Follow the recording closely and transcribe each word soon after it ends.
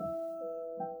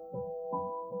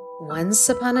Once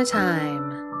upon a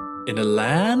time, in a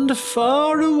land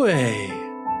far away.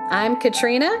 I'm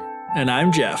Katrina. And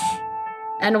I'm Geoff.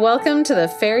 And welcome to the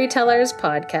Fairy Tellers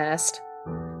Podcast.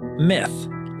 Myth,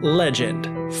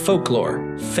 legend,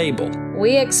 folklore, fable.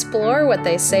 We explore what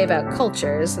they say about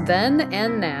cultures then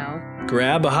and now.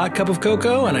 Grab a hot cup of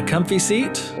cocoa and a comfy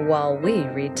seat while we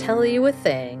retell you a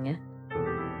thing.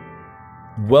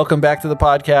 Welcome back to the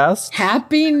podcast.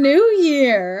 Happy New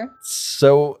Year!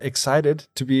 So excited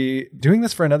to be doing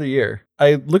this for another year.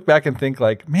 I look back and think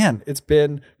like, man, we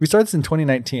started this in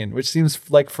 2019, which seems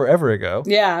like forever ago.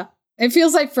 Yeah. It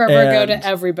feels like forever ago to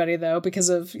everybody though, because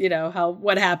of,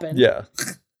 what happened. Yeah.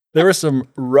 There were some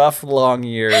rough, long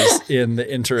years in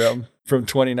the interim from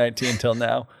 2019 till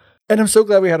now. And I'm so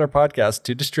glad we had our podcast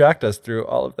to distract us through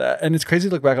all of that. And it's crazy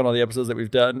to look back on all the episodes that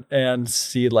we've done and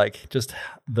see like just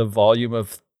the volume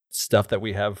of stuff that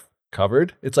we have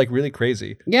covered. It's like really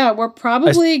crazy. Yeah, we're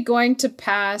probably going to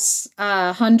pass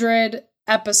 100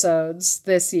 episodes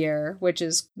this year, which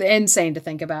is insane to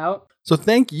think about. So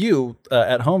thank you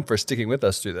at home for sticking with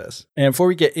us through this. And before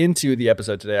we get into the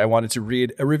episode today, I wanted to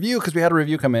read a review because we had a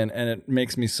review come in and it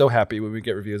makes me so happy when we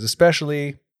get reviews,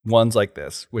 especially ones like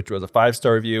this, which was a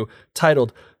 5-star review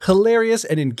titled Hilarious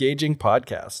and Engaging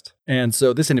Podcast. And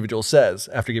so this individual says,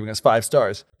 after giving us 5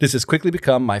 stars, this has quickly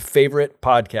become my favorite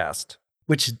podcast,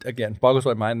 which again boggles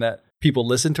my mind that people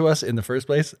listen to us in the first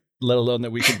place, let alone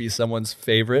that we could be someone's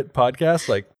favorite podcast.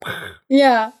 Like,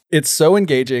 yeah, it's so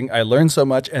engaging. I learn so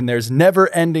much and there's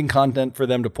never ending content for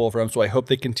them to pull from. So I hope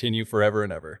they continue forever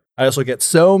and ever. I also get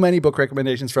so many book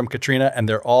recommendations from Katrina and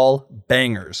they're all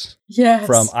bangers. Yes.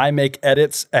 From I Make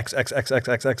Edits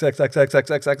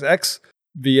XXXXXXXXXXXXX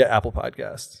via Apple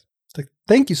Podcasts. It's like,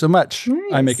 thank you so much.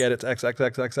 Nice. I Make Edits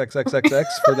XXXXXXXX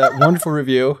for that wonderful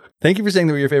review. Thank you for saying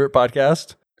that we're your favorite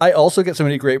podcast. I also get so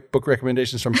many great book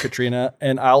recommendations from Katrina,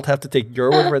 and I'll have to take your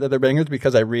word for it that they're bangers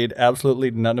because I read absolutely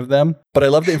none of them. But I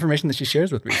love the information that she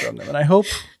shares with me from them, and I hope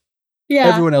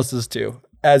everyone else does too,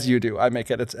 as you do. I Make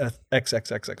Edits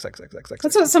XXXXXXXX.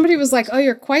 That's what somebody was like, oh,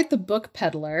 you're quite the book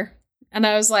peddler. And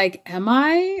I was like, am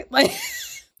I? Like,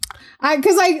 I'm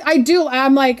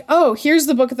like, oh, here's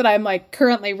the book that I'm like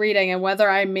currently reading, and whether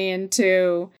I mean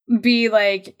to be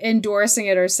like endorsing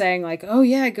it or saying like, oh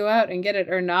yeah, go out and get it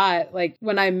or not. Like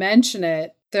when I mention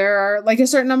it, there are like a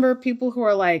certain number of people who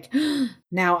are like,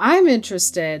 now I'm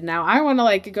interested. Now I want to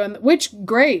like go, which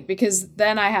great, because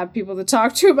then I have people to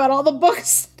talk to about all the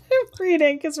books that I'm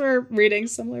reading because we're reading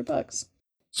similar books.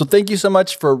 So thank you so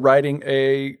much for writing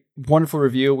a wonderful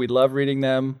review. We love reading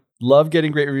them. Love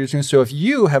getting great reviews. So if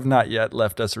you have not yet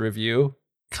left us a review,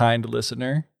 kind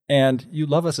listener, and you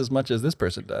love us as much as this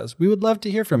person does, we would love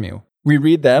to hear from you. We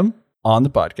read them on the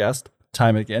podcast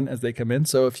time and again as they come in.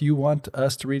 So if you want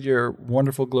us to read your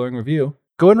wonderful glowing review,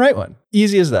 go and write one.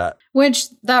 Easy as that. Which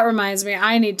that reminds me,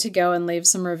 I need to go and leave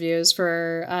some reviews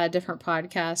for different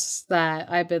podcasts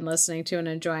that I've been listening to and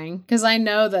enjoying. Because I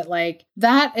know that like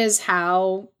that is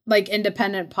how like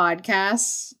independent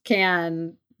podcasts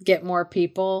can get more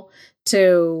people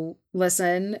to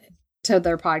listen to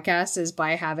their podcast is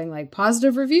by having like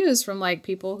positive reviews from like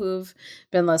people who've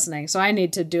been listening. So I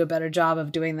need to do a better job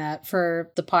of doing that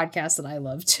for the podcast that I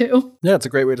love too. Yeah, it's a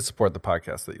great way to support the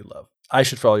podcast that you love. I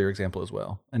should follow your example as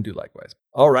well and do likewise.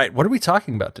 All right. What are we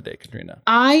talking about today, Katrina?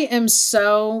 I am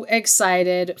so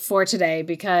excited for today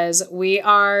because we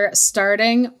are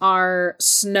starting our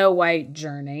Snow White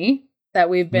journey that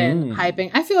we've been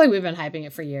hyping. I feel like we've been hyping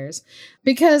it for years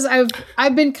because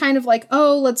I've been kind of like,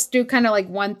 oh, let's do kind of like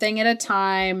one thing at a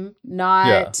time,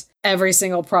 not every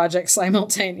single project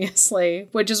simultaneously,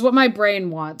 which is what my brain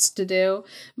wants to do.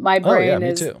 My brain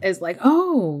is like,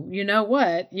 oh, you know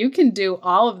what? You can do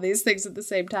all of these things at the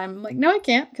same time. I'm like, no, I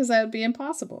can't because that would be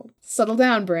impossible. Settle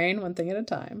down, brain, one thing at a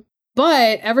time.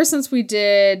 But ever since we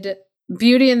did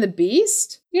Beauty and the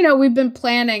Beast, we've been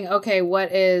planning, okay,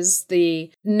 what is the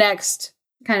next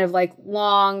kind of like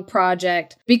long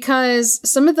project? Because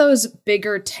some of those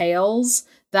bigger tales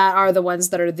that are the ones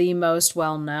that are the most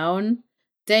well known,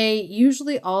 they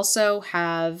usually also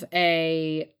have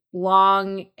a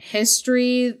long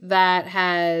history that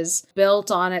has built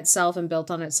on itself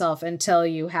until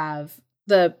you have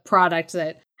the product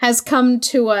that has come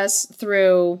to us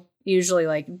through usually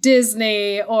like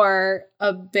Disney or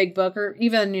a big book or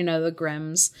even, the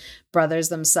Grimm's brothers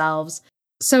themselves.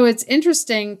 So it's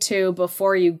interesting to,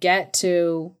 before you get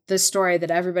to the story that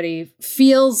everybody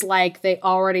feels like they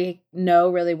already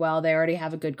know really well, they already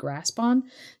have a good grasp on,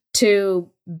 to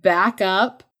back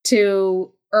up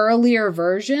to earlier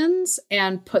versions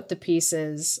and put the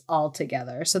pieces all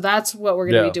together. So that's what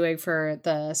we're going to be doing for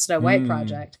the Snow White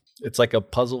project. It's like a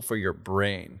puzzle for your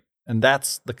brain. And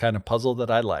that's the kind of puzzle that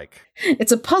I like.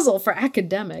 It's a puzzle for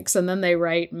academics, and then they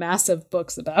write massive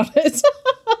books about it.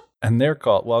 And they're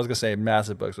called, well, I was going to say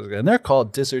massive books, and they're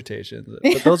called dissertations.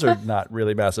 But those are not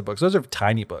really massive books. Those are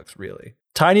tiny books, really.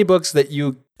 Tiny books that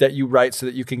you write so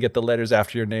that you can get the letters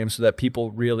after your name so that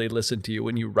people really listen to you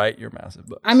when you write your massive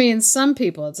books. I mean, some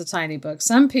people, it's a tiny book.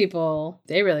 Some people,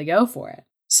 they really go for it.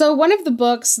 So one of the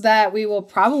books that we will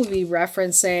probably be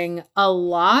referencing a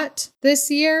lot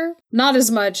this year, not as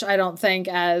much, I don't think,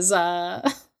 as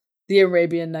The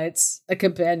Arabian Nights, A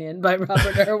Companion by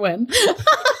Robert Irwin.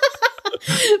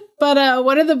 But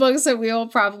one of the books that we will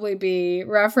probably be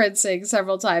referencing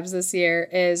several times this year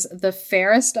is The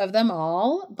Fairest of Them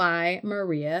All by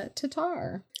Maria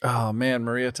Tatar. Oh man,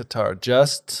 Maria Tatar,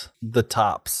 just the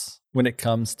tops when it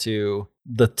comes to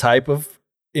the type of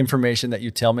information that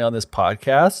you tell me on this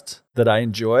podcast that I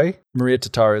enjoy. Maria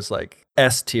Tatar is like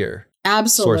S tier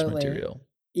Absolutely. source material.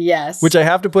 Yes. Which I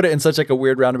have to put it in such like a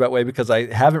weird roundabout way because I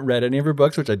haven't read any of her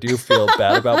books, which I do feel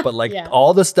bad about. But like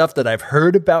all the stuff that I've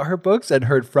heard about her books and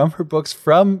heard from her books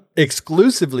from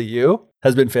exclusively you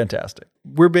has been fantastic.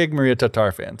 We're big Maria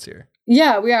Tatar fans here.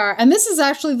 Yeah, we are. And this is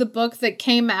actually the book that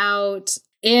came out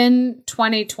in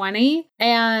 2020.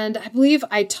 And I believe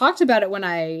I talked about it when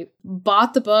I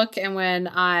bought the book and when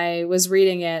I was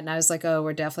reading it. And I was like, oh,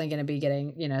 we're definitely going to be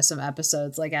getting, some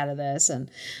episodes like out of this. And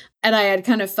I had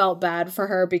kind of felt bad for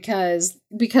her because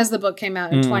the book came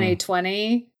out in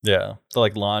 2020. Yeah. The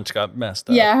like launch got messed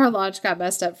up. Yeah, her launch got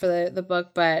messed up for the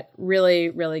book, but really,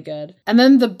 really good. And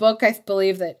then the book I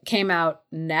believe that came out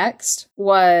next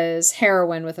was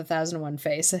Heroine with 1001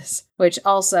 Faces, which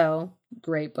also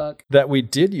great book. That we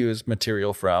did use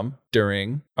material from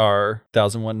during our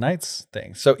 1001 Nights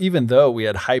thing. So even though we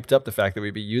had hyped up the fact that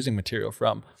we'd be using material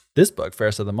from this book,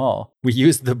 Fairest of Them All, we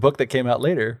used the book that came out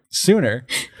later, sooner.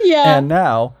 Yeah. And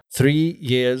now, 3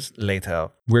 years later,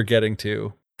 we're getting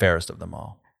to Fairest of Them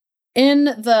All. In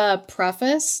the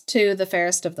preface to The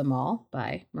Fairest of Them All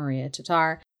by Maria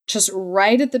Tatar, just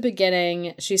right at the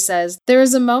beginning, she says, "There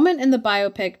is a moment in the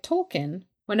biopic Tolkien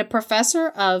when a professor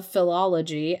of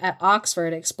philology at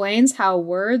Oxford explains how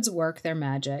words work their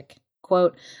magic.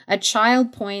 Quote, a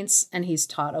child points and he's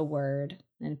taught a word.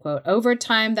 End quote. Over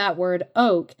time, that word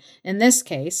oak, in this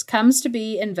case, comes to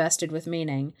be invested with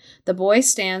meaning. The boy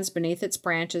stands beneath its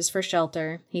branches for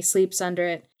shelter. He sleeps under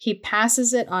it. He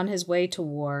passes it on his way to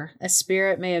war. A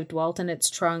spirit may have dwelt in its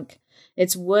trunk.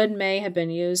 Its wood may have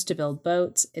been used to build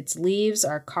boats. Its leaves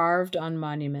are carved on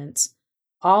monuments.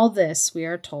 All this, we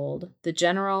are told, the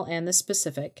general and the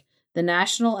specific, the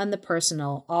national and the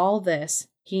personal, all this,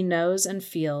 he knows and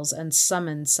feels and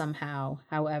summons somehow,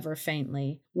 however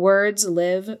faintly. Words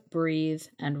live, breathe,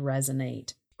 and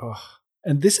resonate." Oh.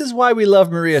 And this is why we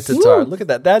love Maria Tatar. Ooh. Look at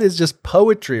that. That is just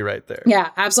poetry right there. Yeah,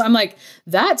 absolutely. I'm like,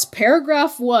 that's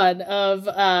paragraph 1 of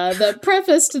the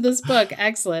preface to this book.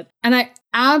 Excellent. And I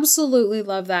absolutely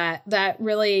love that. That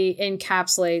really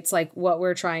encapsulates like what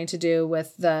we're trying to do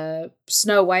with the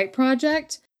Snow White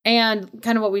project and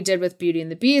kind of what we did with Beauty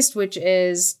and the Beast, which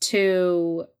is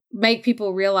to make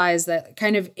people realize that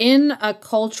kind of in a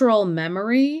cultural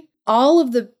memory, all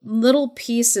of the little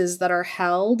pieces that are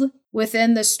held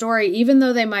within the story, even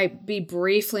though they might be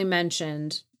briefly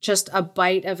mentioned, just a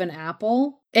bite of an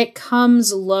apple, it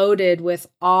comes loaded with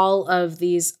all of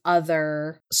these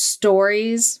other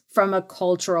stories from a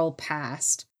cultural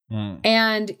past.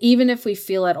 And even if we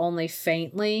feel it only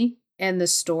faintly in the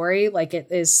story, like it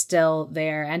is still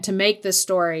there. And to make the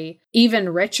story even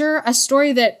richer, a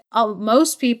story that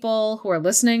most people who are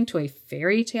listening to a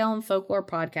fairy tale and folklore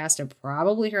podcast have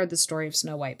probably heard the story of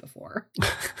Snow White before.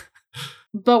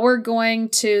 But we're going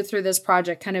to, through this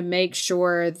project, kind of make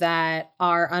sure that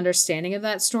our understanding of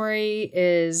that story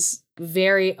is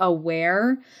very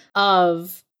aware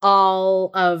of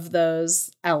all of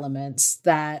those elements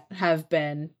that have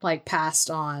been like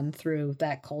passed on through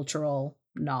that cultural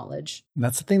knowledge. And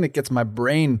that's the thing that gets my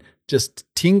brain just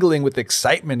tingling with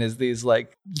excitement, is these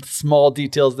like small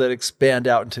details that expand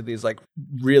out into these like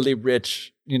really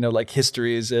rich, like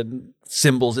histories and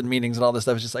symbols and meanings and all this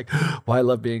stuff. It's just like, well, I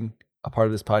love being a part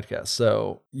of this podcast.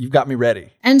 So you've got me ready.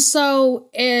 And so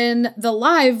in the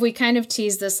live, we kind of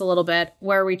teased this a little bit,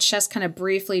 where we just kind of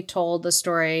briefly told the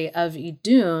story of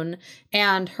Idun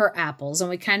and her apples. And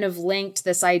we kind of linked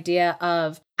this idea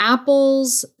of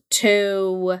apples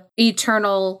to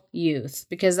eternal youth,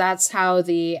 because that's how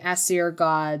the Aesir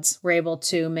gods were able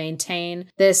to maintain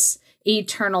this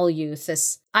eternal youth,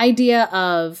 this idea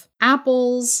of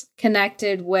apples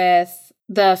connected with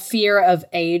the fear of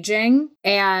aging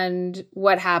and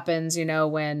what happens,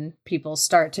 when people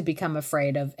start to become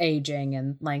afraid of aging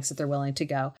and lengths that they're willing to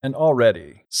go. And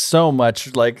already so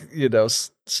much like,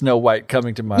 Snow White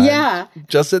coming to mind. Yeah.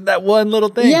 Just in that one little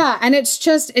thing. Yeah. And it's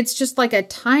just like a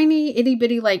tiny itty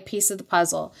bitty like piece of the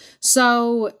puzzle.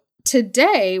 So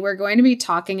today we're going to be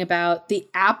talking about the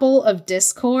Apple of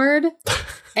Discord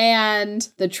and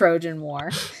the Trojan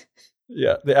War.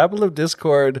 Yeah. The Apple of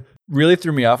Discord really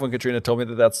threw me off when Katrina told me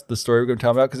that that's the story we're going to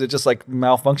talk about, because it just like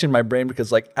malfunctioned my brain,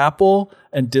 because like Apple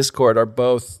and Discord are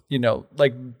both,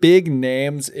 like big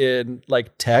names in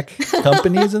like tech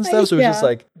companies and stuff. So it's just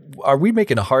like, are we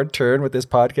making a hard turn with this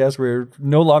podcast? We're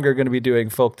no longer going to be doing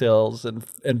folk tales and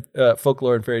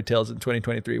folklore and fairy tales in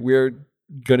 2023. We're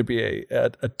going to be a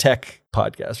tech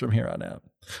podcast from here on out.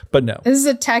 But no. This is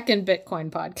a tech and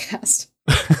Bitcoin podcast.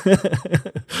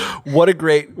 What a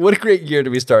great year to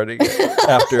be starting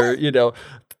after,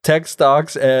 tech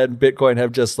stocks and Bitcoin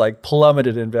have just like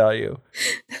plummeted in value.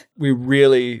 We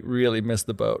really, really missed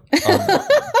the boat on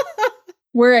that.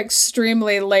 We're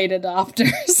extremely late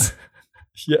adopters.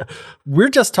 Yeah. We're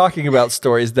just talking about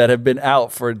stories that have been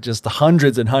out for just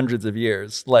hundreds and hundreds of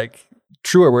years. Like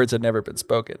truer words had never been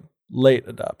spoken. Late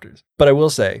adopters. But I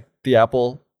will say the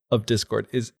Apple of Discord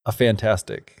is a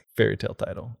fantastic fairy tale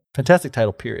title. Fantastic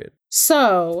title, period.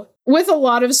 So, with a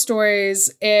lot of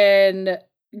stories in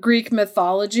Greek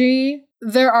mythology,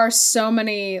 there are so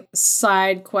many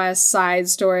side quests, side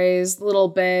stories, little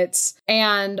bits,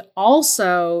 and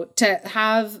also to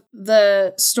have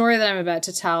the story that I'm about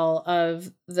to tell of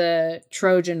the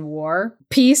Trojan War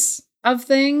piece of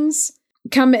things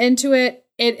come into it.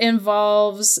 It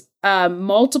involves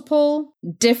multiple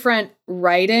different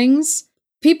writings.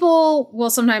 People will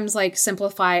sometimes like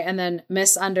simplify and then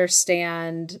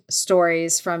misunderstand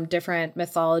stories from different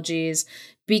mythologies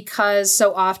because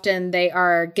so often they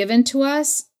are given to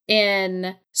us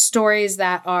in stories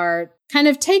that are kind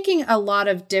of taking a lot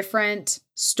of different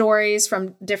stories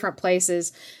from different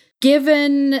places,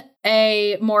 given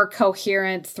a more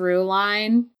coherent through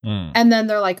line. And then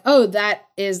they're like, oh, that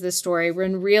is the story.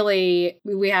 When really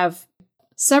we have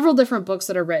several different books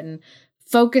that are written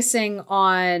focusing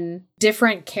on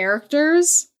different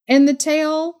characters in the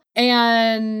tale.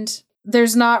 And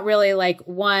there's not really like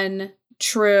one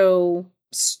true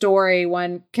story,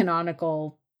 one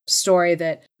canonical story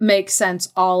that makes sense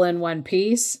all in one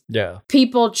piece. Yeah.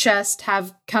 People just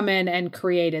have come in and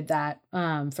created that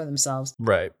for themselves.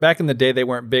 Right. Back in the day, they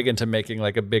weren't big into making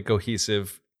like a big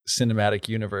cohesive cinematic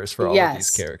universe for all of these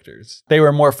characters. They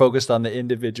were more focused on the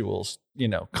individuals,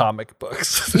 comic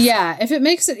books. Yeah. If it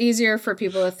makes it easier for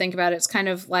people to think about it, it's kind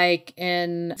of like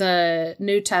in the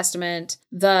New Testament,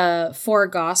 the 4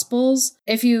 Gospels.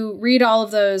 If you read all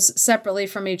of those separately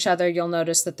from each other, you'll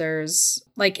notice that there's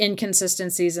like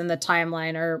inconsistencies in the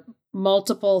timeline, or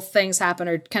multiple things happen,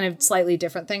 or kind of slightly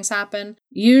different things happen.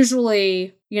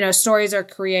 Usually, stories are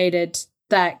created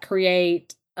that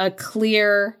create a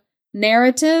clear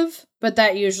narrative, but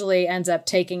that usually ends up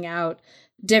taking out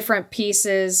different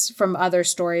pieces from other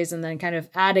stories and then kind of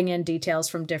adding in details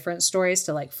from different stories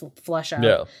to like flush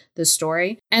out the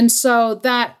story. And so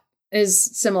that is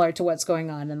similar to what's going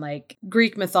on in like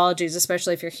Greek mythologies,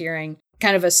 especially if you're hearing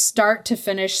kind of a start to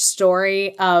finish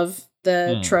story of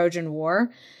the Trojan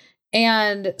War.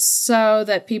 And so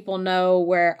that people know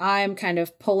where I'm kind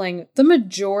of pulling the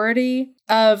majority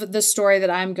of the story that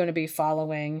I'm going to be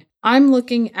following, I'm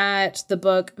looking at the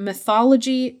book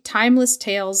Mythology, Timeless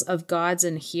Tales of Gods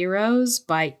and Heroes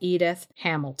by Edith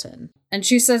Hamilton. And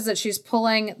she says that she's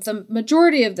pulling the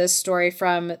majority of this story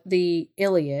from the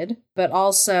Iliad, but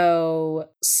also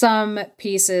some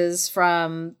pieces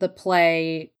from the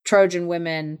play Trojan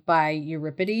Women by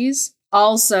Euripides.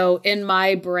 Also, in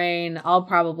my brain, I'll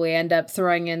probably end up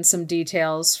throwing in some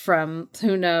details from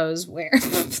who knows where.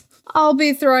 I'll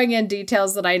be throwing in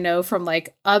details that I know from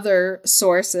like other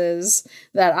sources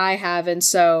that I have. And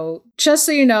so just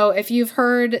so you know, if you've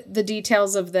heard the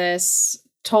details of this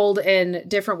told in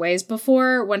different ways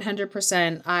before,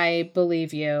 100% I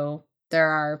believe you. There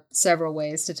are several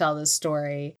ways to tell this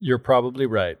story. You're probably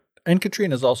right. And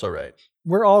Katrina's also right.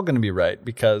 We're all going to be right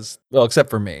because, well, except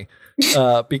for me,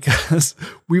 because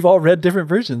we've all read different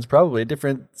versions, probably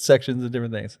different sections of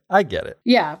different things. I get it.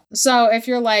 Yeah. So if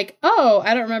you're like, oh,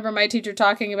 I don't remember my teacher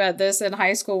talking about this in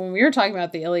high school when we were talking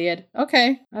about the Iliad.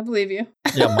 Okay, I believe you.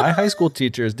 Yeah, my high school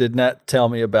teachers did not tell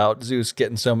me about Zeus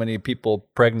getting so many people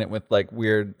pregnant with like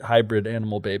weird hybrid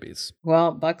animal babies.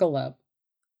 Well, buckle up.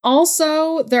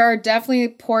 Also, there are definitely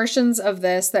portions of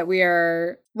this that we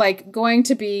are like going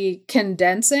to be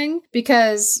condensing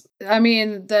because, I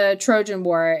mean, the Trojan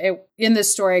War, in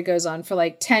this story, it goes on for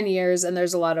like 10 years and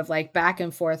there's a lot of like back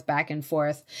and forth.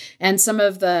 And some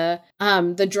of the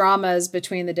dramas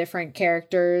between the different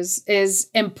characters is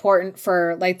important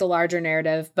for like the larger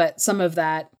narrative. But some of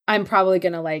that I'm probably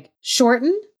going to like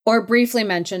shorten or briefly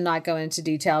mention, not go into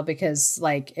detail because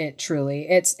like it truly,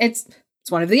 it's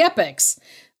one of the epics.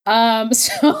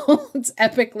 So it's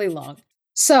epically long.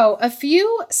 So a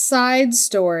few side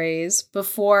stories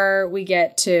before we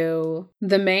get to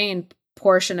the main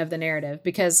portion of the narrative,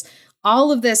 because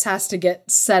all of this has to get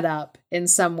set up in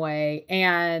some way.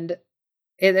 And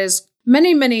it is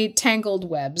many, many tangled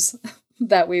webs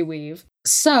that we weave.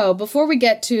 So before we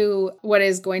get to what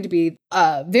is going to be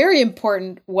a very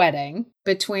important wedding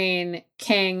between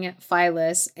King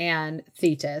Phyllis and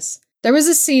Thetis, there was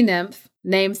a sea nymph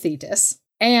named Thetis.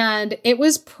 And it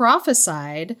was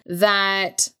prophesied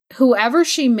that whoever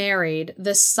she married,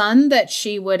 the son that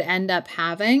she would end up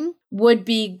having would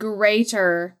be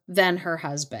greater than her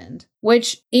husband.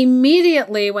 Which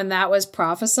immediately when that was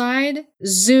prophesied,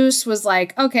 Zeus was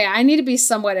like, okay, I need to be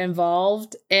somewhat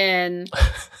involved in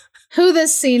who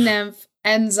this sea nymph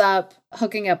ends up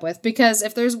hooking up with. Because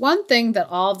if there's one thing that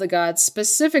all of the gods,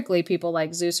 specifically people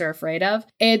like Zeus, are afraid of,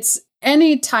 it's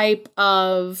any type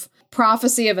of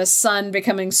prophecy of a son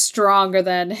becoming stronger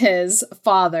than his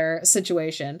father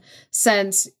situation,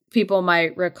 since people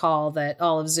might recall that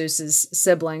all of Zeus's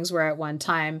siblings were at one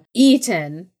time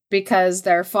eaten because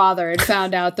their father had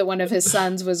found out that one of his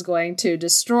sons was going to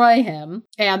destroy him,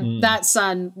 and that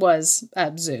son was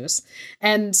Zeus.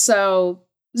 And so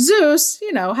Zeus,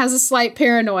 has a slight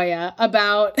paranoia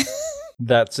about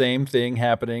that same thing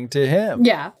happening to him.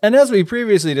 Yeah. And as we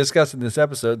previously discussed in this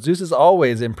episode, Zeus is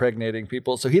always impregnating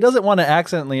people, so he doesn't want to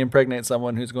accidentally impregnate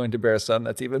someone who's going to bear a son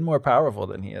that's even more powerful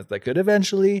than he is, that could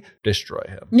eventually destroy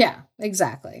him. Yeah,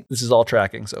 exactly. This is all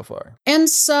tracking so far. And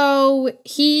so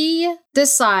he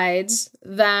decides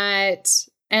that,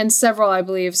 and several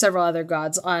other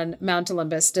gods on Mount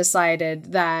Olympus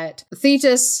decided that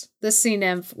Thetis, the sea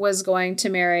nymph, was going to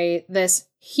marry this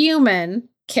human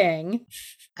king.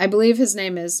 I believe his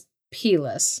name is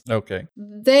Pelis. Okay.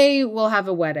 They will have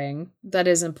a wedding that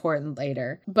is important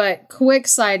later. But quick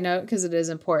side note, because it is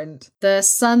important, the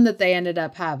son that they ended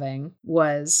up having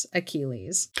was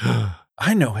Achilles.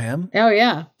 I know him. Oh,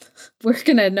 yeah. We're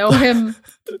going to know him.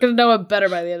 We're going to know him better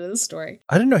by the end of the story.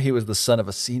 I didn't know he was the son of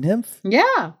a sea nymph.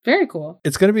 Yeah, very cool.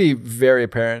 It's going to be very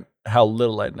apparent how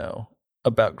little I know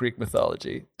about Greek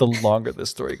mythology the longer this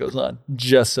story goes on,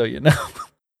 just so you know.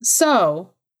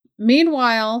 So,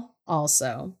 meanwhile,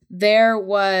 also, there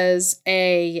was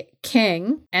a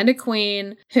king and a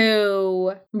queen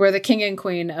who were the king and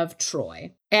queen of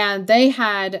Troy, and they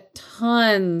had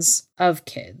tons of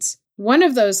kids. One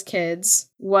of those kids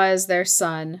was their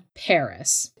son,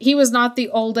 Paris. He was not the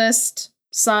oldest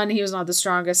son. He was not the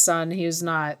strongest son. He was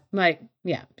not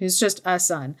he's just a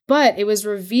son. But it was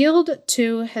revealed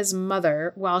to his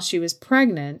mother while she was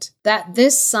pregnant that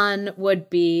this son would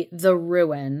be the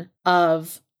ruin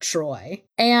of Troy.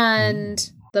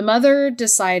 And the mother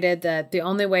decided that the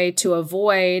only way to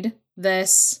avoid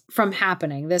this from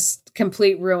happening, this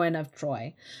complete ruin of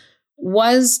Troy,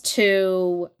 was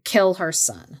to kill her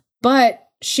son. But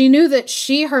she knew that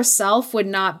she herself would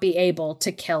not be able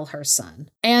to kill her son.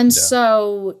 And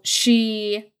so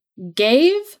she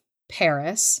gave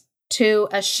Paris to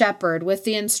a shepherd with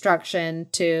the instruction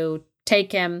to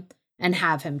take him and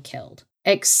have him killed.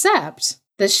 Except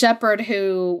the shepherd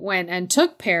who went and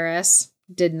took Paris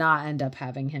did not end up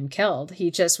having him killed.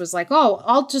 He just was like, oh,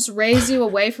 I'll just raise you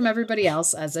away from everybody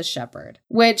else as a shepherd,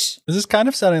 which... This is kind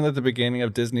of sounding like the beginning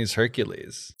of Disney's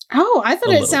Hercules. Oh, I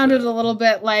thought it sounded a little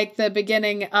bit like the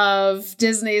beginning of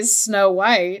Disney's Snow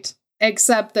White,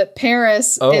 except that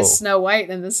Paris is Snow White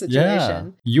in this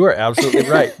situation. Yeah, you are absolutely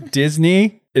right.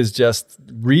 Disney is just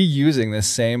reusing this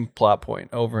same plot point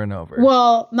over and over.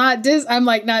 Well, not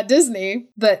Disney,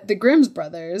 but the Grimm's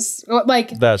brothers.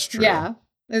 That's true. Yeah.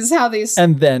 This is how these...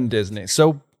 And then Disney.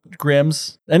 So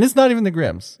Grimm's, and it's not even the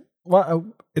Grimm's. Well,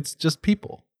 it's just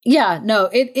people. Yeah, no,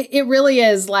 it really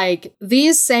is like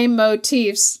these same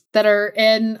motifs that are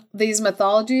in these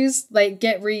mythologies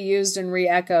get reused and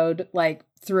re-echoed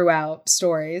throughout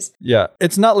stories. Yeah,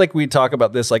 it's not like we talk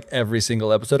about this every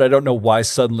single episode. I don't know why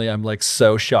suddenly I'm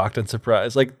so shocked and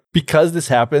surprised. Because this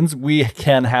happens, we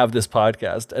can have this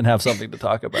podcast and have something to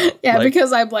talk about. Yeah,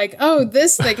 because I'm oh,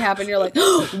 this thing happened. You're like,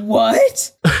 oh,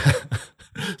 what?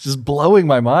 It's just blowing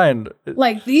my mind.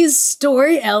 These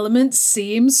story elements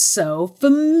seem so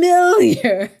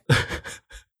familiar.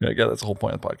 Yeah, that's the whole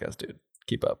point of the podcast, dude.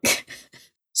 keep up.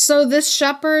 So this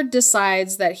shepherd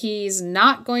decides that he's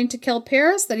not going to kill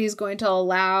Paris, that he's going to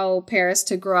allow Paris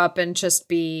to grow up and just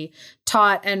be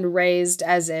taught and raised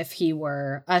as if he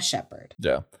were a shepherd.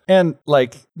 Yeah. And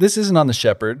like, this isn't on the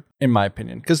shepherd, in my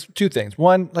opinion, because two things.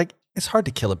 One, like, it's hard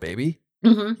to kill a baby.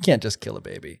 Mm-hmm. You can't just kill a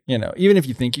baby. You know, even if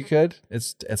you think you could,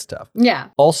 it's tough. Yeah.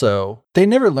 Also, they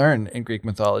never learn in Greek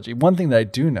mythology. One thing that I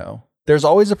do know, there's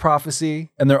always a prophecy,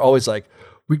 and they're always like,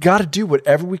 we got to do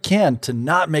whatever we can to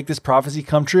not make this prophecy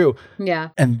come true. Yeah.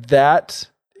 And that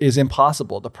is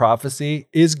impossible. The prophecy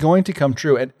is going to come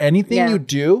true. And anything you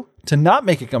do to not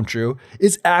make it come true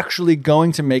is actually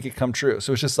going to make it come true.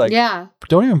 So it's just like,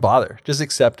 don't even bother. Just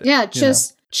accept it. Yeah,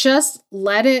 just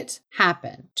let it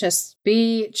happen. Just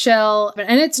be chill.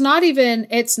 And it's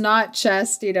not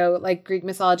just, like Greek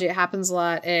mythology. It happens a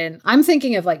lot. And I'm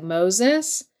thinking of like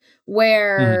Moses,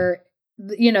 where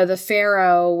the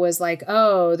Pharaoh was like,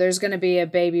 oh, there's going to be a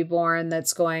baby born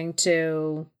that's going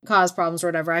to cause problems or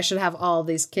whatever. I should have all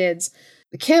these kids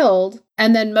killed.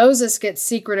 And then Moses gets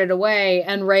secreted away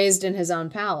and raised in his own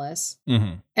palace.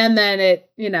 Mm-hmm. And then it,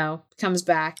 comes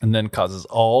back. And then causes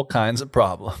all kinds of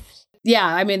problems. Yeah.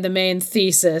 I mean, the main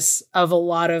thesis of a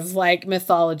lot of like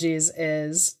mythologies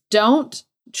is don't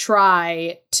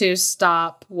try to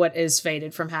stop what is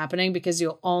fated from happening, because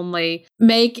you'll only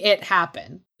make it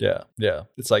happen. Yeah. Yeah.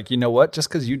 It's like, you know what? Just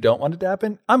because you don't want it to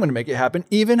happen, I'm going to make it happen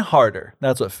even harder.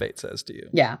 That's what fate says to you.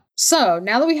 Yeah. So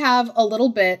now that we have a little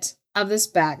bit of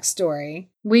this backstory,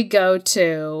 we go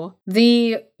to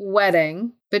the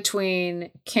wedding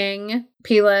between King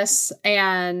Pelis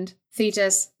and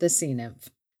Thetis, the sea nymph.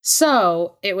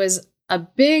 So it was a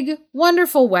big,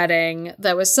 wonderful wedding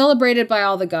that was celebrated by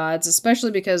all the gods, especially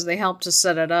because they helped to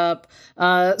set it up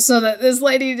so that this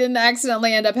lady didn't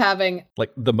accidentally end up having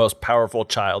like the most powerful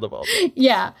child of all time.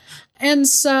 Yeah. And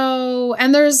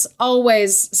there's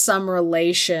always some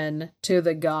relation to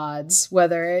the gods,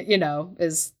 whether it,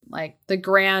 is like the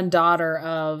granddaughter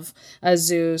of a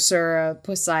Zeus or a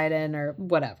Poseidon or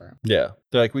whatever. Yeah.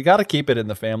 They're like, we got to keep it in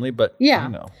the family, but,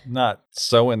 not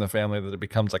so in the family that it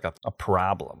becomes like a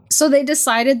problem. So they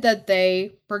decided that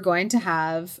they were going to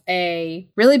have a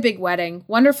really big wedding,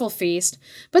 wonderful feast,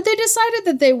 but they decided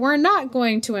that they were not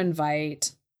going to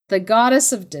invite the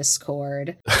goddess of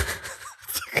discord.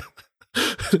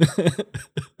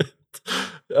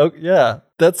 Oh, yeah,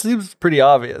 that seems pretty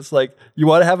obvious. Like, you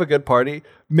want to have a good party,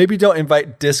 maybe don't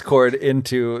invite discord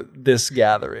into this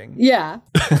gathering. Yeah.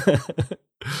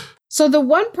 So the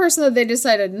one person that they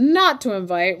decided not to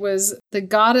invite was the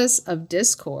goddess of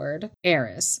discord,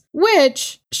 Eris,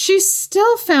 which she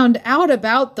still found out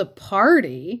about the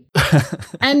party.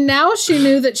 And now she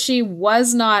knew that she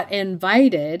was not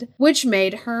invited, which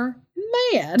made her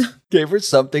mad. Gave her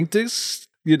something to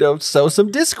sow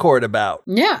some discord about.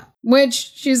 Yeah. Which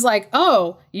she's like,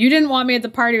 oh, you didn't want me at the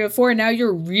party before. Now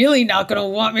you're really not going to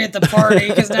want me at the party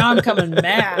because now I'm coming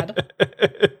mad.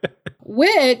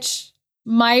 Which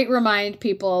might remind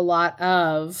people a lot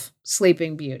of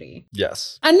Sleeping Beauty.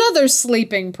 Yes. Another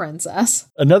sleeping princess.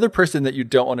 Another person that you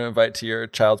don't want to invite to your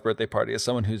child's birthday party is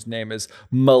someone whose name is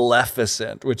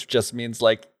Maleficent, which just means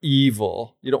like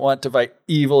evil. You don't want to invite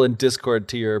evil and discord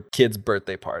to your kid's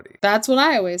birthday party. That's what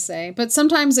I always say, but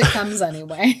sometimes it comes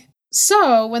anyway.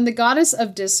 So when the goddess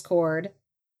of discord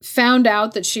found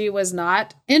out that she was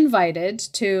not invited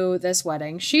to this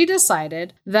wedding, she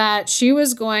decided that she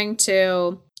was going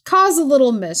to cause a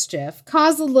little mischief,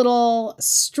 cause a little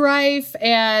strife.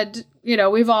 And,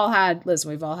 we've all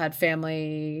had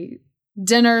family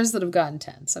dinners that have gotten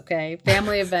tense, okay?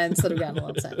 Family events that have gotten a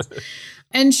little tense.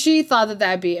 And she thought that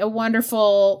that'd be a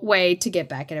wonderful way to get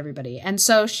back at everybody. And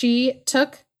so she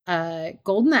took a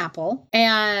golden apple,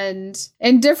 and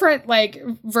in different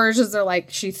versions, they're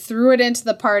like she threw it into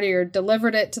the party or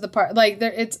delivered it to the party.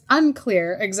 It's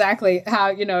unclear exactly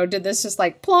how, did this just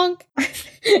plonk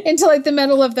into the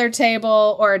middle of their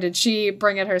table, or did she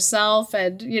bring it herself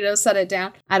and, set it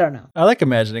down? I don't know. I like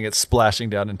imagining it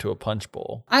splashing down into a punch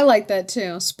bowl. I like that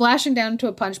too. Splashing down into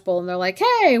a punch bowl, and they're like,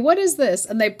 hey, what is this?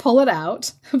 And they pull it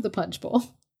out of the punch bowl.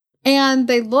 And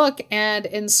they look, and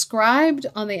inscribed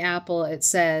on the apple, it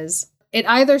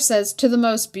either says to the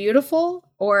most beautiful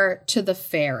or to the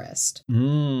fairest.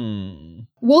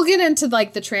 We'll get into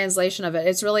the translation of it.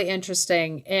 It's really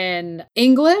interesting. In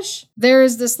English, there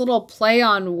is this little play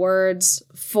on words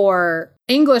for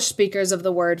English speakers of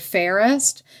the word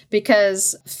fairest,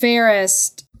 because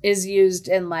fairest is used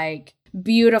in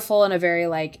beautiful in a very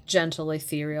gentle,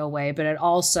 ethereal way, but it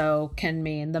also can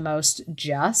mean the most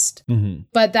just. Mm-hmm.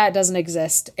 But that doesn't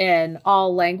exist in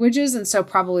all languages, and so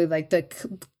probably the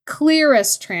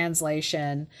clearest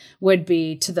translation would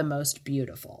be to the most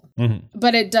beautiful. Mm-hmm.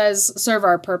 But it does serve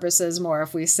our purposes more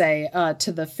if we say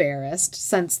to the fairest,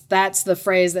 since that's the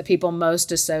phrase that people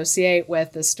most associate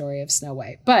with the story of Snow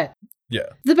White. But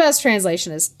the best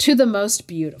translation is to the most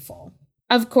beautiful.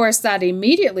 Of course, that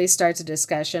immediately starts a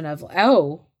discussion of,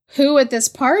 who at this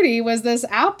party was this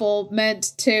apple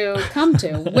meant to come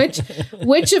to?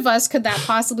 Which of us could that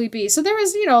possibly be? So there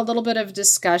was, a little bit of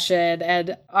discussion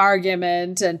and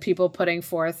argument and people putting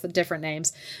forth different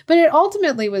names. But it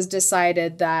ultimately was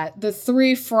decided that the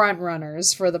 3 front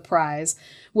runners for the prize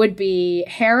would be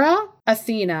Hera,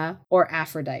 Athena, or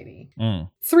Aphrodite.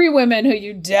 3 women who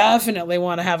you definitely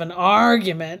want to have an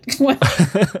argument with.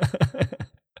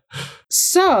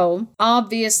 So,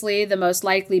 obviously, the most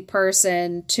likely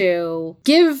person to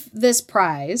give this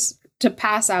prize, to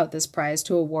pass out this prize,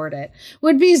 to award it,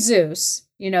 would be Zeus,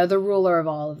 the ruler of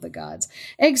all of the gods.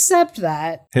 Except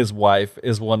that his wife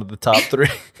is one of the top 3.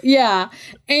 Yeah.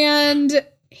 And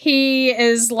he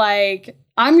is like,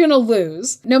 I'm going to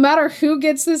lose. No matter who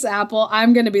gets this apple,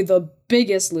 I'm going to be the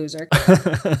biggest loser.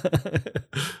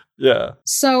 Yeah.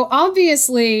 So,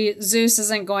 obviously, Zeus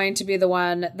isn't going to be the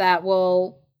one that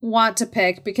will want to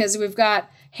pick, because we've got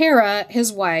Hera,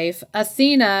 his wife,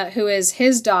 Athena, who is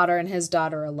his daughter and his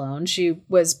daughter alone. She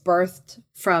was birthed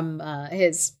from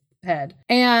his head.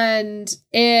 And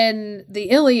in the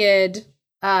Iliad,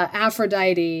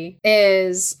 Aphrodite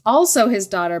is also his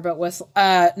daughter, but with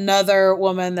another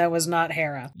woman that was not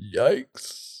Hera.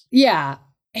 Yikes. Yeah.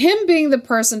 Him being the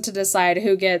person to decide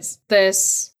who gets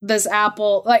this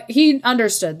apple, like, he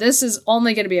understood this is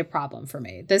only going to be a problem for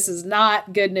me. This is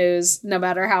not good news, no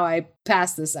matter how I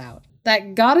pass this out.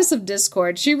 That goddess of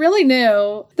discord, she really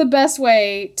knew the best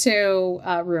way to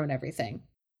ruin everything.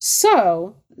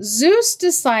 So Zeus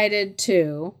decided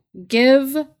to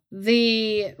give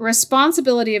the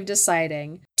responsibility of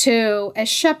deciding to a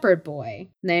shepherd boy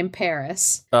named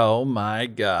Paris. Oh my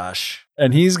gosh.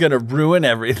 And he's going to ruin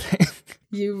everything.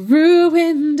 You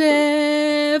ruined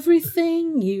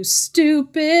everything, you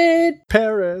stupid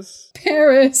Paris.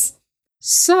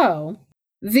 So,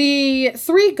 the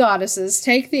 3 goddesses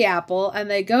take the apple and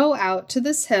they go out to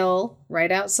this hill right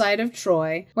outside of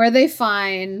Troy, where they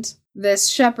find this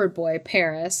shepherd boy,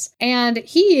 Paris. And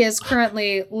he is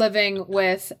currently living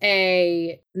with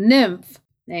a nymph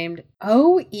named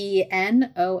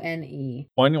Oenone.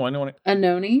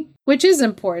 Anone, which is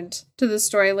important to the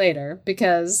story later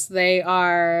because they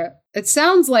are, it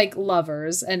sounds like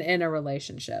lovers and in a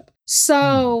relationship.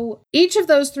 So each of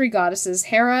those 3 goddesses,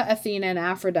 Hera, Athena, and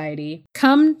Aphrodite,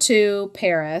 come to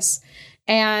Paris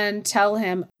and tell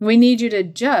him, we need you to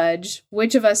judge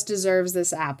which of us deserves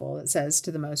this apple, it says,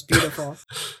 to the most beautiful.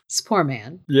 This poor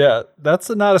man. Yeah, that's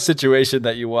not a situation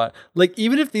that you want. Like,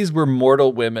 even if these were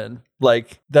mortal women,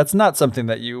 like, that's not something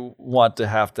that you want to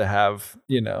have,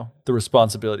 the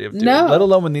responsibility of doing. No. Let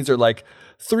alone when these are like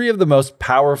 3 of the most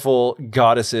powerful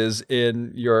goddesses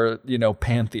in your,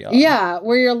 pantheon. Yeah,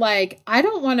 where you're like, I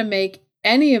don't want to make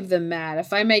any of them mad.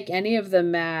 If I make any of them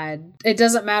mad, it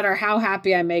doesn't matter how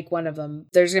happy I make one of them.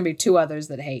 There's going to be 2 others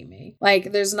that hate me.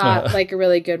 Like, there's not like a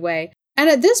really good way.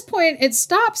 And at this point, it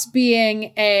stops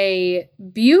being a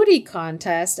beauty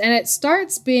contest and it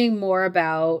starts being more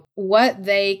about what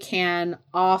they can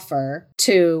offer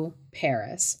to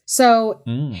Paris. So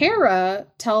Hera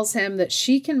tells him that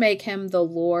she can make him the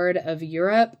Lord of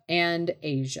Europe and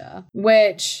Asia,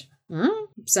 which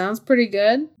sounds pretty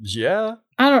good. Yeah.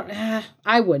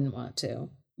 I wouldn't want to.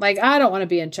 Like, I don't want to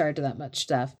be in charge of that much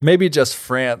stuff. Maybe just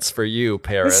France for you,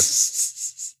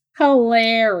 Paris.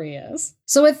 Hilarious.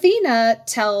 So Athena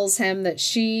tells him that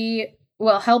she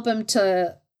will help him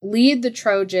to lead the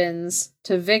Trojans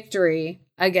to victory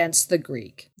against the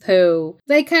Greek, who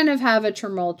they kind of have a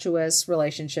tumultuous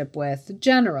relationship with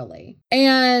generally.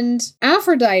 And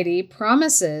Aphrodite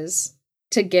promises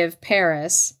to give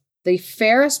Paris the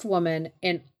fairest woman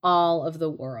in all of the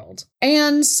world.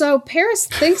 And so Paris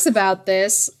thinks about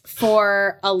this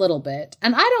for a little bit.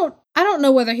 And I don't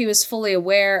know whether he was fully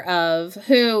aware of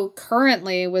who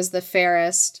currently was the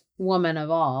fairest woman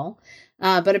of all.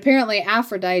 But apparently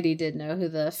Aphrodite did know who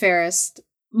the fairest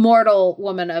mortal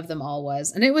woman of them all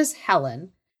was. And it was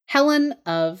Helen. Helen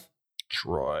of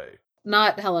Troy.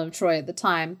 Not Helen of Troy at the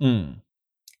time.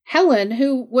 Helen,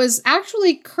 who was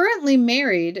actually currently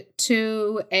married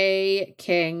to a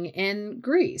king in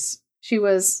Greece. She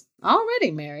was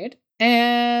already married,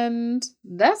 and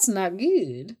that's not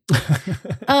good.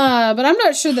 But I'm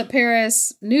not sure that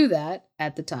Paris knew that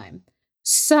at the time.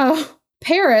 So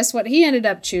Paris, what he ended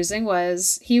up choosing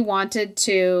was he wanted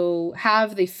to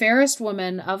have the fairest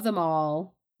woman of them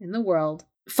all in the world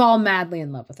fall madly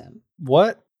in love with him.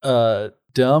 What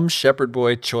dumb shepherd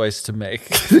boy choice to make.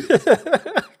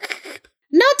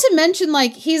 Not to mention,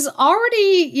 like, he's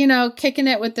already, you know, kicking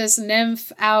it with this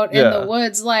nymph out in the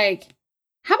woods. Like,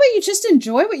 how about you just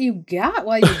enjoy what you got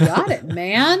while you got it,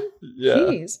 man? Yeah.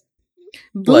 Jeez.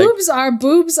 Boobs are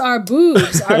boobs are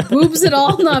boobs. Are boobs at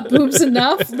all not boobs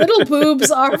enough? Little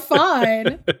boobs are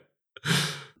fine.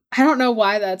 I don't know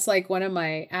why that's like one of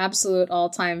my absolute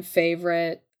all-time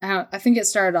favorite. I think it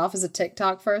started off as a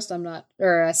TikTok first. Or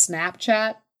a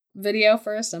Snapchat video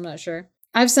first. I'm not sure.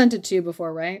 I've sent it to you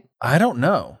before, right? I don't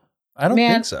know. I don't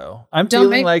think so. I'm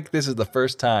feeling like this is the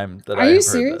first time that I have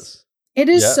heard this. It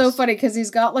is so funny because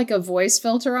he's got like a voice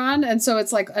filter on. And so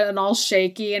it's like an all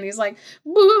shaky and he's like,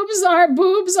 boobs are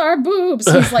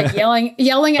boobs. He's like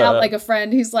yelling out like a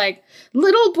friend. He's like,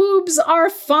 little boobs are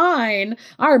fine.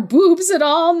 Are boobs at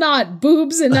all not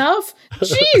boobs enough?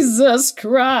 Jesus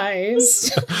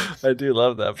Christ. I do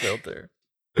love that filter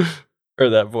or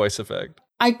that voice effect.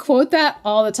 I quote that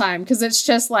all the time because it's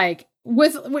just like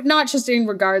with not just in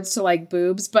regards to like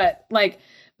boobs, but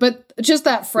just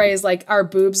that phrase, like, are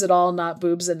boobs at all not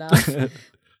boobs enough?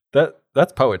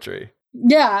 That's poetry.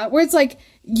 Yeah, where it's like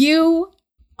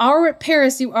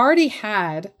Paris, you already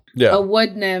had a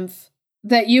wood nymph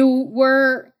that you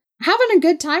were having a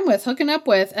good time with, hooking up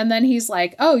with, and then he's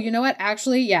like, oh, you know what?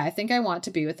 Actually, yeah, I think I want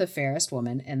to be with the fairest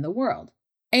woman in the world.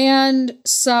 And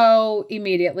so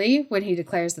immediately when he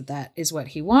declares that is what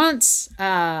he wants,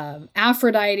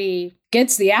 Aphrodite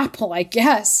gets the apple, I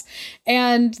guess,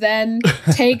 and then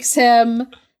takes him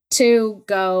to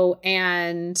go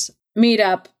and meet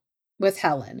up with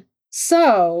Helen.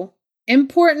 So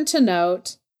important to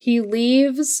note, he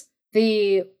leaves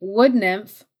the wood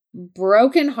nymph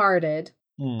brokenhearted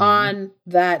on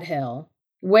that hill,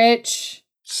 which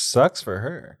sucks for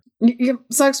her.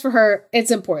 Sucks for her.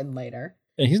 It's important later.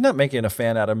 And he's not making a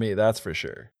fan out of me, that's for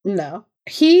sure. No.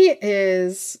 He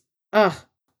is,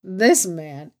 this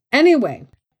man. Anyway,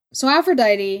 so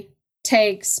Aphrodite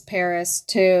takes Paris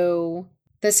to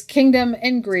this kingdom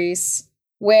in Greece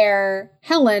where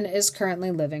Helen is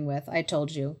currently living with, I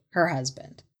told you, her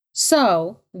husband.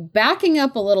 So, backing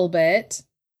up a little bit,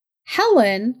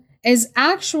 Helen is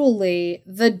actually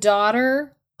the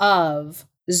daughter of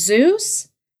Zeus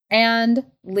and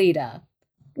Leda.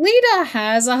 Leda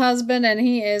has a husband and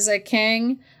he is a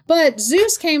king, but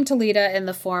Zeus came to Leda in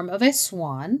the form of a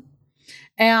swan,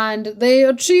 and they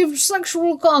achieved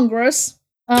sexual congress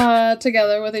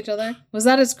together with each other. Was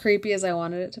that as creepy as I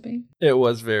wanted it to be? It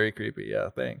was very creepy, yeah,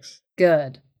 thanks.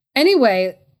 Good.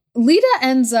 Anyway, Leda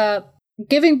ends up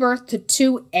giving birth to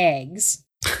 2 eggs.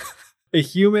 A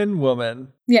human woman.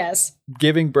 Yes.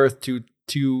 Giving birth to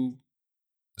 2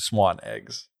 swan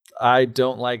eggs. I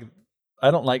don't like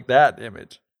that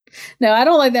image. No, I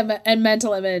don't like that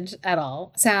mental image at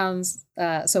all. Sounds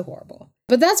so horrible.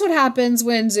 But that's what happens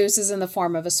when Zeus is in the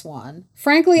form of a swan.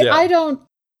 Frankly,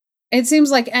 it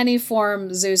seems like any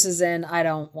form Zeus is in, I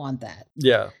don't want that.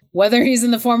 Yeah. Whether he's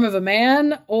in the form of a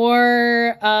man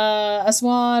or a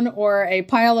swan or a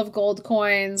pile of gold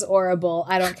coins or a bull,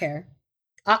 I don't care.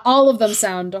 All of them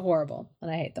sound horrible and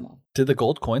I hate them all. Did the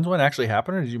gold coins one actually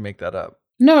happen or did you make that up?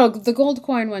 No, the gold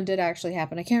coin one did actually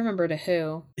happen. I can't remember to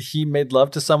who. He made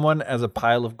love to someone as a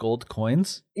pile of gold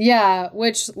coins? Yeah,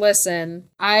 which, listen,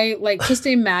 I like just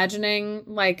imagining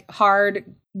like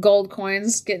hard gold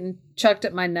coins getting chucked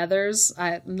at my nethers.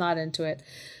 I'm not into it.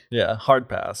 Yeah, hard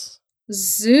pass.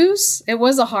 Zeus, it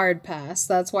was a hard pass.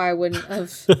 That's why I wouldn't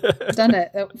have done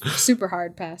it. Super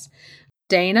hard pass.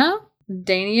 Dania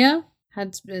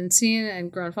had been seen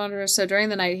and grown fond of her. So during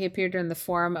the night, he appeared in the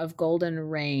form of golden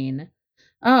rain.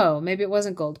 Oh, maybe it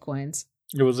wasn't gold coins.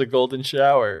 It was a golden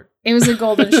shower. It was a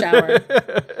golden shower.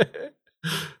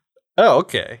 Oh,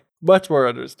 okay. Much more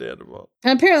understandable.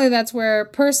 And apparently that's where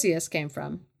Perseus came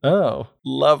from. Oh,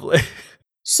 lovely.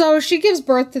 So she gives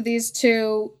birth to these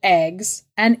 2 eggs,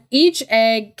 and each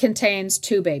egg contains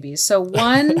 2 babies. So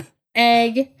one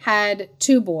egg had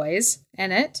 2 boys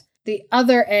in it. The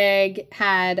other egg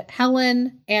had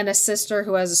Helen and a sister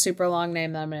who has a super long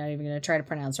name that I'm not even going to try to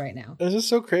pronounce right now. This is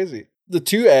so crazy. The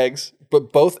 2 eggs,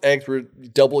 but both eggs were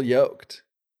double yolked.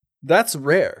 That's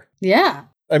rare. Yeah.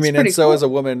 I mean, and so is a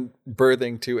woman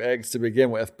birthing 2 eggs to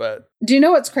begin with, but... Do you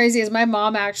know what's crazy is my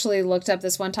mom actually looked up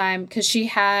this one time because she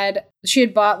had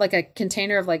bought like a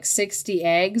container of like 60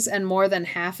 eggs and more than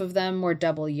half of them were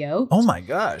double yolked. Oh my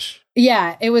gosh.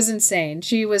 Yeah, it was insane.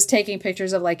 She was taking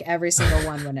pictures of like every single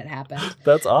one when it happened.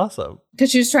 That's awesome.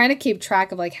 Because she was trying to keep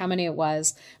track of like how many it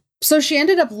was. So she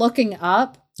ended up looking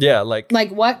up. Yeah, like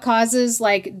what causes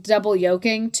like double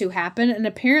yolking to happen. And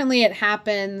apparently it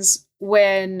happens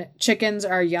when chickens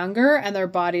are younger and their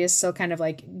body is still kind of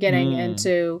like getting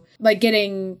into like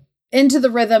getting into the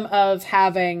rhythm of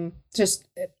having just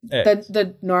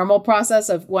the normal process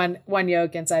of one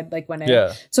yolk inside like one egg.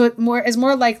 Yeah. So it is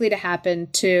more likely to happen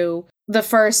to the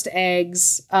first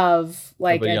eggs of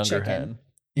like a younger chicken. hen.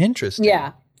 Interesting.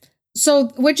 Yeah. So,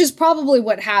 which is probably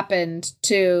what happened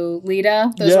to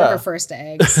Lita. Those were her first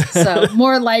eggs. So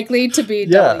more likely to be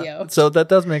double yolk. So that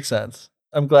does make sense.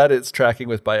 I'm glad it's tracking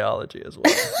with biology as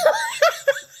well.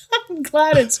 I'm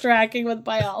glad it's tracking with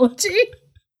biology.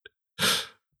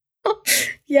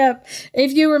 Yep.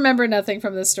 If you remember nothing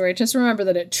from this story, just remember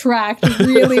that it tracked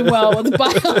really well with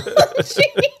biology.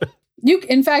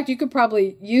 In fact, you could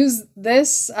probably use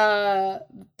this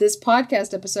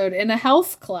podcast episode in a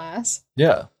health class.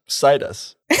 Yeah. Cite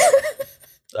us.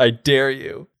 I dare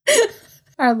you.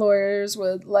 Our lawyers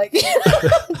would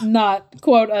not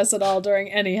quote us at all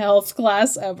during any health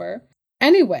class ever.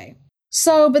 Anyway,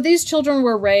 but these children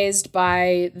were raised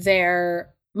by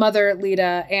their mother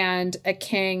Lita and a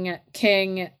king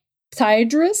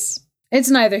Tydrus. It's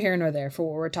neither here nor there for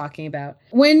what we're talking about.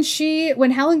 When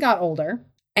Helen got older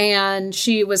and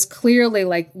she was clearly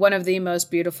like one of the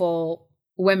most beautiful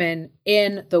women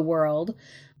in the world,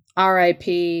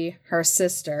 R.I.P. her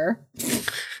sister.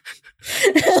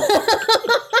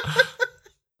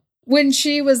 When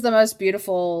she was the most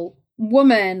beautiful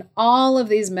woman, all of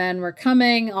these men were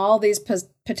coming, all these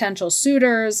potential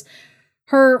suitors.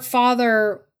 Her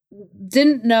father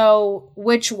didn't know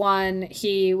which one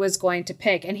he was going to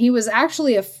pick. And he was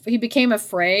actually, he became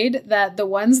afraid that the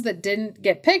ones that didn't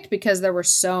get picked, because there were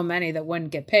so many that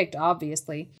wouldn't get picked,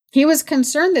 obviously, he was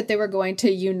concerned that they were going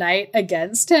to unite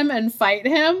against him and fight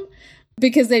him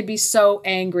because they'd be so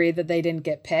angry that they didn't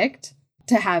get picked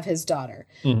to have his daughter.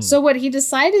 Mm-hmm. So what he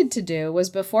decided to do was,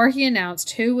 before he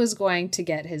announced who was going to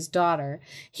get his daughter,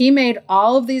 he made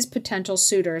all of these potential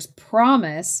suitors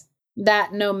promise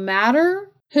that no matter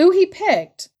who he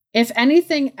picked, if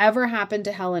anything ever happened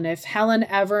to Helen, if Helen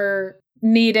ever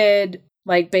needed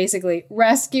like basically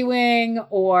rescuing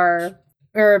or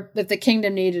if the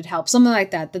kingdom needed help, something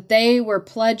like that, that they were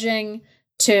pledging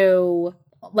to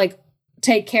like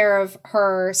take care of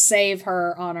her, save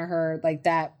her, honor her. Like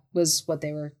that was what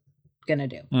they were going to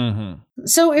do. Mm-hmm.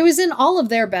 So it was in all of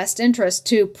their best interest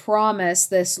to promise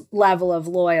this level of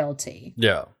loyalty.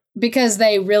 Yeah. Because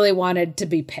they really wanted to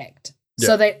be picked. Yeah.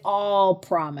 So they all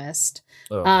promised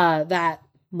that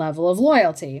level of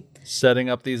loyalty. Setting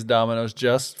up these dominoes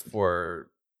just for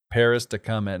Paris to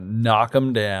come and knock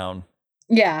them down.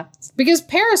 Yeah, because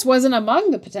Paris wasn't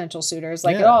among the potential suitors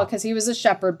at all, because he was a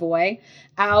shepherd boy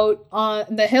out on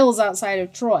the hills outside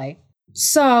of Troy.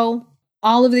 So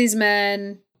all of these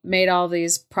men made all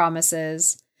these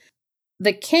promises.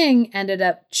 The king ended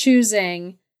up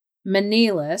choosing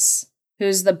Menelaus,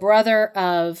 who's the brother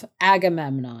of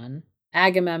Agamemnon.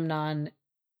 Agamemnon,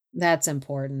 that's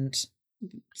important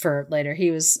for later.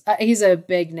 He's a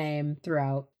big name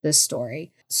throughout this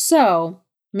story. So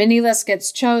Menelaus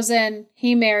gets chosen.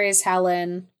 He marries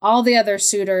Helen. All the other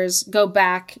suitors go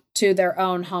back to their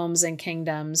own homes and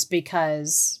kingdoms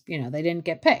because, they didn't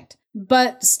get picked.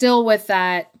 But still with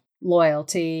that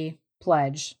loyalty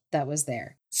pledge that was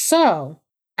there. So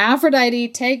Aphrodite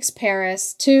takes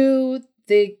Paris to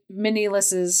the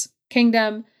Menelaus's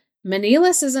kingdom.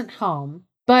 Menelaus isn't home,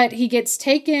 but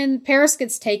Paris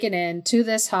gets taken in to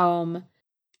this home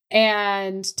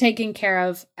and taken care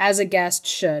of as a guest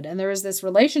should. And there was this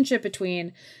relationship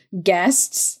between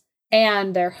guests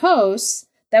and their hosts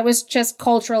that was just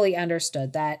culturally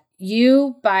understood, that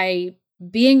you, by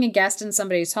being a guest in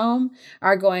somebody's home,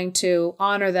 are going to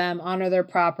honor them, honor their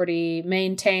property,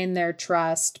 maintain their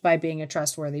trust by being a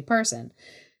trustworthy person.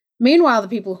 Meanwhile, the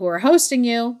people who are hosting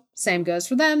you, same goes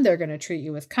for them. They're going to treat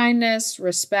you with kindness,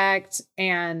 respect,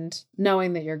 and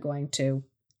knowing that you're going to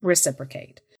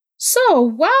reciprocate. So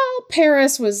while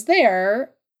Paris was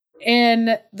there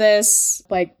in this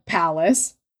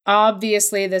palace,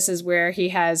 obviously this is where he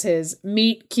has his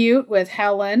meet cute with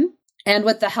Helen, and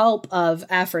with the help of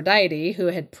Aphrodite, who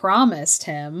had promised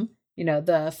him,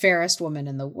 the fairest woman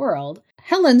in the world,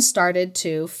 Helen started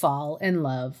to fall in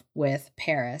love with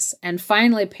Paris. And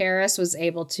finally, Paris was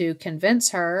able to convince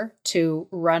her to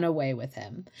run away with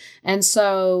him. And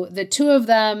so the two of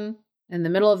them, in the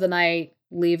middle of the night,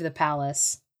 leave the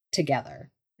palace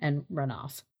together and run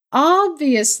off.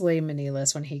 Obviously,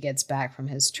 Menelaus, when he gets back from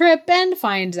his trip and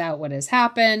finds out what has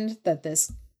happened, that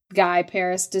this guy,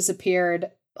 Paris,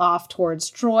 disappeared off towards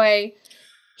Troy,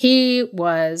 he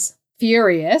was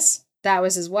furious. That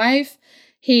was his wife.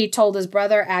 He told his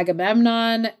brother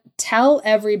Agamemnon, tell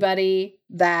everybody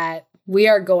that we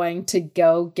are going to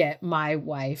go get my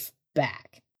wife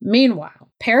back. Meanwhile,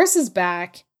 Paris is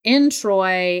back in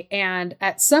Troy. And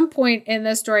at some point in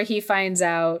this story, he finds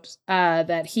out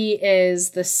that he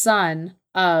is the son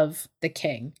of the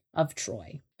king of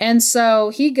Troy. And so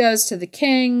he goes to the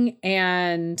king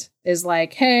and is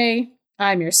like, hey,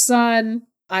 I'm your son.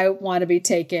 I want to be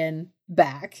taken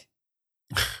back.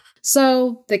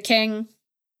 So the king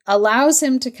allows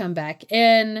him to come back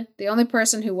in. The only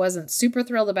person who wasn't super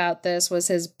thrilled about this was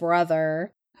his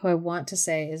brother, who I want to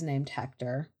say is named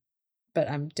Hector, but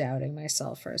I'm doubting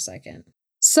myself for a second.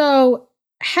 So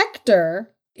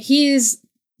Hector, he's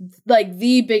like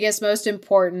the biggest, most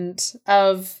important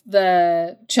of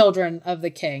the children of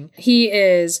the king. He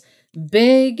is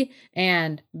big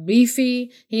and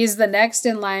beefy. He's the next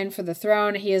in line for the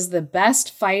throne. He is the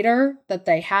best fighter that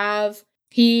they have.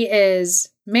 He is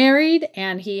married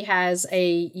and he has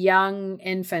a young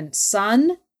infant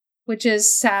son, which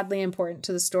is sadly important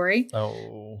to the story.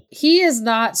 Oh. He is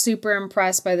not super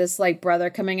impressed by this like brother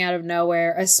coming out of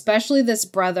nowhere, especially this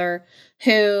brother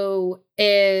who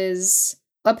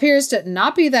appears to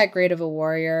not be that great of a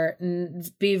warrior,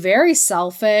 be very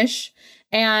selfish,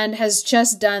 and has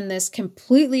just done this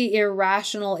completely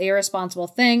irrational, irresponsible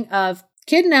thing of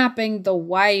kidnapping the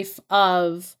wife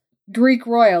of Greek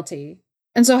royalty.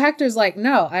 And so Hector's like,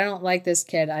 no, I don't like this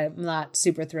kid. I'm not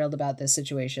super thrilled about this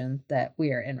situation that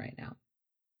we are in right now.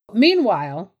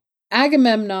 Meanwhile,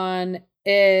 Agamemnon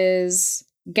is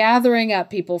gathering up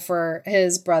people for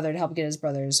his brother to help get his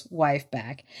brother's wife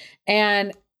back.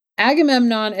 And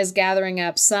Agamemnon is gathering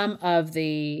up some of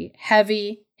the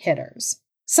heavy hitters.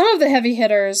 Some of the heavy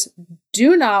hitters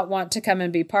do not want to come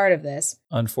and be part of this.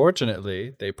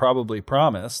 Unfortunately, they probably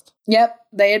promised. Yep,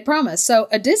 they had promised. So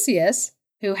Odysseus,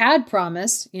 who had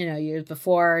promised, years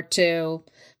before to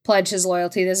pledge his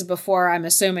loyalty. This is before, I'm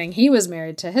assuming, he was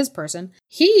married to his person.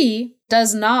 He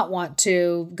does not want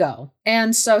to go.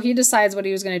 And so he decides what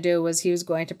he was going to do was he was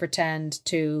going to pretend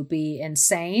to be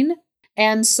insane.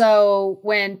 And so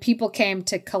when people came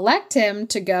to collect him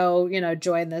to go,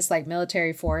 join this like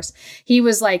military force, he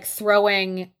was like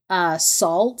throwing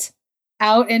salt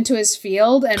out into his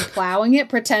field and plowing it,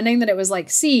 pretending that it was like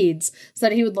seeds so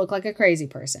that he would look like a crazy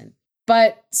person.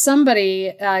 But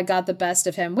somebody got the best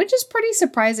of him, which is pretty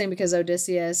surprising because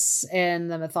Odysseus in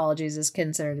the mythologies is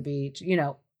considered to be,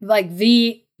 like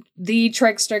the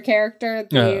trickster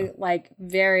character, like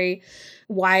very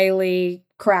wily,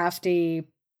 crafty,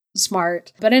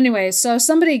 smart. But anyway, so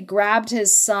somebody grabbed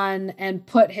his son and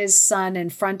put his son in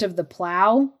front of the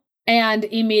plow. And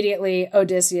immediately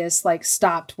Odysseus like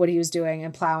stopped what he was doing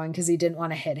and plowing because he didn't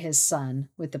want to hit his son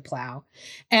with the plow.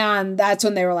 And that's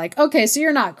when they were like, okay, so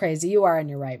you're not crazy. You are in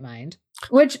your right mind.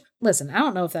 Which, listen, I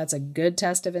don't know if that's a good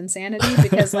test of insanity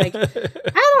because like,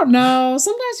 I don't know.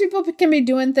 Sometimes people can be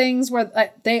doing things where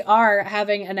they are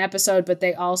having an episode, but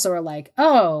they also are like,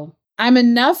 oh, I'm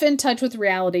enough in touch with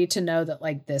reality to know that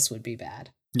like this would be bad.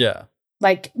 Yeah.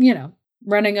 Like,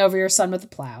 running over your son with a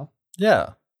plow.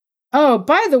 Yeah. Oh,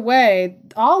 by the way,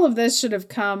 all of this should have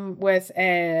come with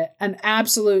an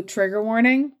absolute trigger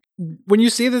warning. When you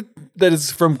see that it's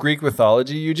from Greek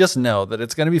mythology, you just know that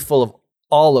it's going to be full of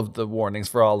all of the warnings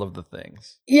for all of the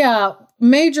things. Yeah,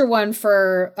 major one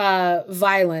for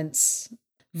violence.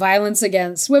 Violence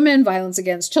against women, violence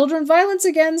against children, violence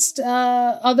against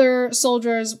other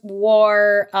soldiers,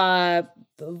 war.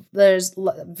 There's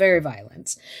very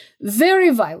violence. Very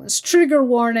violence. Trigger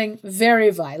warning, very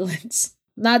violence.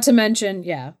 Not to mention,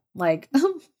 like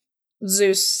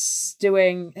Zeus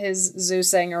doing his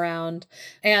Zeusing around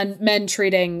and men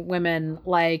treating women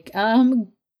like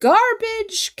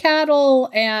garbage, cattle,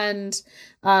 and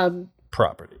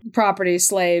property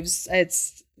slaves.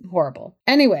 It's horrible.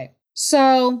 Anyway,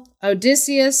 so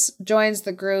Odysseus joins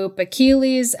the group.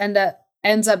 Achilles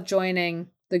ends up joining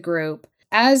the group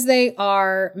as they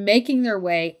are making their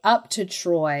way up to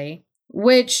Troy,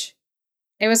 which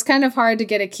it was kind of hard to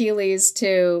get Achilles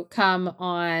to come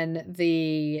on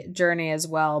the journey as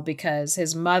well because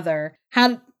his mother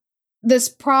had this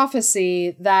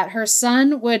prophecy that her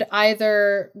son would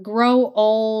either grow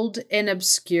old in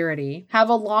obscurity, have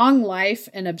a long life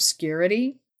in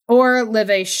obscurity, or live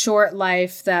a short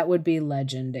life that would be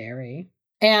legendary.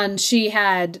 And she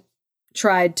had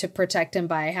tried to protect him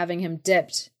by having him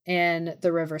dipped in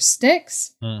the river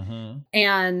Styx. Mm-hmm.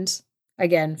 And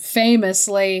again,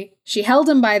 famously, she held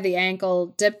him by the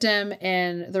ankle, dipped him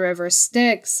in the river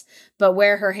Styx, but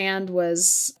where her hand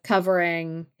was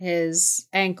covering his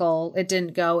ankle, it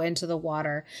didn't go into the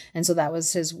water. And so that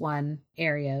was his one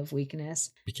area of weakness.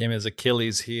 Became his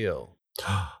Achilles heel.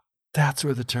 That's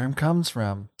where the term comes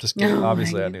from. Just kidding. Oh,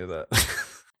 Obviously, I knew that.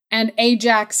 And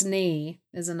Ajax knee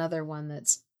is another one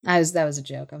that was a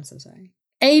joke. I'm so sorry.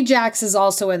 Ajax is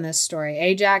also in this story.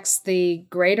 Ajax the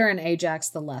Greater and Ajax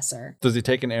the Lesser. Does he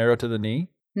take an arrow to the knee?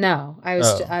 No, I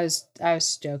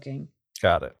was joking.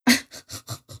 Got it.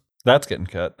 That's getting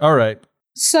cut. All right.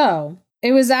 So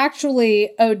it was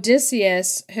actually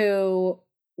Odysseus who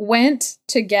went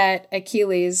to get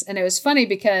Achilles. And it was funny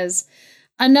because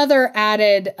another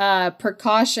added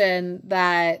precaution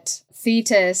that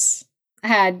Thetis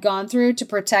had gone through to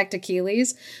protect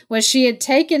Achilles was she had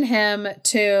taken him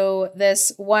to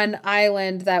this one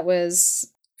island that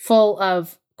was full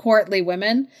of courtly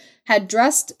women, had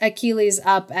dressed Achilles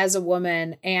up as a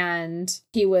woman, and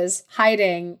he was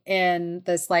hiding in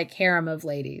this like harem of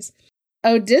ladies.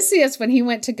 Odysseus, when he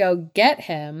went to go get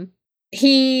him,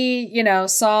 he,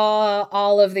 saw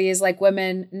all of these like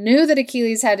women, knew that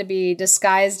Achilles had to be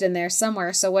disguised in there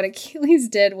somewhere. So what Achilles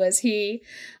did was he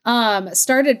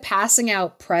started passing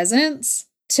out presents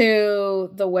to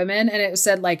the women, and it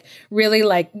said like really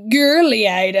like girly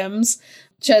items.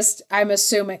 Just, I'm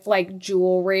assuming like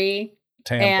jewelry.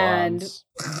 Tampons.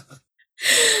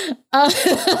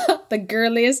 And the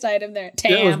girliest item there.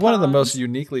 Tampons. It was one of the most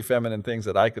uniquely feminine things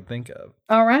that I could think of.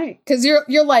 All right. Because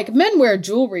you're like, men wear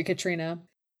jewelry, Katrina.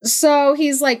 So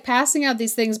he's like passing out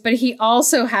these things, but he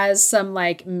also has some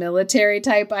like military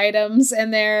type items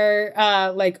in there,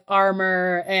 like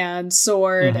armor and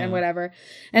sword and whatever.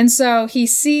 And so he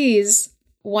sees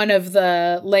one of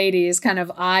the ladies kind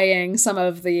of eyeing some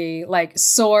of the like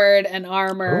sword and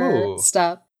armor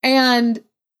stuff. And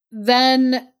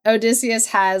then Odysseus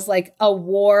has like a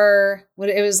war,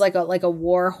 it was like a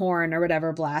war horn or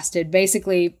whatever blasted.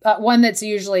 Basically, one that's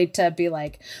usually to be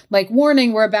like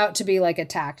warning, we're about to be like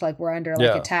attacked, like we're under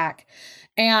like attack.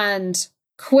 And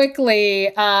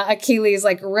quickly, Achilles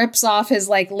like rips off his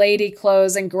like lady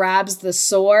clothes and grabs the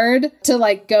sword to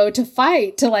like go to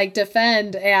fight, to like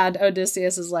defend. And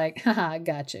Odysseus is like, haha,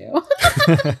 got you.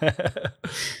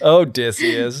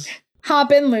 Odysseus.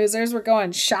 Hop in, losers. We're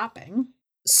going shopping.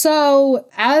 So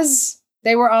as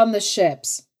they were on the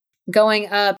ships going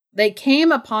up, they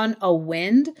came upon a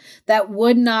wind that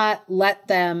would not let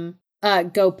them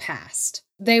go past.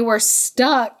 They were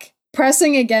stuck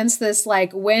pressing against this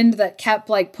like wind that kept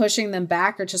like pushing them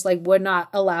back, or just like would not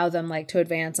allow them like to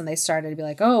advance. And they started to be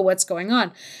like, oh, what's going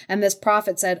on? And this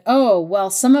prophet said, oh, well,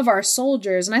 some of our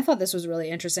soldiers, and I thought this was really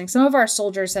interesting, some of our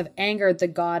soldiers have angered the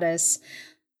goddess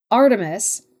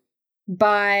Artemis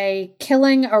by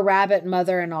killing a rabbit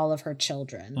mother and all of her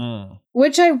children.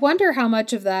 Which I wonder how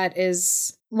much of that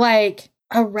is like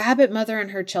a rabbit mother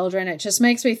and her children. It just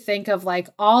makes me think of like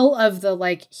all of the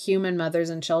like human mothers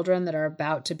and children that are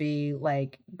about to be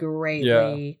like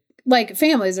greatly like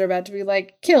families are about to be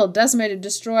like killed, decimated,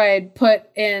 destroyed, put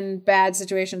in bad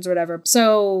situations or whatever.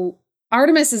 So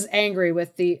Artemis is angry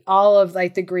with all of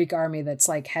like the Greek army that's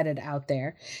like headed out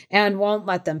there and won't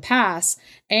let them pass.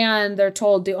 And they're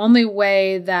told the only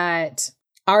way that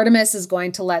Artemis is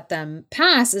going to let them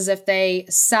pass is if they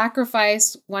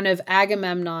sacrifice one of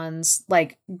Agamemnon's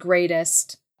like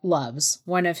greatest loves,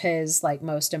 one of his like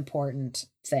most important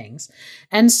things.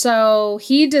 And so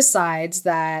he decides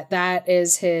that that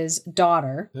is his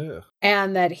daughter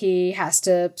and that he has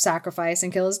to sacrifice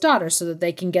and kill his daughter so that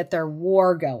they can get their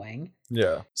war going.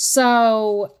 Yeah.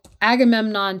 So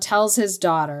Agamemnon tells his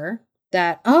daughter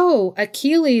that, oh,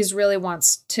 Achilles really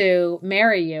wants to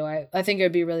marry you. I think it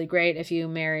would be really great if you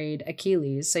married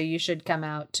Achilles. So you should come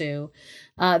out to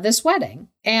this wedding.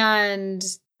 And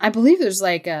I believe there's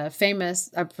like a famous,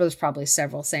 there's probably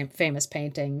several famous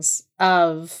paintings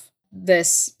of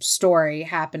this story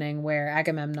happening where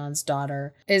Agamemnon's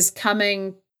daughter is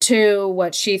coming to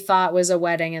what she thought was a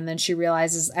wedding. And then she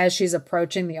realizes as she's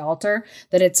approaching the altar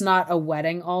that it's not a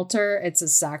wedding altar, it's a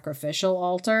sacrificial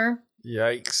altar.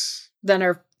 Yikes. Then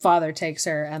her father takes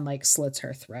her and like slits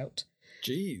her throat.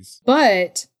 Jeez.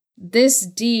 But this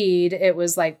deed, it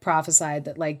was like prophesied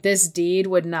that like this deed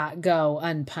would not go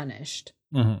unpunished.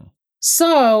 Mm-hmm.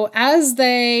 So as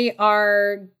they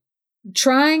are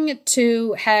trying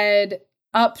to head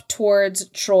up towards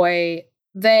Troy,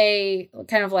 they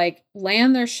kind of like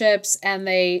land their ships and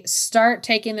they start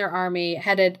taking their army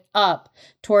headed up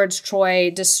towards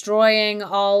Troy, destroying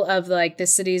all of like the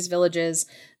city's villages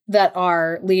that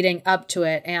are leading up to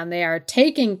it. And they are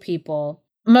taking people,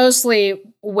 mostly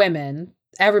women.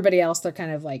 Everybody else, they're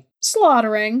kind of like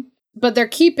slaughtering, but they're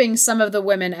keeping some of the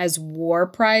women as war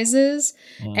prizes.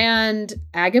 And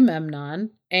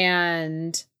Agamemnon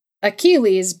and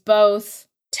Achilles both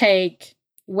take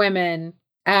women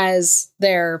as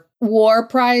their war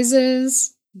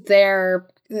prizes. They're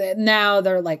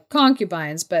like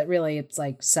concubines, but really it's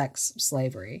like sex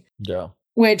slavery. Yeah.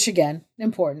 Which again,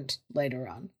 important later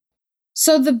on.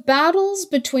 So the battles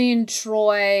between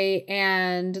Troy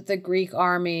and the Greek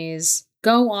armies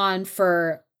goes on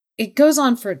for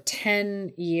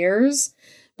 10 years.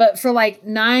 But for like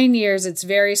 9 years, it's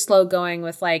very slow going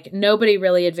with like nobody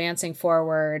really advancing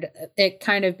forward, it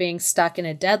kind of being stuck in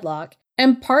a deadlock.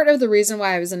 And part of the reason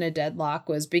why I was in a deadlock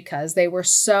was because they were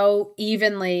so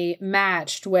evenly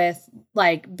matched with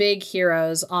like big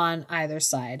heroes on either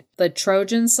side. The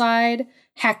Trojan side,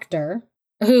 Hector,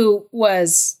 who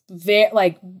was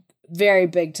very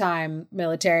big time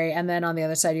military. And then on the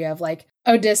other side, you have like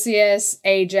Odysseus,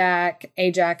 Ajax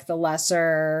the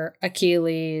Lesser,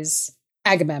 Achilles,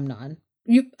 Agamemnon.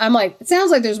 I'm like, it sounds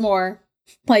like there's more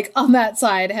like on that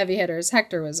side, heavy hitters.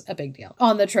 Hector was a big deal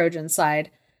on the Trojan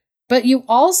side. But you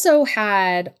also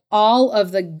had all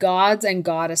of the gods and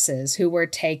goddesses who were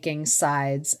taking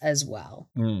sides as well.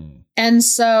 And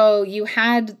so you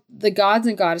had the gods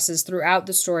and goddesses throughout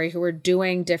the story who were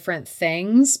doing different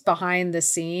things behind the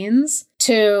scenes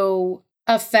to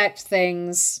affect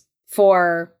things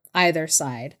for either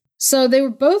side. So they were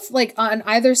both like on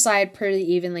either side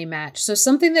pretty evenly matched. So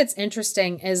something that's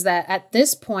interesting is that at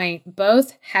this point,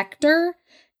 both Hector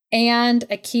and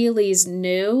Achilles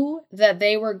knew that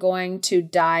they were going to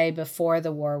die before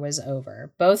the war was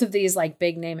over. Both of these like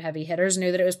big name heavy hitters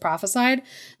knew that it was prophesied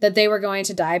that they were going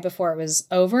to die before it was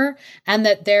over and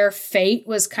that their fate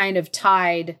was kind of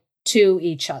tied to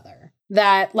each other.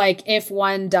 That like if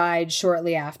one died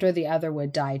shortly after, the other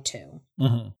would die too.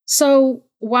 Mm-hmm. So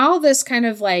while this kind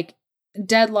of like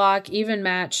deadlock, even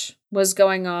match was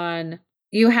going on,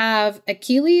 you have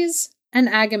Achilles and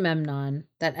Agamemnon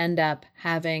that end up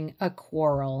having a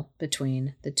quarrel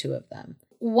between the two of them.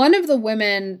 One of the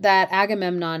women that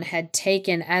Agamemnon had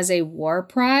taken as a war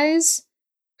prize,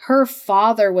 her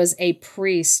father was a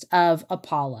priest of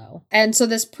Apollo. And so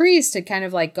this priest had kind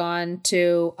of like gone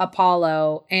to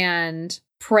Apollo and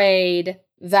prayed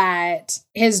that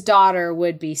his daughter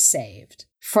would be saved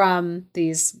from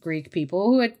these Greek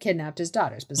people who had kidnapped his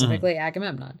daughter, specifically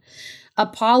Agamemnon.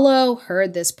 Apollo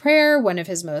heard this prayer, one of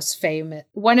his most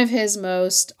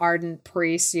ardent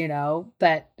priests,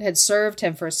 that had served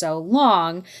him for so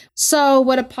long. So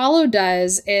what Apollo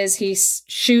does is he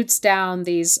shoots down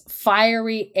these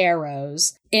fiery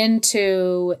arrows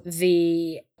into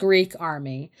the Greek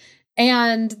army.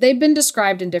 And they've been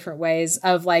described in different ways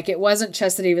of like, it wasn't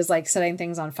just that he was like setting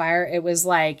things on fire. It was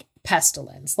like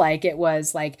pestilence, like it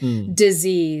was like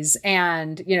disease.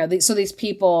 And, so these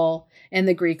people in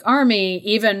the Greek army,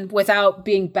 even without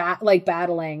being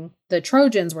battling the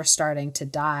Trojans, were starting to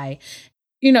die.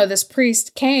 This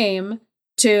priest came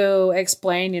to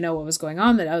explain, what was going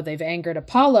on, that, they've angered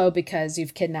Apollo because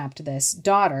you've kidnapped this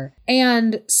daughter.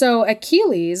 And so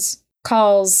Achilles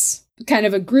calls kind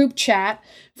of a group chat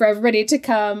for everybody to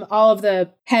come, all of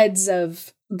the heads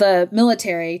of the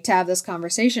military, to have this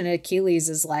conversation. And Achilles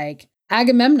is like,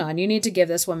 Agamemnon, you need to give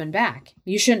this woman back.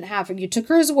 You shouldn't have. You took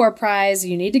her as a war prize.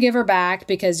 You need to give her back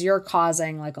because you're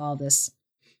causing like all this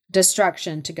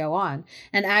destruction to go on.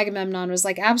 And Agamemnon was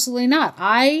like, absolutely not.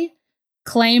 I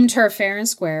claimed her fair and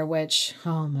square, which,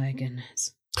 oh my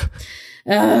goodness.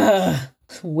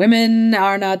 Women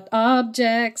are not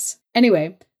objects.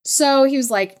 Anyway, so he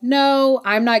was like, no,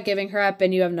 I'm not giving her up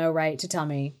and you have no right to tell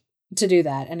me to do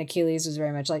that. And Achilles was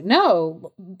very much like,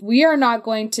 no, we are not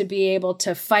going to be able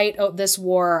to fight this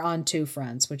war on two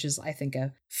fronts, which is, I think,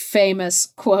 a famous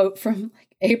quote from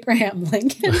like Abraham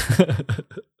Lincoln.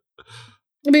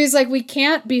 But he's like, we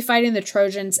can't be fighting the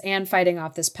Trojans and fighting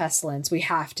off this pestilence. We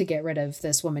have to get rid of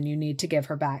this woman. You need to give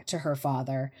her back to her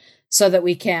father so that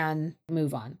we can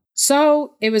move on.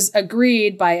 So it was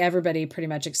agreed by everybody pretty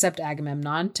much except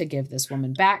Agamemnon to give this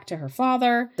woman back to her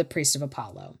father, the priest of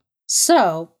Apollo.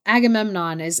 So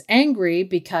Agamemnon is angry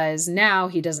because now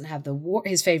he doesn't have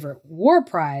his favorite war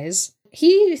prize.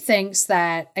 He thinks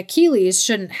that Achilles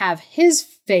shouldn't have his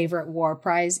favorite war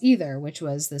prize either, which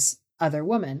was this other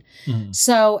woman. Mm-hmm.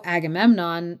 So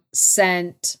Agamemnon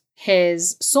sent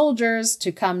his soldiers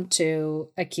to come to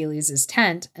Achilles'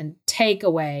 tent and take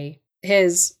away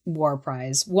his war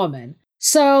prize woman.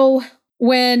 So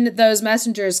when those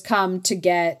messengers come to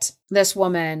get this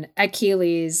woman,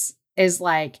 Achilles is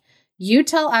like, you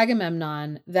tell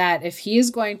Agamemnon that if he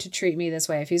is going to treat me this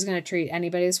way, if he's going to treat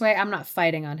anybody this way, I'm not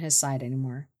fighting on his side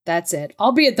anymore. That's it.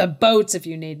 I'll be at the boats if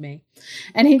you need me.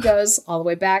 And he goes all the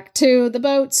way back to the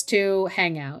boats to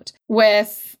hang out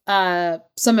with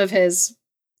some of his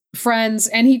friends.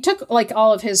 And he took like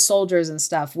all of his soldiers and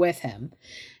stuff with him.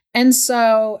 And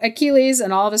so Achilles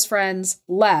and all of his friends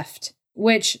left,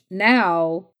 which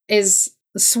now is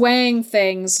swaying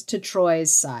things to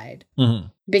Troy's side. Mm-hmm.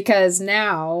 Because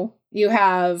now you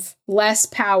have less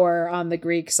power on the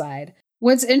Greek side.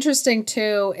 What's interesting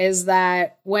too is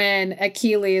that when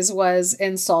Achilles was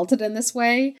insulted in this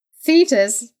way,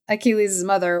 Thetis, Achilles'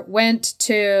 mother, went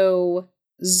to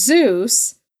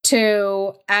Zeus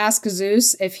to ask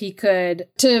Zeus if he could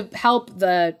to help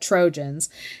the Trojans.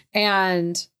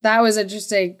 And that was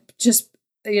interesting, just,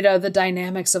 the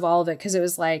dynamics of all of it, because it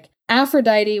was like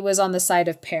Aphrodite was on the side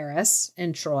of Paris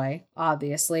in Troy,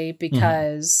 obviously,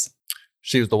 because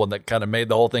she was the one that kind of made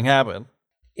the whole thing happen.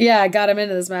 Yeah, got him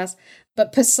into this mess.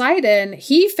 But Poseidon,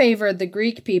 he favored the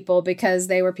Greek people because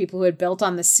they were people who had built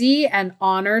on the sea and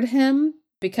honored him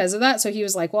because of that. So he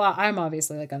was like, well, I'm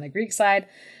obviously like on the Greek side.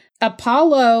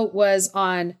 Apollo was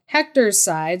on Hector's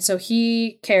side, so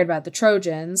he cared about the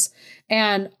Trojans.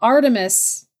 And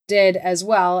Artemis did as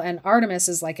well. And Artemis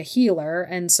is like a healer.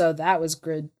 And so that was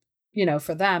good,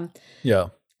 for them. Yeah.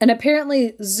 And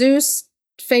apparently Zeus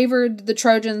favored the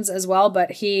Trojans as well,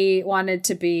 but he wanted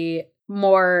to be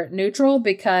more neutral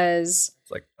because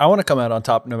it's like, I want to come out on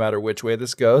top no matter which way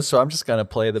this goes, so I'm just going to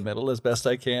play the middle as best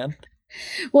I can.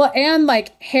 Well, and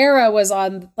like Hera was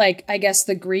on like, I guess,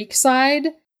 the Greek side,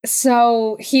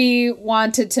 so he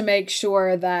wanted to make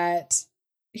sure that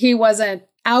he wasn't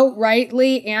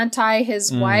outrightly anti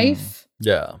his wife.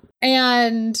 Yeah.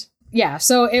 And yeah,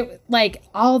 so it like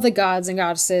all the gods and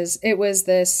goddesses, it was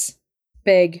this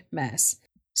big mess.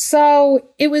 So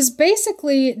it was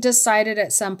basically decided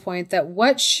at some point that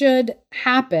what should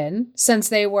happen, since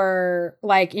they were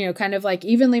like, kind of like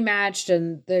evenly matched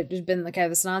and there's been like kind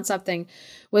of this nonstop thing,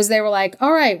 was they were like,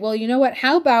 all right, well, you know what?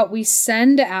 How about we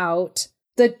send out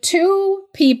the two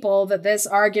people that this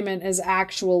argument is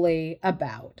actually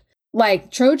about?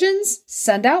 Like Trojans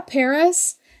send out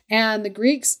Paris and the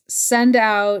Greeks send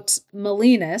out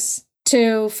Melinus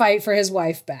to fight for his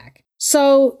wife back.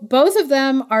 So both of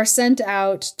them are sent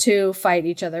out to fight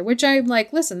each other, which I'm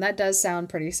like, listen, that does sound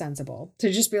pretty sensible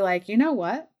to just be like, you know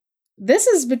what? This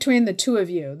is between the two of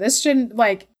you. This shouldn't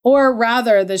or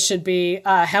rather this should be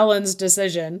Helen's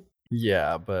decision.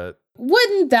 Yeah, but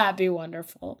wouldn't that be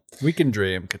wonderful? We can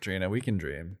dream, Katrina. We can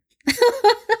dream.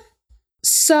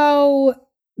 So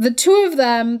the two of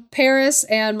them, Paris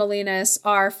and Melinus,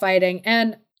 are fighting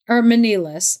or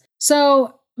Menelaus.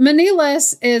 So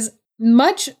Menelaus is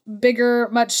much bigger,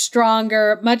 much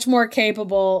stronger, much more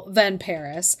capable than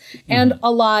Paris, and a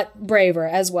lot braver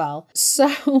as well.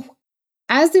 So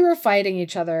as they were fighting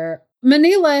each other,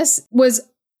 Menelaus was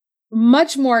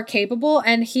much more capable,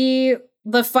 and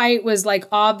the fight was like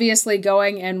obviously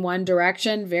going in one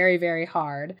direction very, very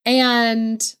hard.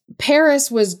 And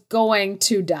Paris was going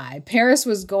to die. Paris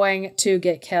was going to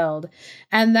get killed.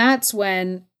 And that's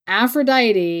when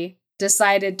Aphrodite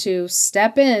decided to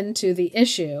step into the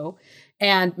issue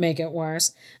and make it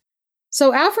worse.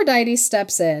 So Aphrodite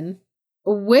steps in,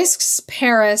 whisks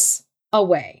Paris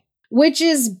away, which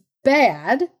is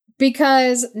bad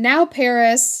because now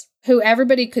Paris, who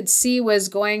everybody could see was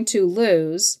going to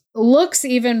lose, looks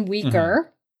even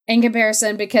weaker in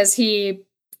comparison because he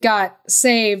got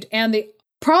saved. And the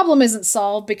problem isn't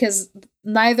solved because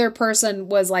neither person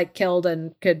was like killed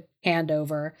and could hand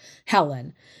over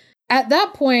Helen. At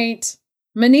that point,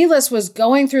 Menelaus was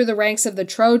going through the ranks of the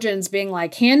Trojans being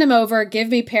like, hand him over, give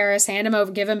me Paris, hand him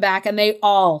over, give him back. And they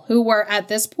all, who were at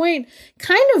this point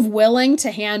kind of willing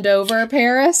to hand over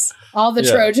Paris, all the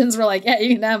Trojans were like, yeah,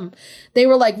 you can have him. They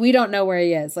were like, we don't know where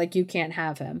he is. Like, you can't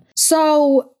have him.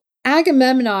 So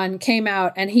Agamemnon came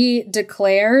out and he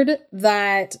declared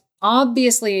that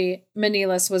obviously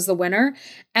Menelaus was the winner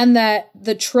and that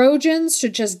the Trojans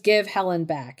should just give Helen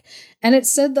back. And it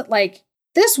said that like,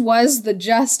 this was the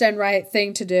just and right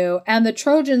thing to do, and the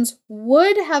Trojans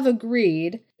would have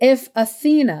agreed if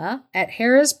Athena, at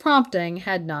Hera's prompting,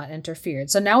 had not interfered.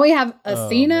 So now we have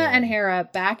Athena and Hera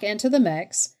back into the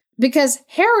mix, because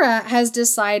Hera has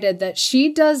decided that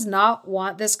she does not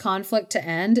want this conflict to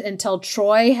end until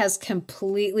Troy has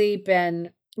completely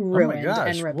been ruined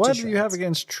and ripped to what shreds. do you have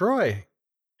against Troy,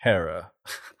 Hera?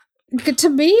 To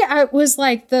me, I was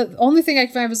like, the only thing I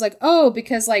could find was like,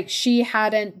 because like she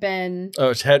hadn't been.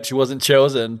 Oh, she wasn't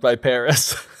chosen by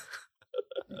Paris.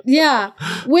 Yeah,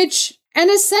 and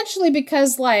essentially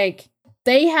because like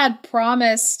they had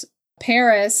promised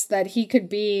Paris that he could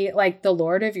be like the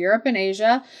Lord of Europe and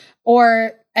Asia,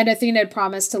 and Athena had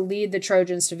promised to lead the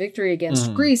Trojans to victory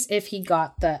against Greece if he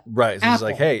got the right. So apple. he's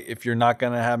like, hey, if you're not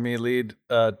going to have me lead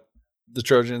the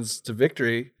Trojans to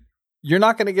victory, you're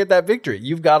not going to get that victory.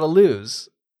 You've got to lose.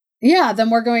 Yeah, then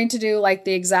we're going to do like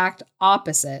the exact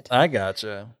opposite. I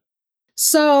gotcha.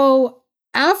 So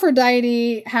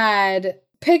Aphrodite had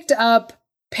picked up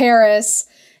Paris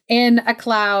in a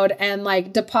cloud and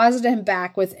like deposited him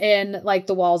back within like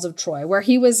the walls of Troy, where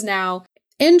he was now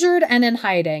injured and in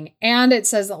hiding. And it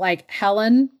says that like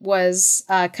Helen was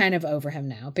kind of over him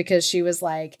now because she was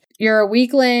like, you're a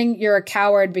weakling, you're a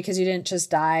coward because you didn't just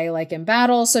die like in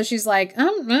battle. So she's like, I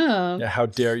don't know. Yeah, how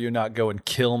dare you not go and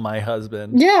kill my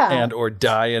husband and or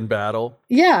die in battle?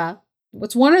 Yeah.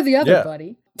 What's one or the other,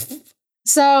 buddy?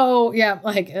 So yeah,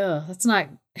 like, that's not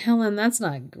Helen, that's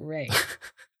not great.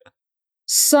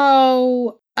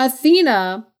 So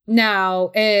Athena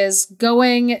now is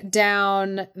going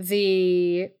down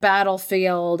the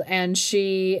battlefield and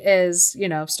she is,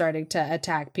 starting to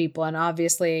attack people. And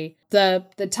obviously the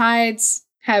tides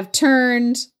have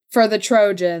turned for the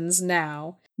Trojans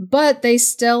now, but they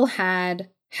still had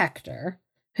Hector,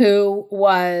 who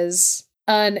was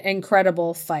an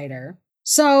incredible fighter.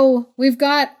 So we've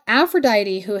got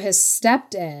Aphrodite, who has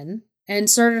stepped in,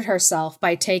 inserted herself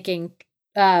by taking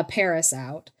Paris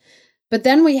out. But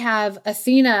then we have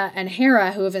Athena and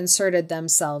Hera who have inserted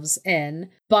themselves in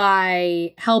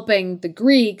by helping the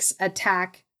Greeks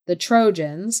attack the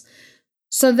Trojans.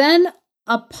 So then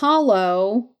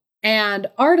Apollo and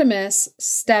Artemis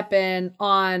step in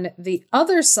on the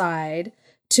other side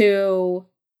to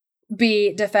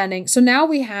be defending. So now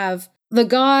we have the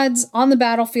gods on the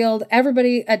battlefield,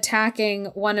 everybody attacking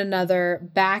one another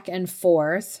back and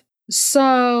forth.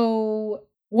 So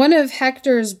one of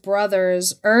Hector's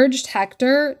brothers urged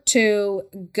Hector to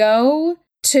go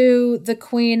to the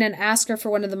queen and ask her for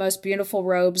one of the most beautiful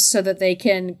robes so that they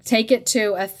can take it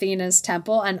to Athena's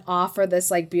temple and offer this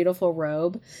like beautiful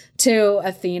robe to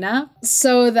Athena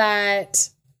so that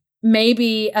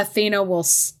maybe Athena will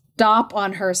stop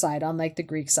on her side, on like the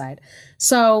Greek side.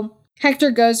 So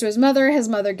Hector goes to his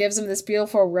mother gives him this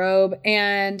beautiful robe,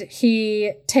 and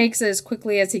he takes it as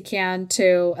quickly as he can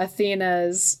to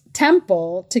Athena's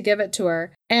temple to give it to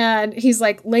her. And he's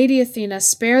like, Lady Athena,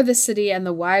 spare the city and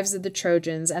the wives of the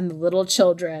Trojans and the little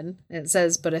children. And it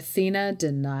says, but Athena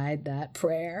denied that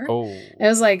prayer. Oh. It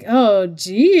was like, oh,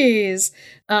 geez.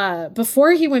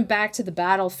 Before he went back to the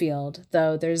battlefield,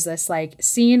 though, there's this like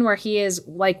scene where he is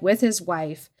like with his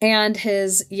wife and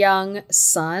his young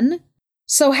son.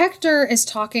 So Hector is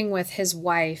talking with his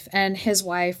wife, and his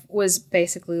wife was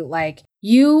basically like,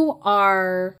 you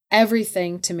are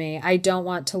everything to me. I don't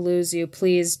want to lose you.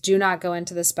 Please do not go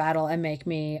into this battle and make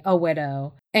me a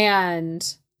widow. And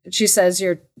she says,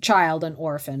 your child, an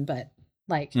orphan, but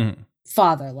like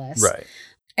fatherless. Right.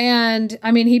 And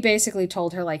I mean, he basically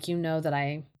told her like, that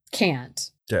I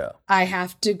can't. Yeah. I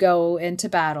have to go into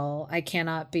battle. I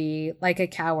cannot be like a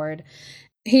coward.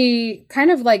 He kind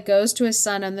of like goes to his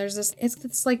son, and there's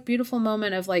this like beautiful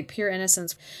moment of like pure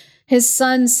innocence. His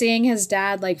son seeing his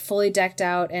dad like fully decked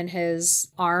out in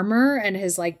his armor and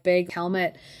his like big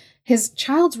helmet. His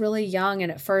child's really young,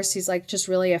 and at first he's like just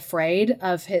really afraid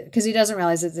of his, because he doesn't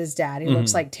realize it's his dad. He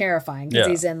looks like terrifying because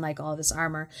he's in like all this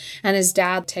armor. And his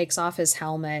dad takes off his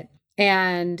helmet,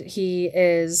 and he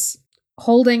is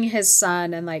holding his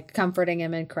son and like comforting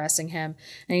him and caressing him.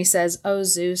 And he says, "Oh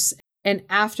Zeus, in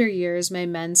after years may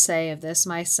men say of this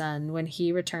my son, when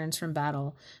he returns from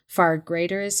battle, far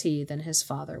greater is he than his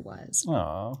father was."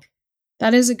 Aww.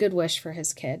 That is a good wish for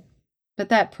his kid, but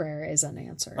that prayer is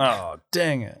unanswered. Oh,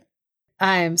 dang it.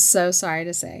 I am so sorry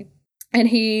to say. And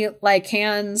he like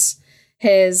hands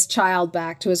his child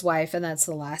back to his wife, and that's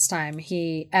the last time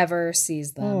he ever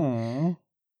sees them. Aww.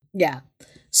 Yeah.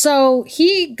 So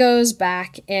he goes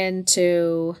back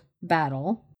into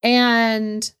battle,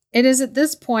 and it is at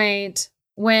this point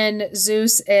when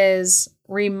Zeus is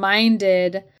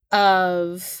reminded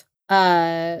of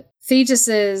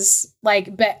Thetis's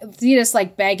Thetis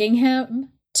like begging him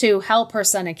to help her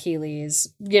son Achilles,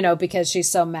 because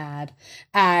she's so mad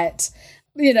at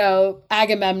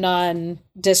Agamemnon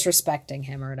disrespecting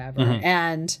him or whatever.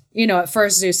 And at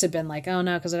first Zeus had been like, oh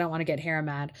no, because I don't want to get Hera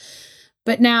mad.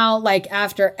 But now, like,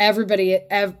 after everybody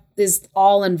is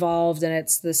all involved and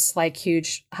it's this like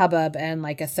huge hubbub and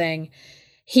like a thing,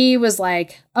 he was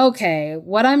like, okay,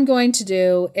 what I'm going to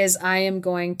do is I am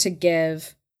going to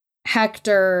give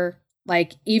Hector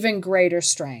like even greater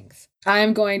strength.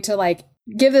 I'm going to like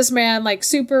give this man like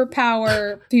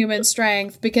superpower human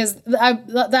strength, because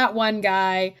that one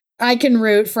guy, I can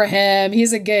root for him.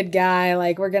 He's a good guy.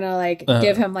 Like, we're going to like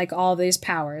give him like all these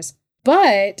powers.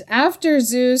 But after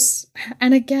Zeus,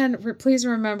 and again, please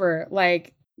remember,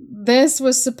 like, this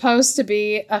was supposed to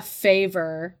be a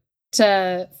favor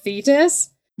to Thetis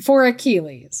for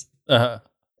Achilles.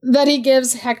 That he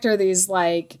gives Hector these,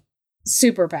 like,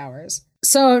 superpowers.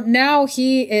 So now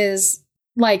he is,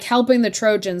 like, helping the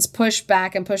Trojans push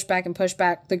back and push back and push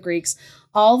back the Greeks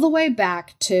all the way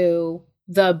back to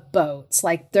the boats.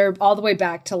 Like, they're all the way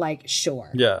back to, like,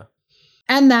 shore. Yeah.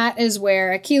 And that is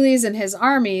where Achilles and his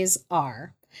armies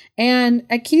are. And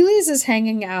Achilles is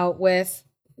hanging out with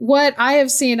what I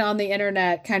have seen on the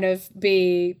internet kind of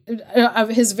be of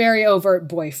his very overt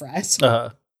boyfriend.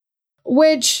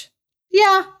 Which,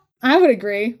 yeah, I would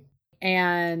agree.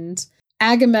 And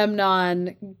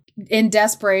Agamemnon, in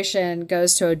desperation,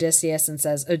 goes to Odysseus and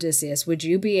says, Odysseus, would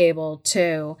you be able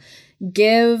to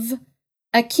give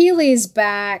Achilles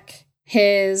back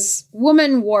his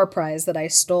woman war prize that I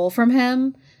stole from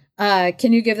him?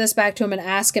 Can you give this back to him and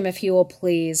ask him if he will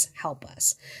please help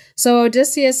us? So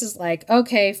Odysseus is like,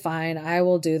 okay, fine, I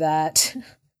will do that.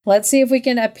 Let's see if we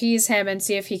can appease him and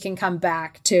see if he can come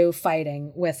back to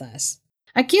fighting with us.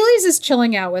 Achilles is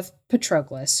chilling out with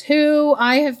Patroclus, who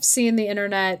I have seen the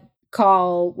internet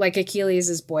call like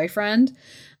Achilles' boyfriend,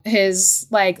 his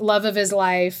like love of his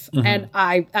life. And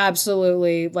I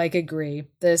absolutely like agree.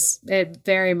 It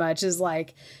very much is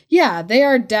like, yeah, they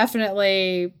are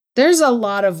definitely, there's a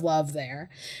lot of love there.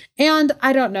 And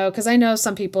I don't know, because I know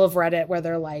some people have read it where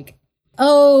they're like,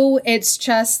 oh, it's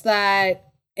just that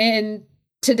in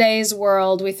today's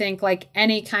world, we think like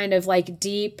any kind of like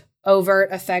deep, overt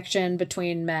affection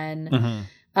between men,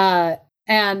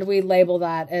 and we label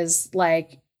that as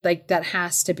like that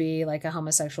has to be like a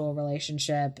homosexual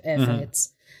relationship if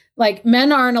it's like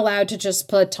men aren't allowed to just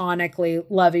platonically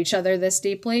love each other this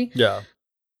deeply. Yeah.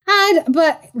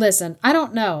 But listen, I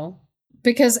don't know,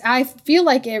 because I feel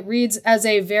like it reads as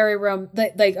a very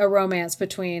like a romance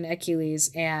between Achilles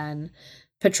and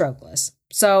Patroclus.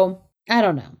 So I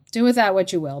don't know. Do with that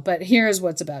what you will, but here's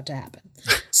what's about to happen.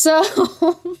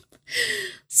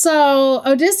 So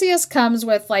Odysseus comes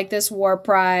with like this war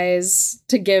prize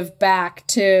to give back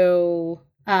to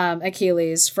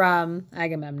Achilles from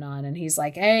Agamemnon. And he's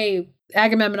like, hey,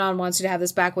 Agamemnon wants you to have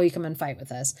this back. Will you come and fight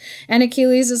with us? And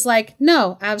Achilles is like,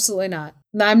 no, absolutely not.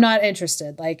 I'm not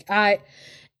interested. Like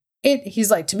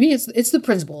he's like, to me, it's the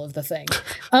principle of the thing.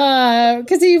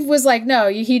 Cause he was like, no,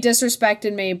 he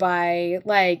disrespected me by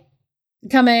like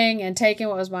coming and taking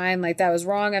what was mine. Like that was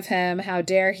wrong of him. How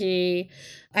dare he?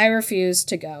 I refused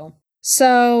to go.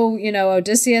 So,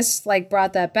 Odysseus like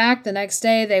brought that back. The next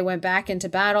day they went back into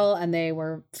battle and they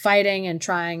were fighting and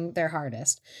trying their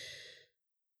hardest.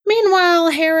 Meanwhile,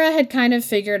 Hera had kind of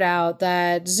figured out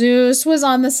that Zeus was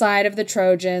on the side of the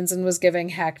Trojans and was giving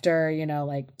Hector,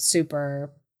 like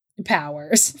super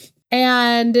powers.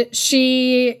 And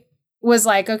she was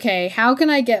like, okay, how can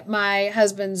I get my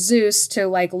husband Zeus to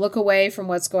like look away from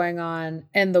what's going on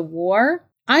in the war?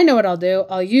 I know what I'll do.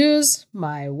 I'll use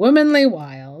my womanly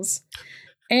wiles.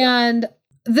 And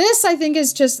this, I think,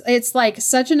 is just, it's like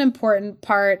such an important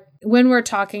part when we're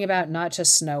talking about not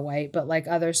just Snow White, but like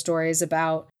other stories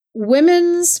about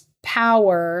women's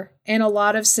power in a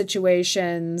lot of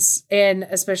situations, in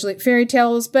especially fairy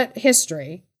tales, but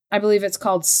history. I believe it's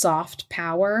called soft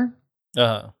power,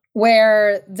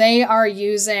 where they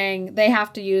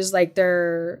have to use like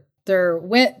their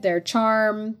wit, their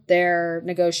charm, their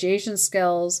negotiation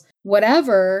skills,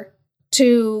 whatever,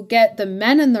 to get the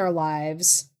men in their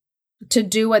lives to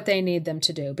do what they need them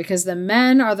to do, because the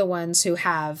men are the ones who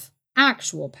have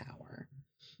actual power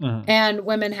and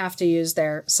women have to use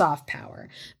their soft power.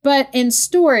 But in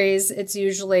stories, it's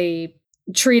usually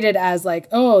treated as like,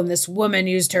 oh, and this woman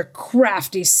used her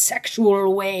crafty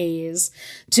sexual ways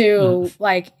to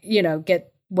like,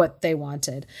 get what they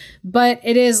wanted. But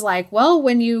it is like, well,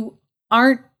 when you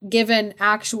aren't given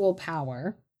actual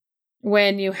power,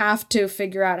 when you have to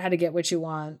figure out how to get what you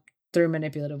want through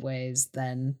manipulative ways,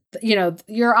 then,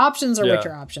 your options are what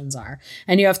your options are.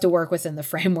 And you have to work within the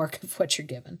framework of what you're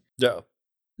given. Yeah.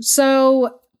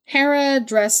 So Hera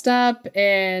dressed up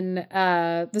in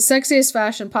the sexiest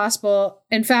fashion possible.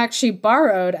 In fact, she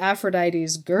borrowed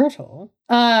Aphrodite's girdle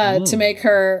to make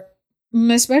her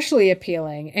especially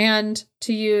appealing and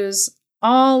to use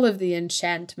all of the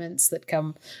enchantments that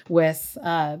come with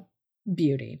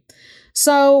beauty.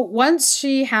 So once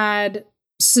she had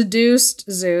seduced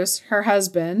Zeus, her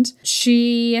husband,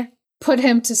 she put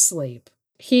him to sleep.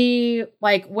 He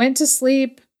like went to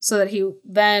sleep so that he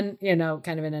then,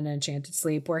 kind of in an enchanted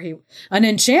sleep where he wasn't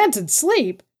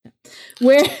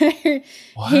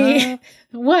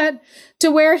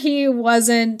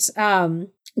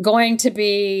going to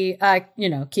be,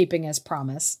 keeping his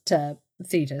promise to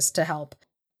Thetis to help.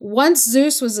 Once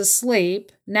Zeus was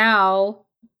asleep, now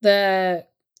the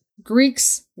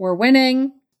Greeks were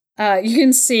winning. You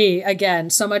can see, again,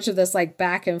 so much of this like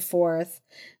back and forth,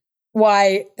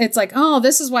 why it's like, oh,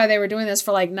 this is why they were doing this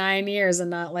for like 9 years and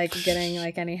not like getting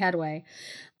like any headway.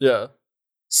 Yeah.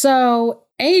 So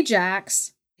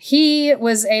Ajax, he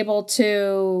was able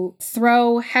to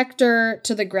throw Hector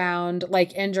to the ground,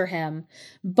 like injure him.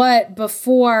 But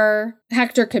before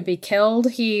Hector could be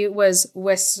killed, he was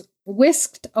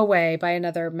whisked away by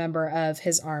another member of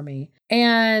his army.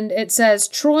 And it says,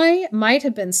 Troy might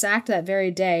have been sacked that very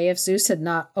day if Zeus had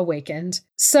not awakened.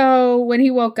 So when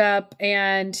he woke up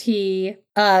and he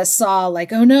saw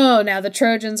like, oh no, now the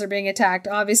Trojans are being attacked.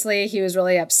 Obviously, he was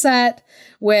really upset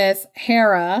with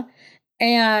Hera.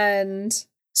 And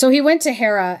so he went to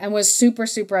Hera and was super,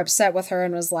 super upset with her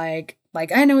and was like,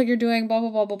 I know what you're doing, blah, blah,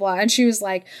 blah, blah, blah. And she was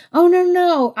like, oh,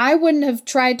 no, I wouldn't have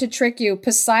tried to trick you.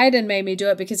 Poseidon made me do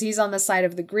it because he's on the side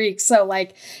of the Greeks. So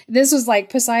like, this was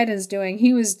like Poseidon's doing.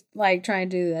 He was like trying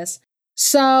to do this.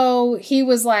 So he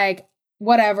was like,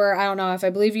 whatever, I don't know if I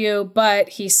believe you, but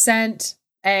he sent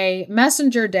a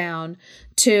messenger down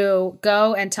to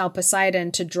go and tell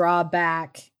Poseidon to draw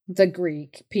back the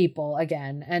Greek people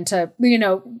again and to,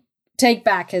 take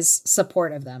back his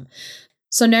support of them.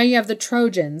 So now you have the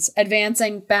Trojans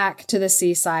advancing back to the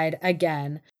seaside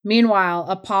again. Meanwhile,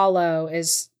 Apollo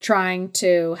is trying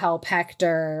to help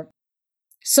Hector.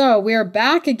 So we're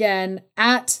back again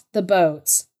at the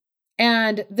boats.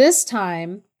 And this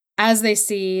time, as they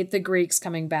see the Greeks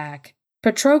coming back,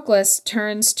 Patroclus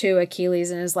turns to Achilles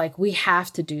and is like, we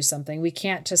have to do something. We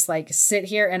can't just like sit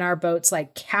here in our boats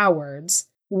like cowards,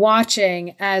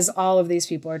 watching as all of these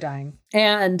people are dying.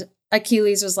 And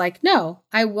Achilles was like, no,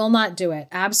 I will not do it.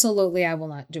 Absolutely, I will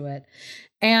not do it.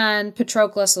 And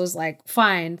Patroclus was like,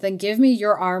 fine, then give me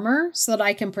your armor so that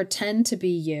I can pretend to be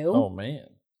you. Oh, man.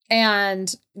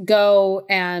 And go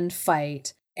and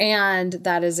fight. And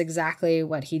that is exactly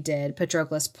what he did.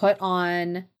 Patroclus put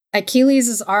on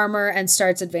Achilles' armor and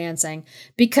starts advancing.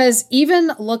 Because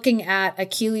even looking at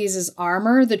Achilles'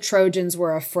 armor, the Trojans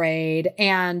were afraid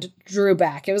and drew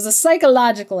back. It was a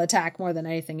psychological attack more than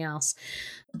anything else.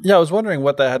 Yeah, I was wondering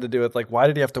what that had to do with, like, why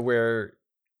did he have to wear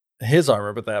his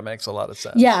armor? But that makes a lot of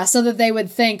sense. Yeah, so that they would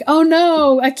think, oh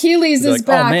no, Achilles is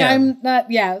back. Oh, I'm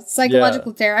not,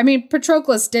 psychological terror. I mean,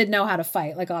 Patroclus did know how to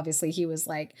fight. Like, obviously, he was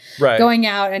like going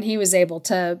out and he was able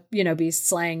to, be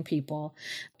slaying people.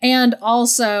 And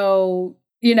also,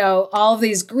 all of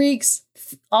these Greeks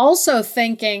also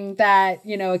thinking that,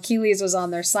 Achilles was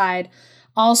on their side,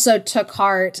 also took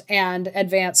heart and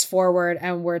advanced forward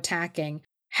and were attacking.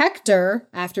 Hector,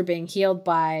 after being healed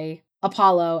by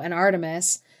Apollo and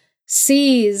Artemis,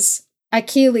 sees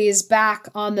Achilles back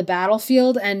on the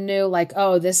battlefield and knew like,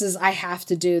 oh, I have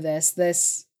to do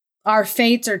this. Our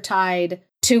fates are tied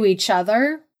to each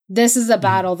other. This is a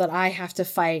battle that I have to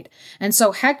fight. And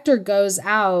so Hector goes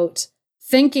out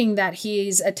thinking that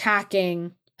he's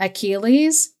attacking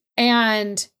Achilles,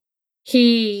 and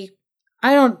I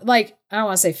don't want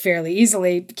to say fairly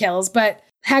easily kills, but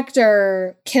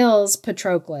Hector kills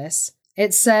Patroclus.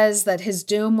 It says that his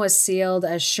doom was sealed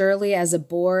as surely as a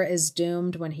boar is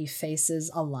doomed when he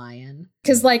faces a lion.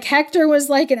 Because like Hector was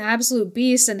like an absolute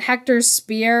beast, and Hector's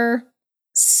spear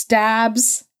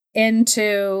stabs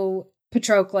into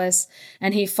Patroclus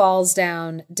and he falls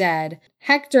down dead.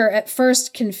 Hector, at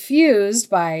first confused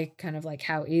by kind of like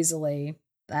how easily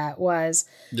that was,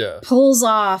 pulls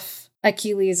off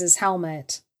Achilles'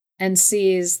 helmet and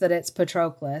sees that it's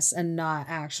Patroclus and not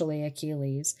actually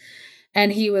Achilles.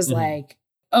 And he was like,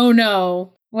 oh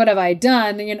no, what have I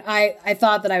done? And I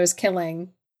thought that I was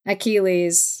killing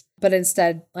Achilles, but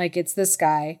instead, like, it's this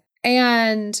guy.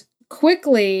 And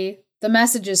quickly, the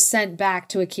message is sent back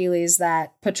to Achilles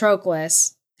that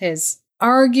Patroclus,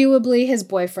 arguably his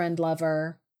boyfriend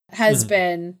lover, has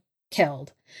been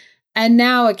killed. And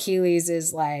now Achilles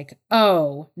is like,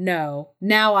 oh no,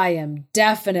 now I am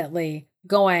definitely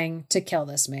going to kill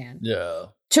this man. Yeah.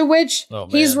 To which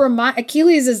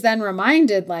Achilles is then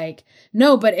reminded, like,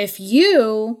 no, but if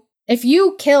you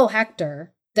kill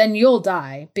Hector, then you'll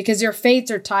die because your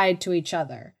fates are tied to each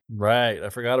other. Right. I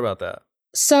forgot about that.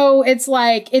 So it's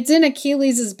like, it's in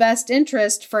Achilles' best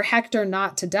interest for Hector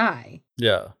not to die.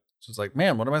 Yeah. So it's like,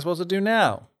 man, what am I supposed to do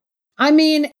now? I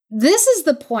mean, this is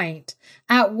the point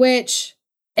at which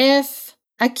if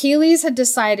Achilles had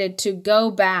decided to go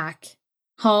back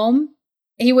home,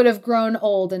 he would have grown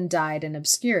old and died in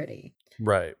obscurity.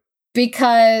 Right.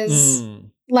 Because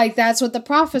like, that's what the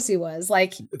prophecy was.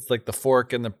 Like, it's like the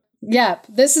fork and the... Yep.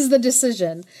 This is the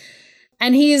decision.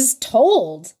 And he's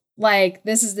told, like,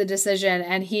 this is the decision.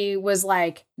 And he was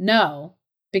like, no,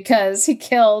 because he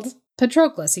killed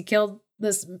Patroclus. He killed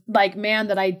this like man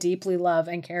that I deeply love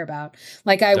and care about.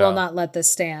 Like, I will not let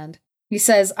this stand. He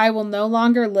says, I will no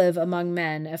longer live among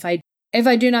men if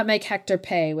I do not make Hector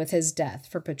pay with his death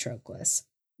for Patroclus.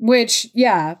 Which,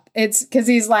 yeah, it's because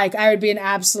he's like, I would be an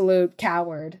absolute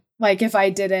coward, like, if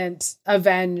I didn't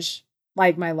avenge,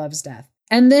 like, my love's death.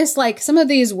 And this, like, some of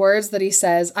these words that he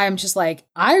says, I'm just like,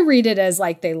 I read it as,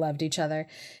 like, they loved each other.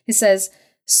 He says,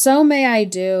 So may I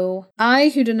do. I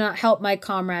who do not help my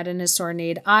comrade in his sore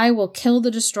need, I will kill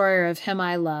the destroyer of him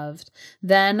I loved.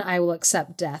 Then I will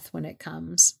accept death when it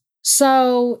comes.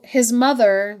 So his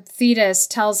mother, Thetis,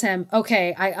 tells him,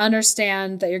 okay, I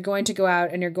understand that you're going to go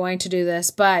out and you're going to do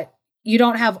this, but you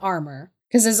don't have armor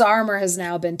because his armor has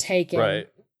now been taken. Right.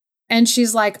 And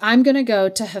she's like, I'm going to go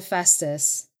to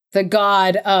Hephaestus, the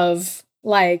god of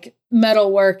like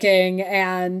metalworking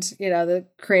and, the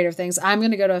creative things. I'm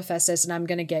going to go to Hephaestus and I'm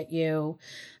going to get you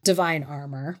divine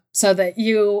armor so that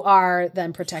you are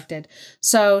then protected.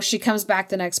 So she comes back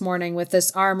the next morning with this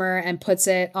armor and puts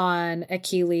it on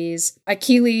Achilles.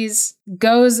 Achilles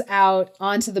goes out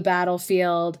onto the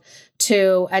battlefield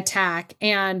to attack.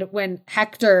 And when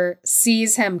Hector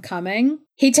sees him coming,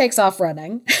 he takes off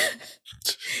running.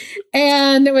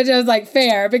 And which was like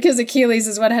fair because Achilles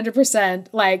is 100%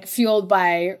 like fueled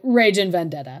by rage and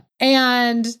vendetta.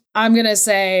 And I'm going to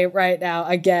say right now,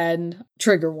 again,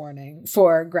 trigger warning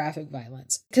for graphic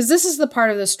violence, because this is the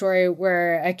part of the story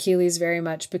where Achilles very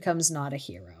much becomes not a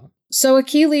hero. So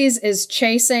Achilles is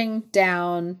chasing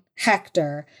down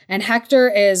Hector, and Hector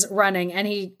is running, and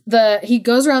he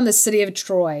goes around the city of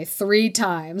Troy 3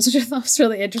 times, which I thought was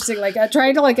really interesting. Like I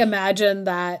tried to like imagine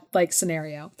that like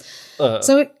scenario.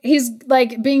 So he's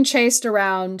like being chased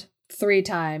around 3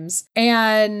 times.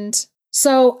 And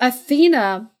so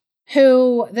Athena,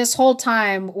 who this whole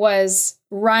time was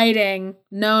riding,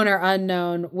 known or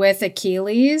unknown, with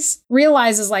Achilles,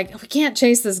 realizes like, we can't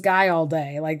chase this guy all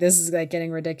day. Like this is like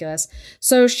getting ridiculous.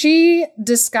 So she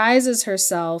disguises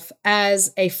herself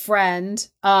as a friend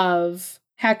of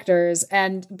Hector's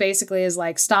and basically is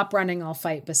like, stop running, I'll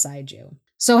fight beside you.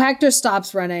 So Hector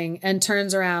stops running and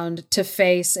turns around to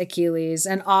face Achilles,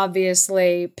 and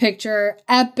obviously picture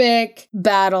epic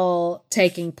battle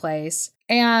taking place.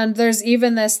 And there's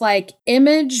even this like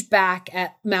image back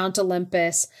at Mount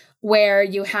Olympus where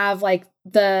you have like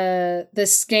the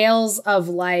scales of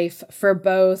life for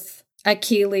both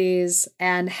Achilles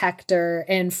and Hector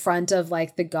in front of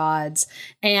like the gods.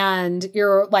 And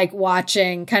you're like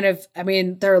watching kind of,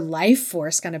 their life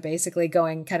force kind of basically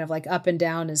going kind of like up and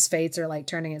down as fates are like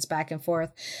turning its back and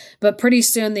forth. But pretty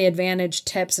soon the advantage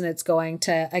tips and it's going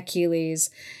to Achilles.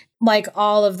 Like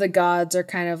all of the gods are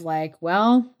kind of like,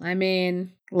 well,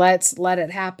 let's let it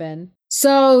happen.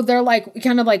 So they're like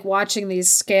kind of like watching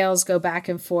these scales go back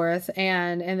and forth.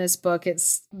 And in this book,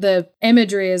 the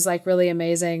imagery is like really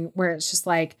amazing, where it's just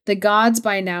like the gods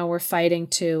by now were fighting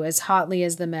too, as hotly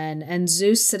as the men. And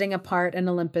Zeus, sitting apart in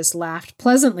Olympus, laughed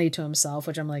pleasantly to himself,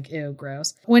 which I'm like, ew,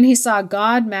 gross. When he saw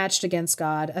God matched against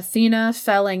God, Athena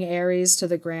felling Ares to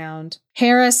the ground,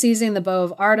 Hera seizing the bow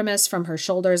of Artemis from her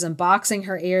shoulders and boxing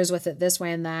her ears with it this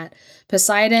way and that,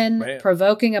 Poseidon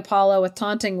provoking Apollo with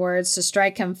taunting words to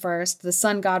strike him first, the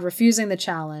sun god refusing the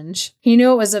challenge. He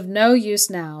knew it was of no use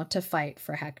now to fight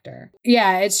for Hector.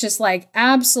 Yeah, it's just like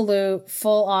absolute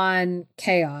full-on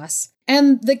chaos.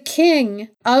 And the king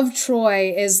of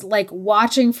Troy is like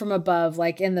watching from above,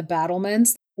 like in the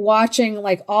battlements, watching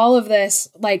like all of this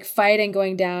like fighting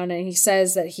going down. And he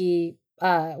says that he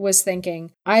was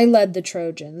thinking, I led the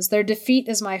Trojans. Their defeat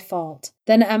is my fault.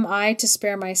 Then am I to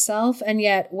spare myself? And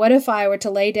yet, what if I were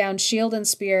to lay down shield and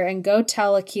spear and go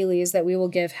tell Achilles that we will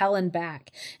give Helen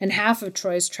back and half of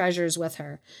Troy's treasures with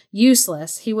her?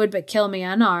 Useless. He would but kill me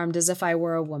unarmed as if I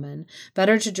were a woman.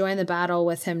 Better to join the battle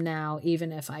with him now,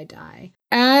 even if I die.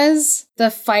 As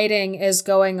the fighting is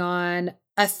going on,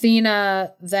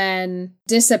 Athena then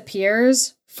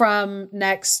disappears from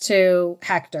next to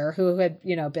Hector, who had,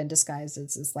 been disguised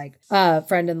as this like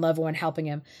friend and loved one helping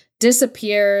him,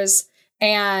 disappears,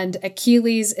 and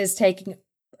Achilles is taking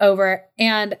over,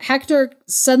 and Hector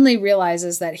suddenly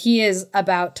realizes that he is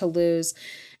about to lose.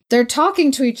 They're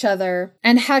talking to each other,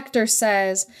 and Hector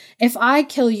says, if I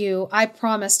kill you, I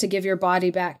promise to give your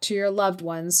body back to your loved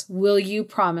ones. Will you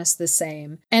promise the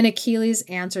same? And Achilles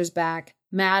answers back,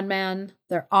 madman,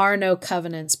 there are no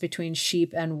covenants between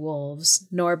sheep and wolves,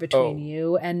 nor between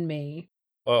you and me.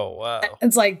 Oh, wow.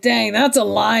 It's like, dang, that's a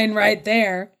line right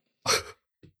there.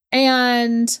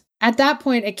 And at that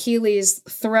point, Achilles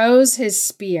throws his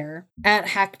spear at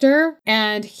Hector,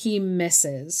 and he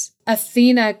misses.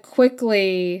 Athena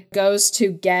quickly goes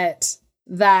to get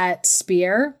that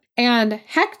spear, and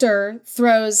Hector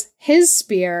throws his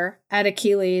spear at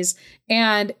Achilles,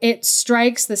 and it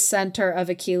strikes the center of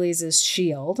Achilles'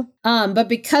 shield. But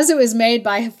because it was made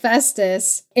by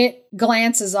Hephaestus, it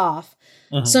glances off.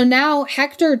 Mm-hmm. So now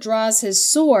Hector draws his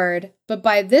sword, but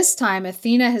by this time,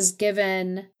 Athena has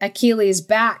given Achilles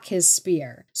back his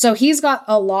spear. So he's got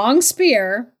a long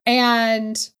spear,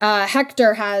 and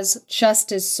Hector has just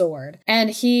his sword. And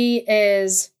he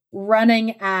is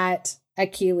running at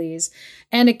Achilles.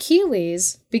 And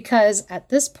Achilles, because at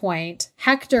this point,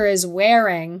 Hector is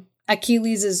wearing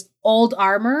Achilles' old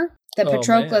armor that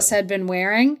Patroclus had been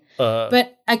wearing.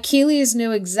 But Achilles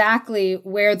knew exactly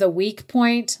where the weak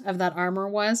point of that armor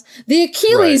was. The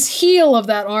Achilles heel of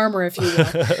that armor, if you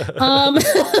will.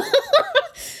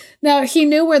 Now, he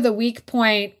knew where the weak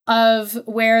point of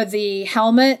where the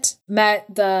helmet met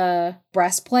the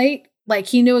breastplate. Like,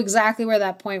 he knew exactly where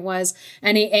that point was,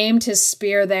 and he aimed his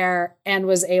spear there and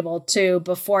was able to,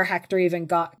 before Hector even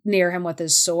got near him with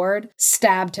his sword,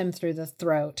 stabbed him through the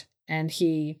throat, and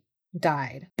he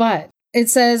died. But it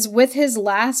says, with his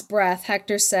last breath,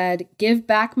 Hector said, "Give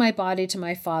back my body to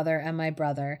my father and my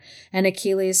brother." And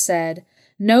Achilles said,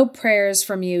 "No prayers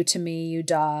from you to me, you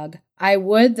dog. I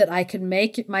would that I could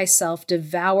make myself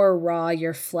devour raw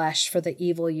your flesh for the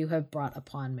evil you have brought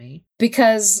upon me."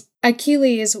 Because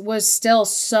Achilles was still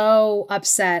so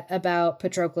upset about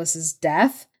Patroclus's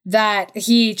death that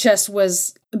he just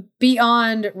was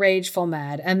beyond rageful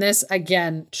mad. And this,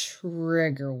 again,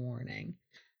 trigger warning.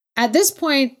 At this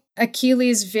point,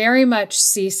 Achilles very much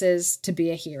ceases to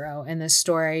be a hero in this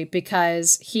story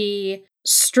because he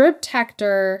stripped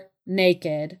Hector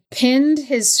naked, pinned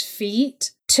his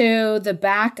feet to the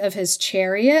back of his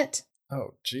chariot,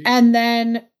 and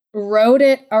then rode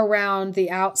it around the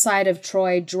outside of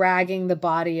Troy, dragging the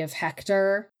body of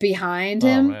Hector behind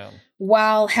him,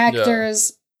 while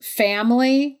Hector's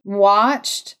family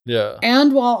watched,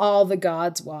 and while all the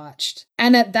gods watched.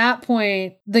 And at that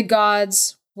point, the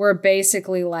gods were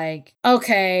basically like,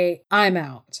 okay, I'm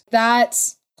out.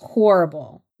 That's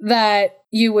horrible that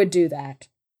you would do that.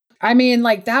 I mean,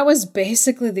 like, that was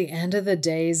basically the end of the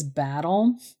day's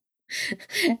battle.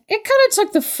 It kind of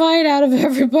took the fight out of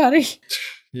everybody.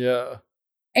 Yeah.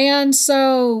 And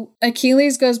so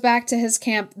Achilles goes back to his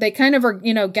camp. They kind of are,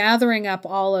 gathering up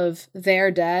all of their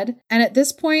dead. And at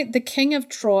this point, the king of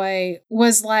Troy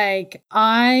was like,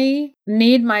 I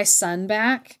need my son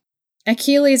back.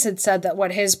 Achilles had said that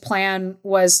what his plan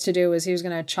was to do was he was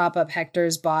going to chop up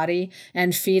Hector's body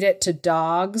and feed it to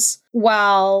dogs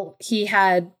while he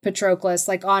had Patroclus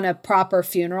like on a proper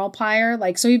funeral pyre.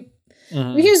 Like, so he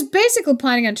was basically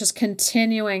planning on just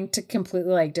continuing to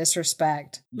completely like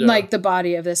disrespect like the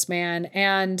body of this man.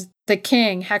 And the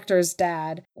king, Hector's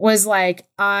dad, was like,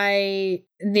 I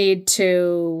need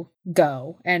to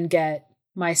go and get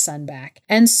my son back.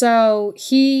 And so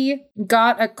he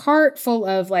got a cart full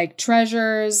of like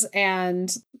treasures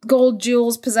and gold,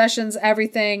 jewels, possessions,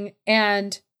 everything.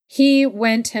 And he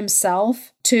went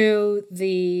himself to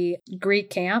the Greek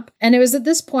camp. And it was at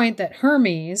this point that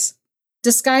Hermes,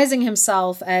 disguising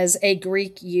himself as a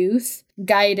Greek youth,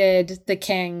 guided the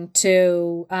king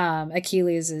to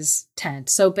Achilles' tent.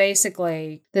 So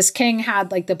basically, this king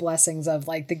had like the blessings of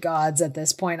like the gods at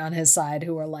this point on his side,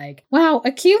 who were like, wow,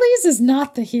 Achilles is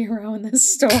not the hero in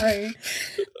this story.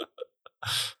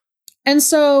 And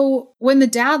so when the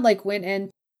dad like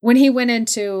when he went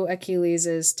into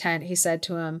Achilles' tent, he said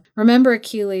to him, "Remember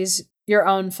Achilles, your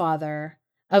own father,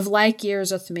 of like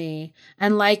years with me,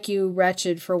 and like you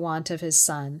wretched for want of his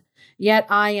son. Yet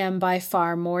I am by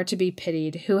far more to be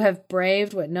pitied, who have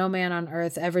braved what no man on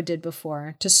earth ever did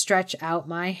before, to stretch out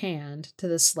my hand to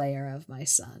the slayer of my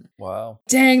son." Wow.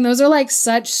 Dang, those are like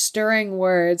such stirring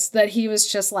words that he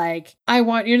was just like, I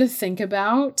want you to think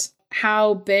about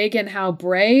how big and how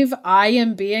brave I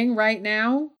am being right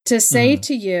now to say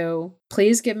to you,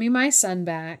 please give me my son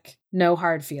back. No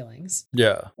hard feelings.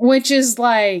 Yeah. Which is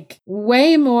like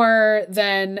way more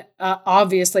than,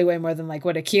 obviously way more than like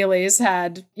what Achilles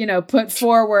had, put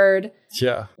forward.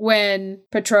 Yeah. When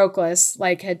Patroclus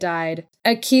like had died.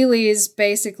 Achilles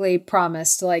basically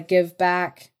promised to like give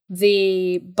back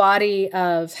the body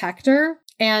of Hector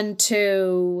and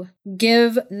to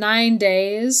give 9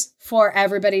 days for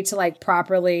everybody to like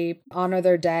properly honor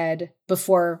their dead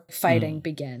before fighting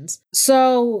begins.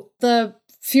 So the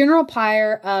funeral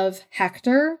pyre of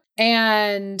Hector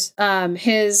and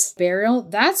his burial,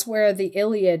 that's where the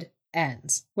Iliad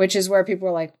ends, which is where people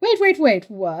are like, wait,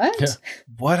 what? Yeah.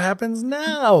 What happens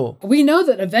now? We know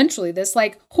that eventually this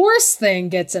like horse thing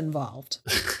gets involved.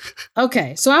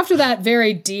 Okay, so after that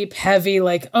very deep, heavy,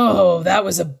 like, oh, that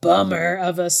was a bummer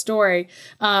of a story,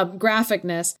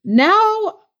 graphicness,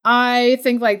 now I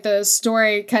think like the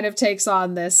story kind of takes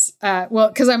on this,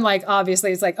 because I'm like,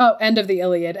 obviously it's like, oh, end of the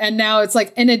Iliad. And now it's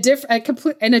like in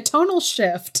a tonal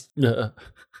shift. Yeah.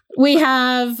 We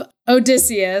have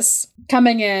Odysseus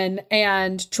coming in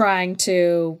and trying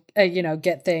to,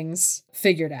 get things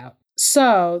figured out.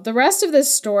 So the rest of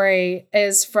this story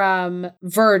is from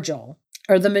Virgil,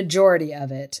 or the majority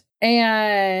of it.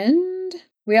 And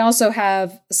We also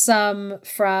have some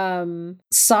from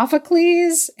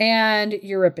Sophocles and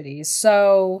Euripides.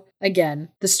 So again,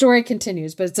 the story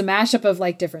continues, but it's a mashup of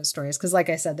like different stories. Because like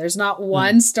I said, there's not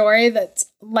one story that's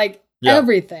like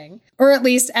everything, or at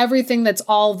least everything that's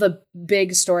all the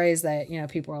big stories that, you know,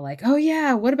 people are like, oh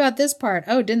yeah, what about this part?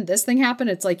 Oh, didn't this thing happen?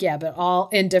 It's like, yeah, but all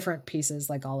in different pieces,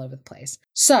 like all over the place.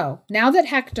 So now that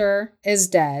Hector is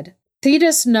dead,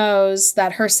 Thetis knows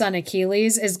that her son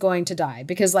Achilles is going to die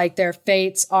because like their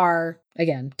fates are,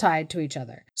 again, tied to each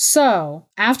other. So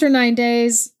after 9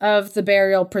 days of the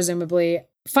burial, presumably,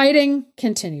 fighting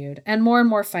continued and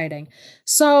more fighting.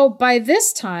 So by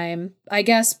this time, I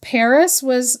guess Paris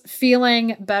was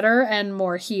feeling better and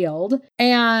more healed.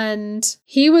 And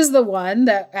he was the one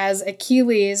that, as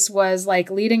Achilles was like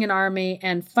leading an army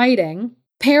and fighting,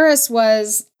 Paris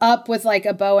was up with like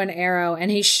a bow and arrow, and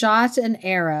he shot an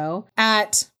arrow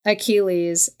at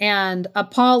Achilles, and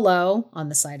Apollo, on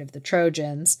the side of the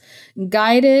Trojans,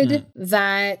 guided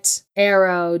that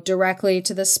arrow directly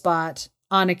to the spot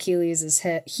on Achilles'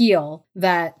 heel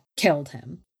that killed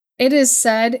him. It is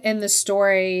said in the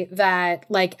story that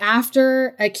like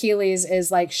after Achilles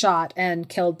is like shot and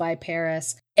killed by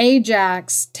Paris,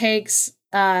 Ajax takes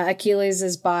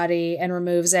Achilles' body and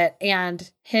removes it, and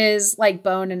his like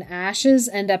bone and ashes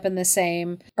end up in the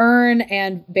same urn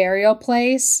and burial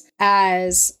place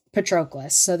as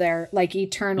Patroclus. So they're like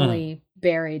eternally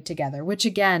buried together, which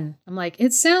again, I'm like,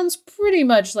 it sounds pretty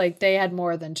much like they had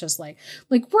more than just like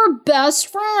we're best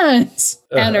friends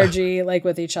energy like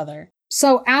with each other.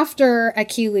 So after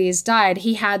Achilles died,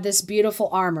 he had this beautiful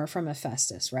armor from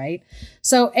Hephaestus, right?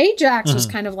 So Ajax was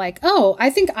kind of like, oh, I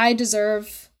think I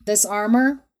deserve this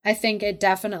armor. I think it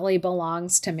definitely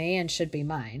belongs to me and should be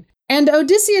mine. And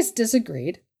Odysseus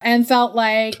disagreed and felt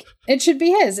like it should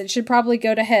be his. It should probably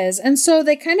go to his. And so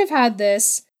they kind of had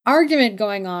this argument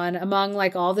going on among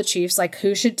like all the chiefs, like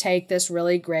who should take this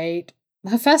really great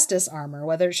Hephaestus armor,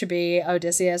 whether it should be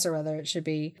Odysseus or whether it should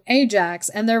be Ajax.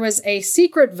 And there was a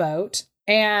secret vote,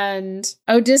 and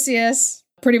Odysseus,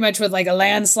 pretty much with like a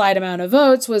landslide amount of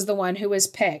votes, was the one who was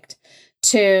picked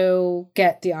to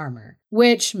get the armor,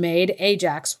 which made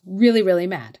Ajax really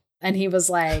mad. And he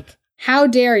was like, how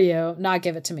dare you not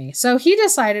give it to me? So he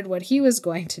decided what he was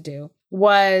going to do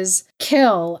was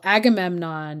kill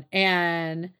Agamemnon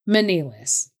and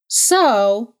Menelaus.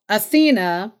 So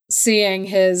Athena, seeing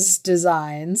his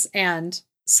designs and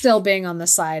still being on the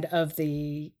side of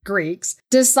the Greeks,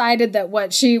 decided that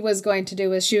what she was going to do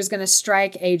was she was going to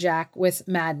strike Ajax with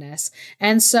madness.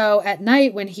 And so at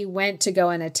night when he went to go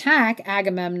and attack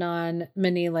Agamemnon,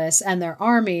 Menelaus, and their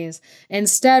armies,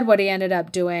 instead what he ended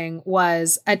up doing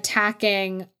was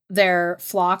attacking their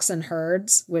flocks and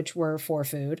herds, which were for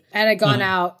food, and had gone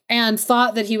out and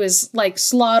thought that he was like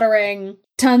slaughtering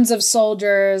tons of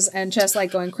soldiers and just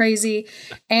like going crazy.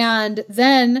 And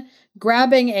then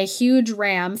grabbing a huge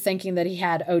ram, thinking that he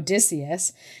had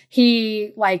Odysseus,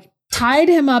 he like tied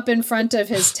him up in front of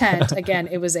his tent. Again,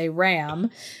 it was a ram.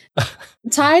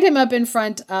 Tied him up in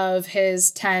front of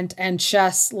his tent and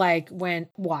just like went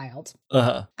wild.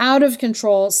 Out of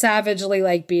control, savagely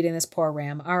like beating this poor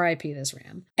ram. R.I.P. this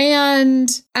ram.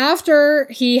 And after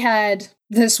he had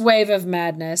this wave of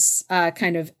madness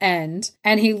kind of end,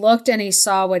 and he looked and he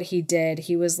saw what he did,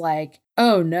 he was like,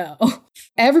 oh no,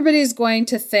 everybody's going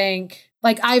to think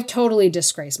like I've totally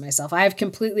disgraced myself. I've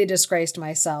completely disgraced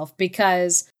myself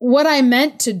because what I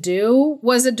meant to do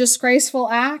was a disgraceful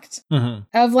act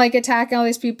of like attacking all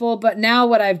these people. But now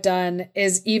what I've done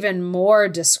is even more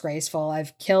disgraceful.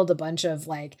 I've killed a bunch of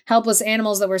like helpless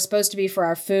animals that were supposed to be for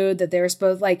our food, that they were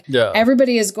supposed like,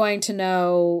 everybody is going to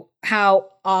know how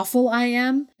awful I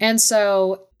am. And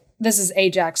so this is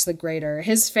Ajax the Greater.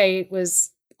 His fate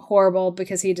was horrible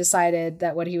because he decided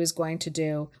that what he was going to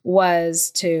do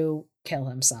was to kill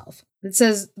himself. It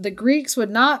says the Greeks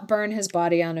would not burn his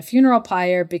body on a funeral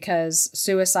pyre because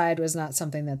suicide was not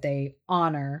something that they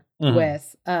honor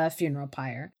with a funeral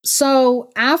pyre.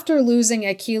 So after losing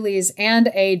Achilles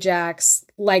and Ajax,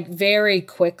 like very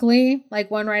quickly,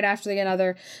 like one right after the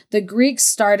other, the Greeks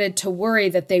started to worry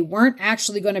that they weren't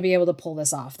actually going to be able to pull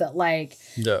this off, that like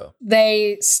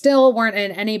they still weren't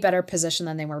in any better position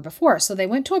than they were before. So they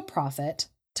went to a prophet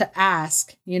to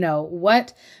ask, you know,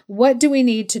 what do we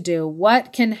need to do?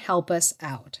 What can help us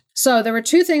out? So there were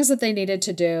two things that they needed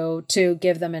to do to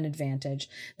give them an advantage.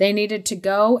 They needed to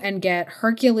go and get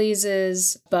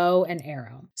Hercules's bow and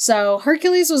arrow. So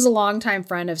Hercules was a longtime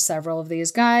friend of several of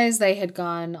these guys. They had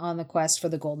gone on the quest for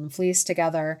the Golden Fleece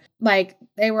together. Like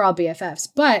they were all BFFs,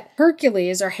 but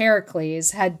Hercules or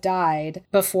Heracles had died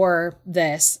before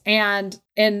this. And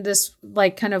in this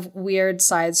like kind of weird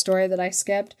side story that I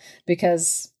skipped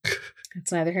because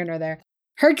it's neither here nor there,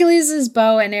 Hercules'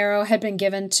 bow and arrow had been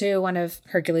given to one of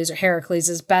Hercules or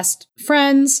Heracles' best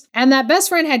friends. And that best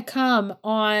friend had come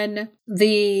on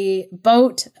the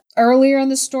boat earlier in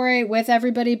the story with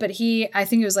everybody, but I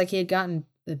think it was like he had gotten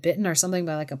bitten or something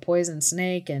by like a poison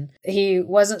snake, and he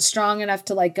wasn't strong enough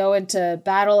to like go into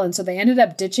battle, and so they ended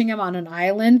up ditching him on an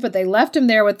island, but they left him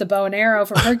there with the bow and arrow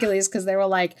from Hercules because they were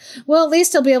like, well, at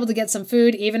least he'll be able to get some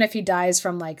food even if he dies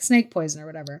from like snake poison or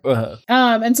whatever.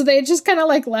 And so they just kind of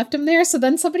like left him there. So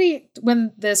then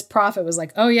when this prophet was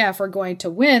like, oh yeah, if we're going to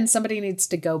win, somebody needs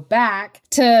to go back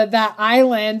to that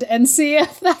island and see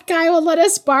if that guy will let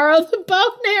us borrow the bow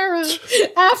and arrow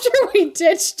after we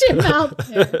ditched him out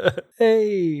there.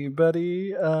 Hey,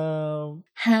 buddy.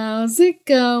 How's it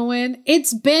going?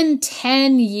 It's been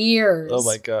 10 years. Oh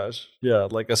my gosh. Yeah,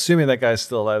 like assuming that guy's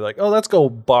still alive, like, oh, let's go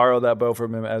borrow that bow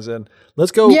from him, as in,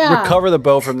 let's go recover the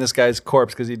bow from this guy's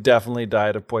corpse because he definitely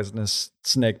died of poisonous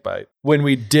snake bite when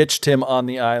we ditched him on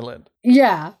the island.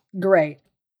 Yeah, great.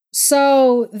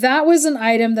 So that was an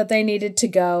item that they needed to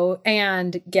go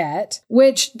and get,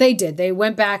 which they did. They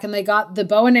went back and they got the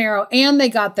bow and arrow and they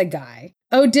got the guy.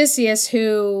 Odysseus,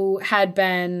 who had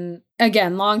been,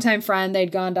 again, longtime friend.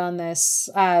 They'd gone down this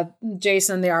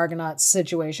Jason and the Argonauts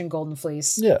situation, Golden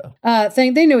Fleece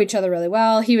thing. They knew each other really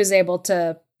well. He was able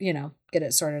to, get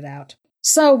it sorted out.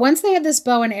 So once they had this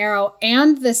bow and arrow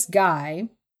and this guy,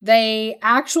 they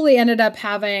actually ended up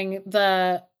having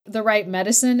the right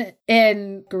medicine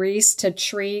in Greece to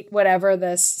treat whatever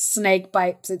this snake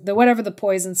bite, whatever the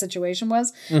poison situation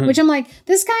was, which I'm like,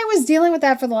 this guy was dealing with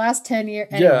that for the last 10 years.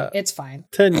 Anyway, it's fine.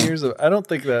 10 years I don't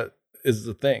think that is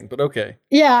the thing, but okay.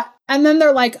 Yeah. And then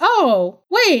they're like, oh,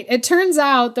 wait, it turns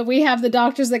out that we have the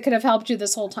doctors that could have helped you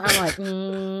this whole time.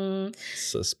 Like,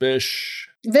 Suspicious.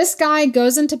 This guy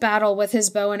goes into battle with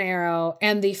his bow and arrow,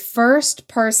 and the first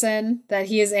person that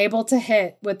he is able to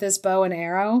hit with this bow and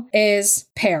arrow is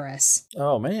Paris.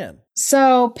 Oh, man.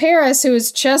 So Paris, who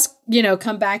has just,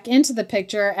 come back into the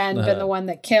picture and been the one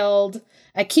that killed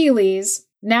Achilles,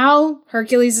 now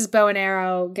Hercules' bow and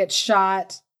arrow gets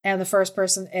shot, and the first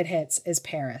person it hits is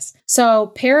Paris. So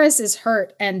Paris is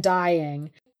hurt and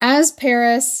dying. As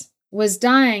Paris was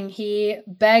dying, he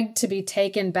begged to be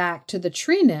taken back to the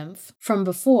tree nymph from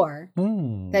before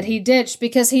that he ditched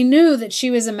because he knew that she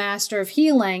was a master of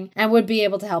healing and would be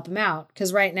able to help him out.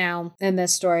 Because right now in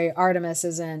this story, Artemis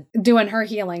isn't doing her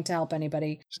healing to help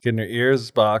anybody. She's getting her ears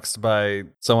boxed by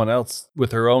someone else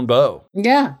with her own bow.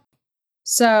 Yeah.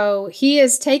 So he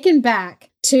is taken back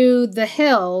to the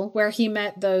hill where he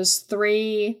met those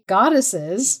 3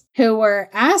 goddesses who were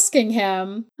asking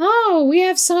him, oh, we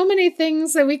have so many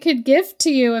things that we could give to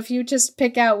you if you just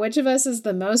pick out which of us is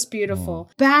the most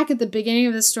beautiful. Back at the beginning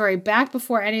of the story, back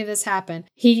before any of this happened,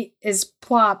 he is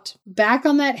plopped back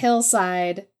on that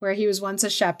hillside where he was once a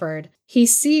shepherd. He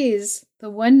sees the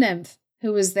one nymph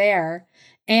who was there,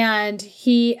 and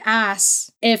he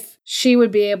asks if she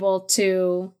would be able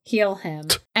to heal him.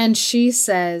 And she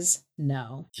says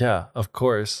no. Yeah, of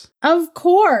course. Of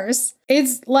course.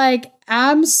 It's like,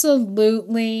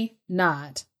 absolutely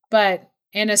not. But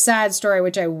in a sad story,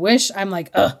 which I wish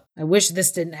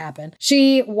this didn't happen.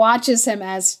 She watches him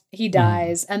as he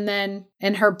dies, and then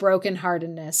in her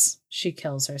brokenheartedness, she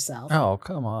kills herself. Oh,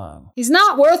 come on. He's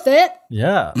not worth it.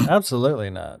 Yeah, absolutely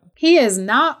not. He is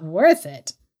not worth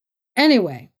it.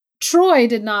 Anyway, Troy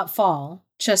did not fall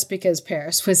just because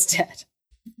Paris was dead.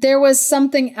 There was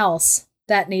something else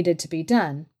that needed to be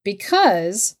done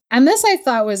because, and this I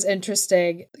thought was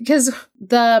interesting, because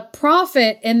the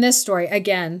prophet in this story,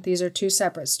 again, these are 2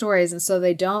 separate stories, and so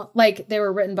they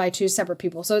were written by 2 separate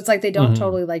people. So it's like they don't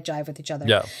totally jive with each other.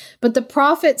 Yeah. But the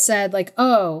prophet said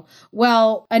oh,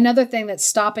 well, another thing that's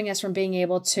stopping us from being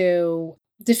able to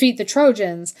defeat the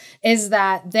Trojans is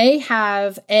that they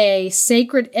have a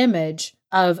sacred image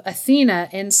of Athena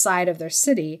inside of their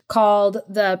city called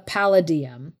the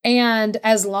Palladium. And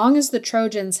as long as the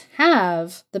Trojans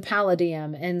have the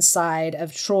Palladium inside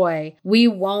of Troy, we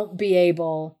won't be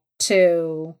able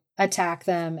to attack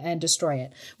them and destroy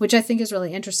it, which I think is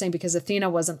really interesting because Athena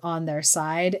wasn't on their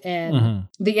side in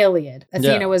the Iliad.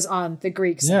 Athena was on the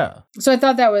Greek side. Yeah. So I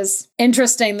thought that was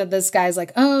interesting that this guy's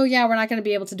like, oh yeah, we're not going to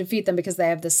be able to defeat them because they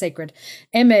have this sacred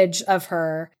image of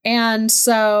her. And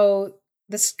so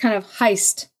this kind of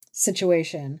heist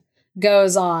situation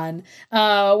goes on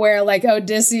where like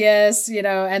Odysseus,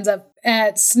 ends up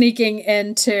sneaking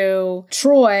into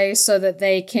Troy so that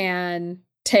they can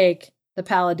take the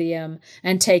Palladium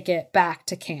and take it back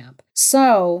to camp.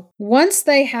 So once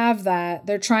they have that,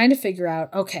 they're trying to figure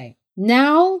out, okay,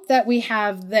 now that we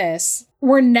have this,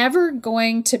 we're never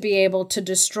going to be able to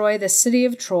destroy the city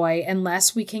of Troy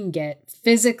unless we can get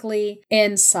physically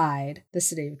inside the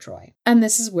city of Troy. And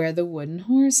this is where the wooden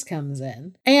horse comes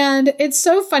in. And it's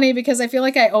so funny because I feel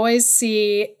like I always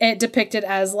see it depicted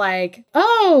as like,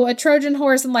 oh, a Trojan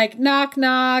horse and like knock,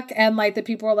 knock. And like the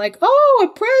people are like, oh,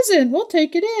 a present. We'll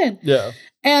take it in. Yeah.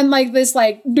 And like this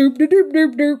like doop, doop, doop,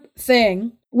 doop, doop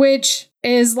thing, which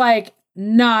is like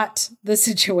not the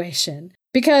situation.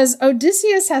 Because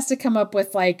Odysseus has to come up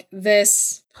with like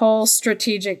this whole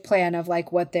strategic plan of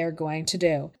like what they're going to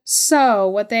do. So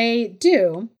what they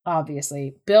do,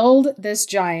 obviously, build this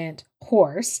giant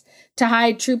horse to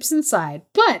hide troops inside.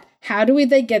 But how do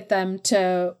they get them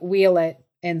to wheel it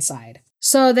inside?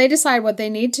 So they decide what they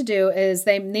need to do is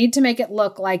they need to make it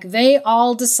look like they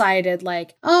all decided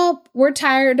like, oh, we're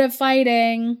tired of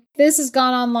fighting. This has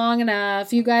gone on long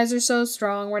enough. You guys are so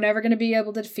strong. We're never going to be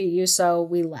able to defeat you. So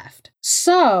we left.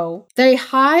 So they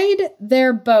hide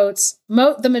their boats.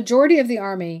 The majority of the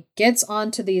army gets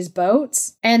onto these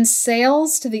boats and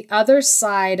sails to the other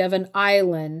side of an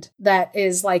island that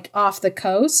is like off the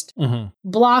coast,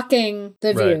 blocking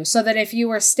the view. Right. So that if you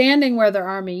were standing where their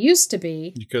army used to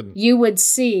be, you would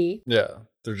see. Yeah.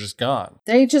 They're just gone.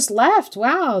 They just left.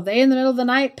 Wow. They in the middle of the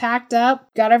night packed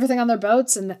up, got everything on their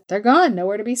boats, and they're gone.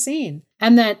 Nowhere to be seen.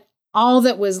 And then all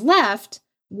that was left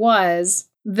was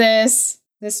this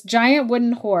giant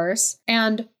wooden horse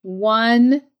and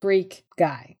one Greek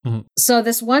guy. So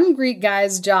this one Greek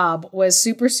guy's job was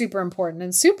super, super important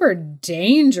and super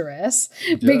dangerous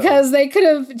because they could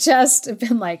have just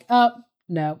been like, oh,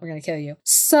 no, we're going to kill you.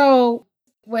 So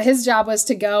what his job was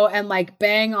to go and like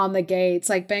bang on the gates,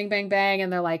 like bang, bang, bang.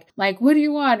 And they're like, what do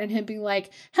you want? And him being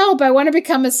like, help, I want to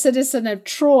become a citizen of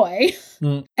Troy.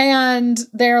 And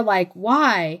they're like,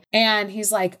 why? And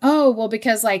he's like, oh, well,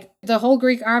 because like the whole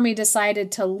Greek army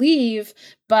decided to leave,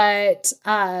 but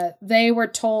they were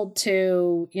told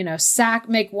to,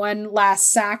 make one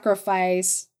last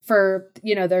sacrifice for,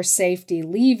 their safety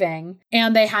leaving.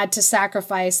 And they had to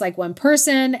sacrifice like one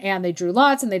person and they drew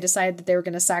lots and they decided that they were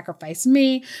going to sacrifice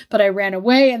me. But I ran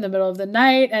away in the middle of the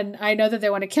night and I know that they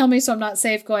want to kill me. So I'm not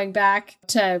safe going back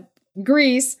to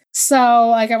Greece. So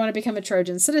like I want to become a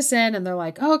Trojan citizen. And they're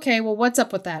like, oh, okay, well, what's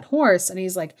up with that horse? And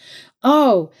he's like,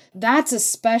 oh, that's a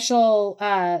special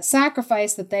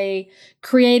sacrifice that they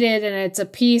created. And it's a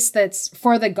piece that's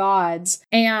for the gods.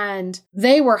 And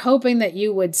they were hoping that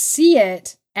you would see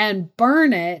it and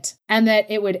burn it, and that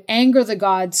it would anger the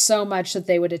gods so much that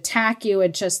they would attack you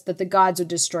and just that the gods would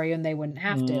destroy you and they wouldn't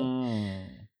have to.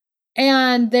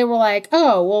 And they were like,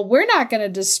 oh, well, we're not going to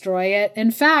destroy it.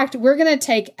 In fact, we're going to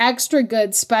take extra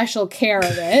good special care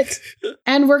of it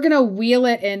and we're going to wheel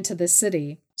it into the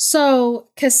city. So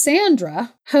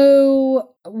Cassandra, who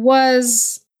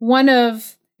was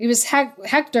he was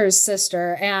Hector's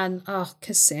sister, and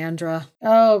Cassandra.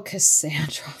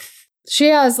 She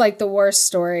has like the worst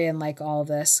story in like all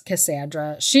this,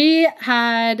 Cassandra. She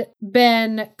had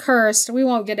been cursed. We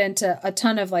won't get into a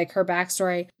ton of like her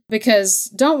backstory because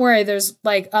don't worry, there's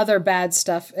like other bad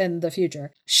stuff in the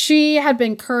future. She had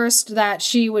been cursed that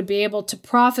she would be able to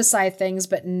prophesy things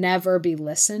but never be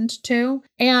listened to.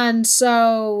 And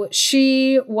so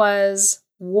she was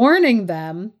warning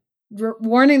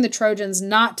the Trojans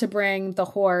not to bring the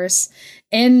horse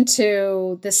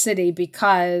into the city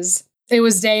because it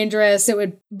was dangerous. It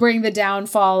would bring the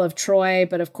downfall of Troy.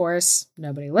 But of course,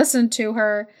 nobody listened to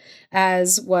her,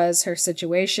 as was her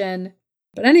situation.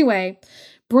 But anyway,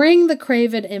 bring the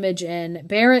craven image in,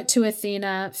 bear it to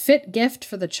Athena, fit gift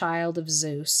for the child of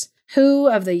Zeus. Who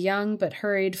of the young but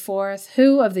hurried forth?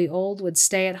 Who of the old would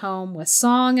stay at home? With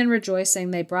song and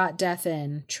rejoicing they brought death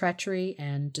in, treachery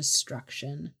and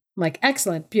destruction. I'm like,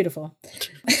 excellent, beautiful.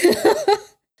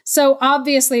 So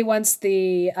obviously once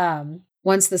the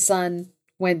sun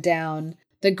went down,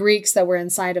 the Greeks that were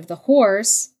inside of the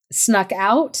horse snuck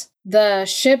out. The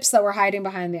ships that were hiding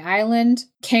behind the island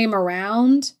came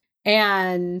around,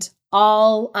 and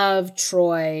all of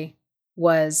Troy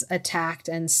was attacked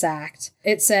and sacked.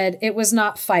 It said it was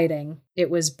not fighting,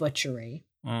 it was butchery.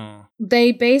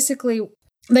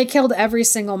 They killed every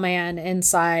single man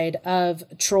inside of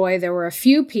Troy. There were a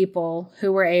few people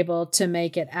who were able to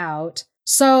make it out.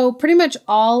 So pretty much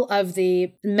all of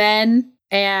the men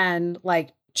and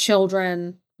like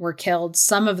children were killed.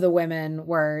 Some of the women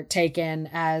were taken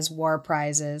as war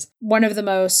prizes. One of the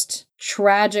most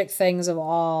tragic things of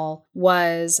all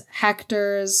was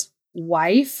Hector's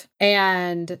wife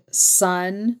and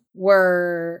son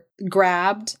were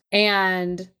grabbed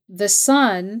and the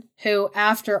son, who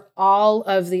after all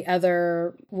of the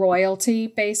other royalty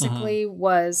basically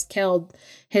was killed,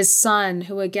 his son,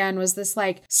 who again was this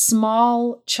like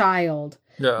small child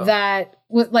that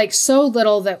with like so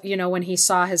little that, you know, when he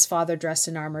saw his father dressed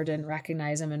in armor, didn't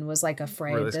recognize him and was like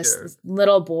afraid. Really this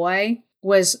little boy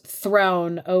was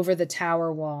thrown over the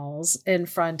tower walls in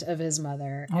front of his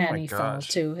mother and he fell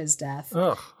to his death.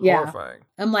 Ugh, horrifying.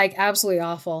 I'm like, absolutely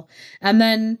awful. And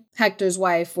then Hector's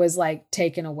wife was like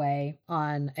taken away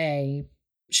on a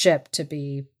ship to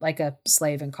be like a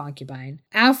slave and concubine.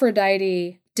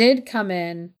 Aphrodite did come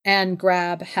in and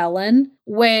grab Helen,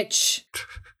 which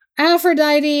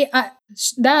Aphrodite,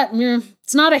 it's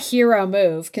not a hero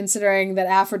move, considering that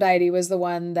Aphrodite was the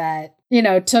one that, you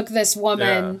know, took this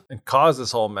woman and caused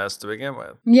this whole mess to begin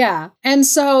with. Yeah. And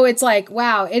so it's like,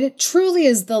 wow, it truly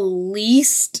is the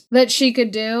least that she could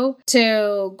do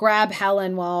to grab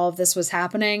Helen while all of this was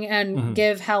happening and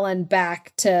give Helen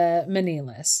back to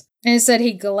Menelaus. And he said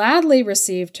he gladly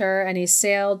received her and he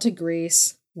sailed to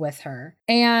Greece with her.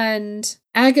 And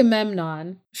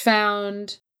Agamemnon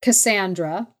found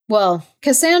Cassandra. Well,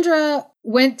 Cassandra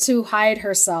went to hide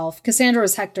herself. Cassandra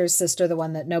was Hector's sister, the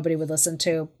one that nobody would listen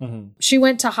to. She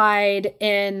went to hide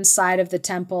inside of the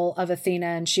temple of Athena,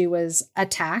 and she was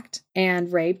attacked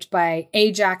and raped by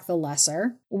Ajax the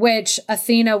Lesser, which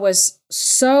Athena was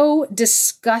so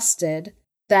disgusted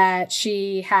that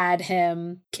she had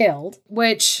him killed,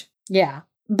 which, yeah.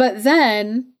 But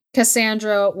then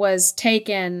Cassandra was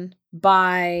taken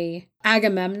by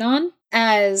Agamemnon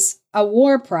as a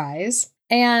war prize,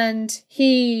 and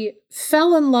he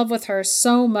fell in love with her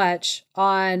so much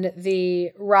on the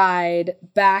ride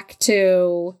back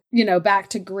to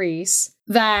Greece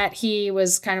that he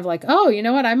was kind of like, oh, you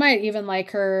know what? I might even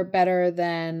like her better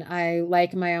than I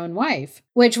like my own wife.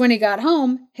 Which when he got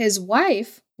home, his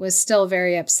wife was still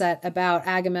very upset about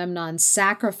Agamemnon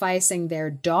sacrificing their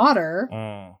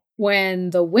daughter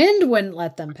when the wind wouldn't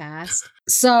let them pass.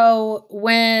 So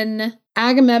when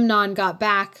Agamemnon got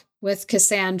back with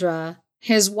Cassandra,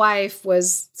 his wife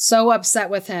was so upset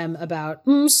with him about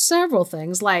several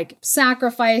things, like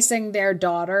sacrificing their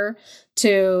daughter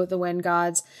to the wind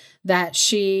gods, that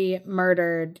she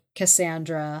murdered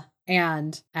Cassandra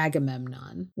and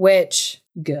Agamemnon, which,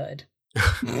 good.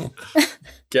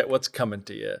 Get what's coming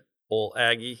to you, old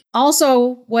Aggie.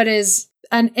 Also, what is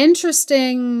an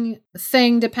interesting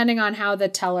thing, depending on how the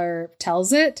teller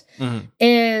tells it,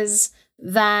 is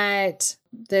that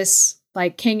this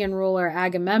like king and ruler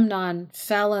Agamemnon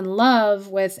fell in love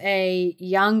with a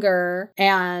younger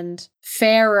and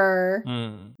fairer,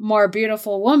 more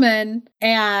beautiful woman.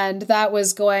 And that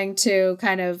was going to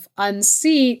kind of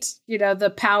unseat, you know, the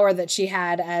power that she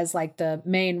had as like the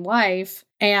main wife.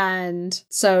 And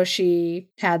so she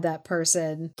had that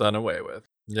person done away with.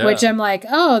 Yeah. Which I'm like,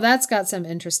 oh, that's got some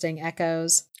interesting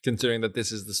echoes. Considering that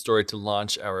this is the story to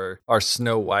launch our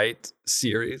Snow White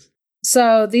series.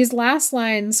 So these last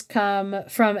lines come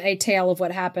from a tale of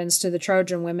what happens to the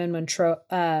Trojan women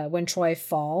when Troy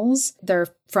falls. They're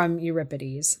from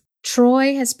Euripides.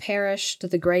 Troy has perished,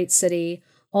 the great city.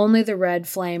 Only the red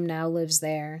flame now lives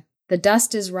there. The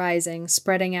dust is rising,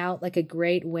 spreading out like a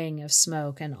great wing of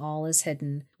smoke, and all is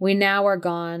hidden. We now are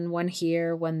gone, one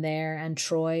here, one there, and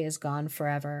Troy is gone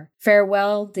forever.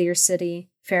 Farewell, dear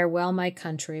city. Farewell, my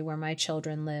country, where my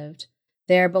children lived.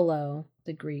 There below,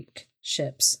 the Greek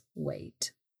ships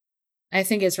wait. I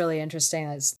think it's really interesting.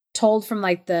 It's told from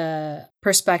like the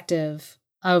perspective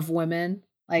of women,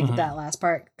 like that last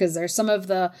part, because there's some of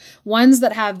the ones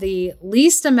that have the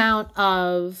least amount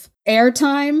of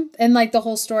airtime, and like the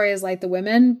whole story is like the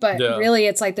women, but really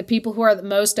it's like the people who are the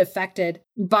most affected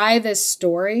by this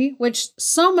story, which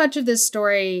so much of this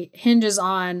story hinges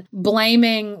on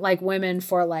blaming like women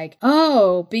for like,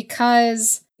 oh,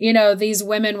 because you know, these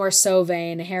women were so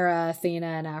vain, Hera, Athena,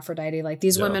 and Aphrodite, like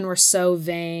these women were so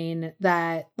vain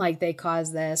that like they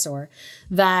caused this, or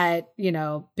that, you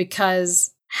know,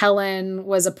 because Helen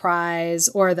was a prize,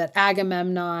 or that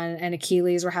Agamemnon and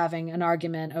Achilles were having an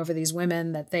argument over these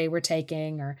women that they were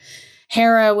taking, or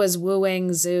Hera was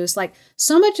wooing Zeus. Like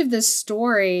so much of this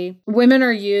story, women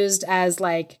are used as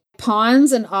like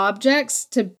pawns and objects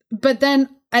to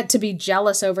be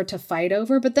jealous over, to fight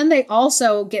over, but then they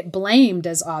also get blamed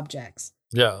as objects.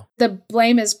 Yeah. The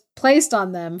blame is placed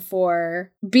on them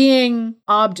for being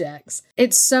objects.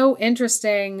 It's so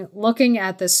interesting looking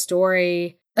at this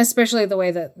story, especially the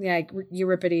way that like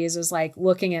Euripides was like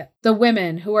looking at the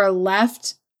women who are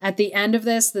left at the end of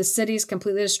this, the city's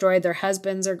completely destroyed. Their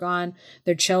husbands are gone.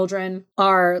 Their children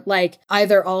are like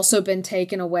either also been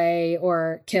taken away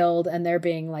or killed, and they're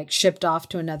being like shipped off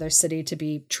to another city to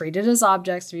be treated as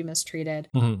objects, to be mistreated.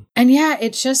 Mm-hmm. And yeah,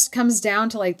 it just comes down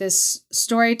to like this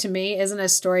story to me isn't a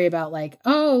story about like,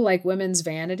 oh, like women's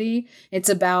vanity. It's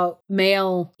about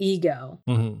male ego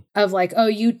of like, oh,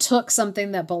 you took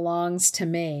something that belongs to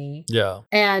me. Yeah.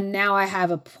 And now I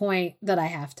have a point that I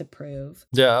have to prove.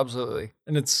 Yeah, absolutely.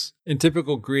 And it's in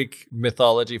typical Greek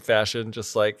mythology fashion,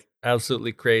 just like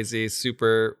absolutely crazy,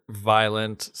 super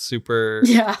violent, super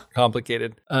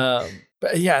complicated.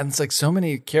 But yeah, and it's like so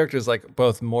many characters, like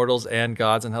both mortals and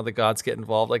gods, and how the gods get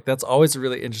involved. Like that's always a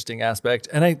really interesting aspect.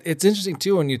 And it's interesting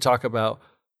too when you talk about,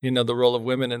 you know, the role of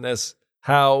women in this,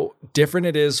 how different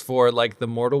it is for like the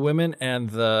mortal women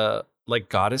and the like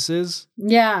goddesses.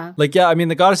 Yeah. Like, yeah, I mean,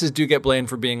 the goddesses do get blamed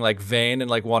for being like vain and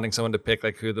like wanting someone to pick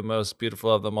like who the most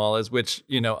beautiful of them all is, which,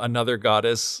 you know, another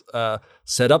goddess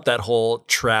set up that whole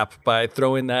trap by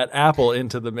throwing that apple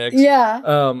into the mix.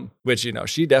 Yeah. Which, you know,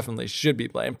 she definitely should be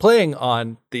blamed, playing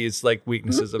on these like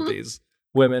weaknesses of these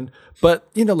women. But,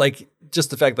 you know, like just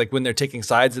the fact like when they're taking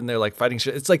sides and they're like fighting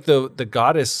shit, it's like the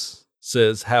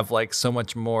goddesses have like so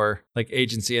much more like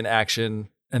agency and action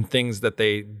and things that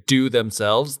they do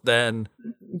themselves than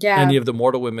any of the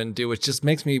mortal women do, which just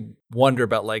makes me wonder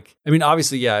about like, I mean,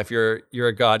 obviously, yeah, if you're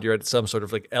a god, you're at some sort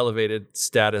of like elevated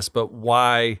status, but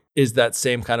why is that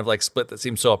same kind of like split that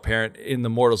seems so apparent in the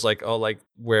mortals, like, oh, like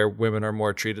where women are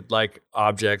more treated like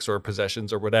objects or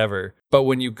possessions or whatever. But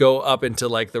when you go up into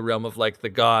like the realm of like the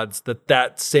gods,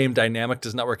 that same dynamic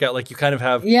does not work out. Like you kind of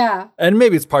have, and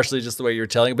maybe it's partially just the way you're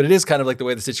telling it, but it is kind of like the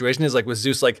way the situation is, like with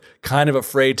Zeus, like kind of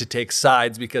afraid to take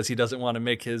sides because he doesn't want to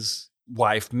make his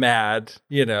wife mad,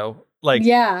 you know, like,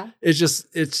 it's just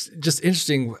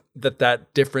interesting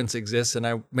that difference exists. And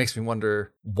it makes me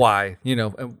wonder why, you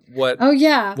know, and what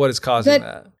is causing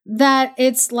that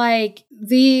it's like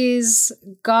these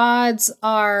gods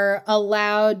are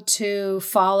allowed to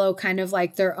follow kind of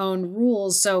like their own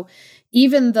rules. So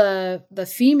even the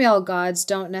female gods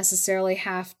don't necessarily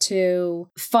have to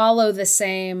follow the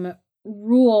same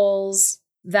rules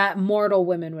that mortal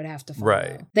women would have to follow.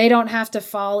 Right. They don't have to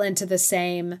fall into the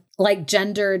same like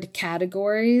gendered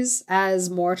categories as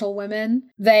mortal women.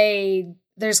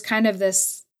 There's kind of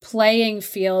this playing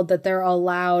field that they're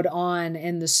allowed on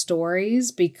in the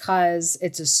stories because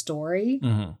it's a story,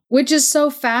 which is so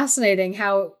fascinating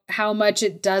how much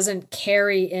it doesn't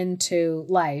carry into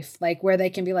life, like where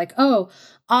they can be like, oh,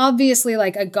 obviously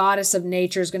like a goddess of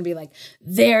nature is going to be like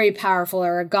very powerful,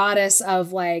 or a goddess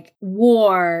of like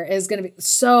war is going to be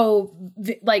so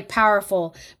like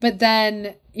powerful. But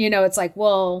then, you know, it's like,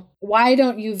 well, why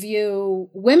don't you view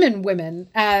women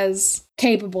as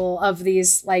capable of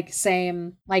these like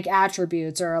same like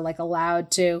attributes, or like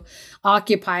allowed to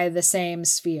occupy the same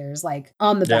spheres like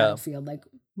on the battlefield? Like,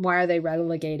 why are they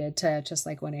relegated to just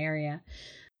like one area?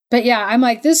 But yeah, I'm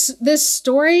like this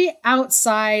story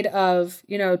outside of,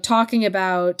 you know, talking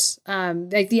about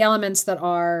like the elements that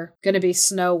are going to be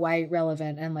Snow White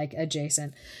relevant and like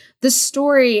adjacent. The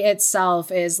story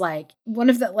itself is like one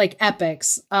of the like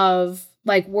epics of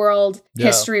like world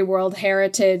history, world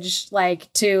heritage,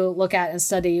 like to look at and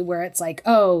study, where it's like,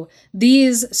 oh,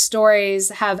 these stories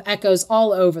have echoes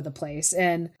all over the place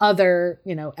in other,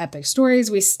 you know, epic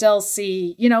stories. We still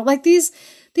see, you know, like these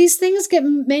things get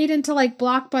made into like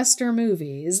blockbuster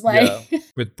movies, like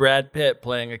with Brad Pitt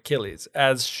playing Achilles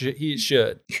as he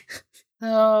should.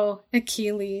 Oh,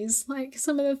 Achilles, like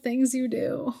some of the things you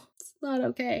do, it's not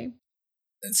okay.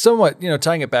 Somewhat, you know,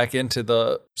 tying it back into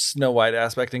the Snow White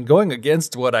aspect and going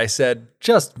against what I said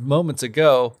just moments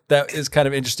ago, that is kind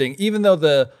of interesting. Even though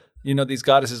these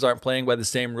goddesses aren't playing by the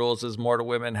same rules as mortal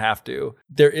women have to,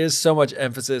 there is so much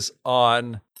emphasis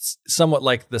on somewhat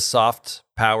like the soft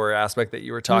power aspect that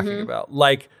you were talking about.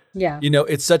 Like, you know,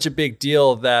 it's such a big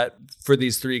deal that for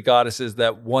these three goddesses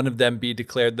that one of them be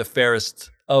declared the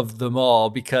fairest of them all,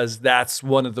 because that's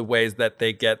one of the ways that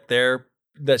they get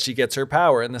that she gets her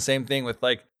power. And the same thing with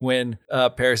like when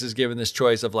Paris is given this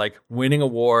choice of like winning a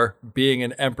war, being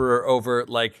an emperor over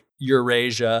like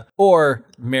Eurasia, or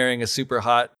marrying a super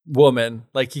hot woman.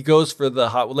 Like he goes for the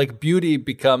hot, like beauty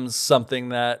becomes something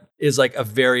that is like a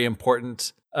very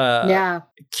important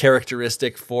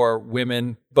characteristic for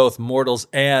women, both mortals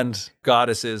and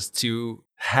goddesses, to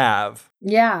have.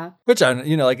 Yeah. Which I,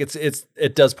 you know, like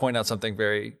it does point out something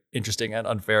very interesting and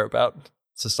unfair about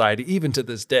society, even to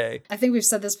this day. I think we've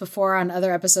said this before on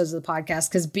other episodes of the podcast,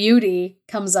 because beauty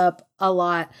comes up a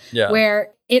lot,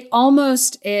 where it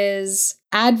almost is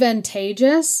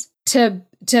advantageous to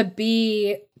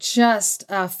be just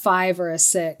a 5 or a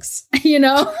 6, you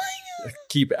know?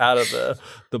 keep out of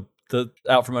the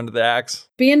out from under the axe.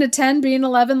 Being a 10, being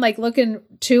 11, like looking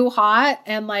too hot,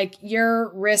 and like you're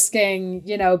risking,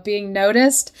 being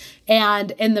noticed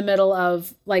and in the middle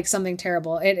of like something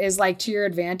terrible. It is like to your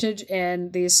advantage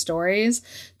in these stories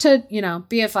to,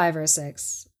 be a 5 or a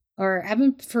 6. Or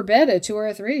heaven forbid, a 2 or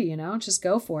a 3, just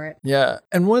go for it. Yeah.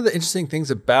 And one of the interesting things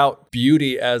about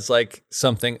beauty as like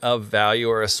something of value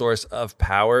or a source of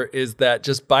power is that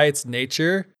just by its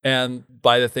nature and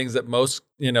by the things that most,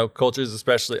 cultures,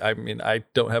 especially, I mean, I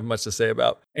don't have much to say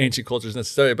about ancient cultures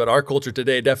necessarily, but our culture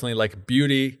today, definitely like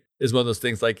beauty is one of those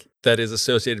things like that is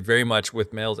associated very much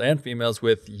with males and females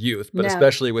with youth, but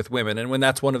especially with women. And when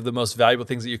that's one of the most valuable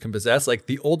things that you can possess, like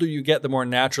the older you get, the more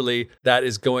naturally that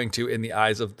is going to, in the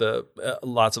eyes of the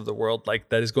lots of the world, like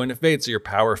that is going to fade. So your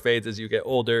power fades as you get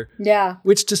older. Yeah.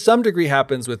 Which to some degree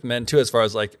happens with men too, as far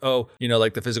as like,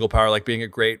 like the physical power, like being a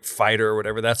great fighter or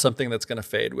whatever, that's something that's going to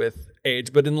fade with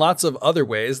age. But in lots of other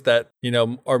ways that,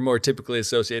 are more typically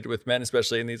associated with men,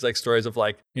 especially in these like stories of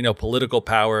like, political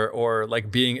power or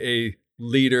like being a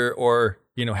leader or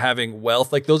having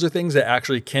wealth, like those are things that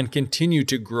actually can continue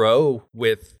to grow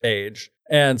with age.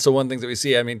 And so one of the things that we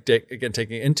see, I mean, again,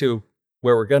 taking into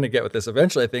where we're going to get with this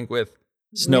eventually, I think with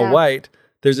Snow White,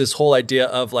 there's this whole idea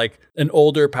of like an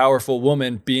older, powerful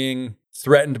woman being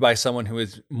threatened by someone who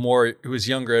is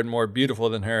younger and more beautiful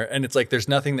than her. And it's like, there's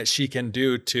nothing that she can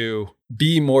do to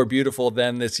be more beautiful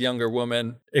than this younger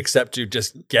woman, except to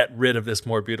just get rid of this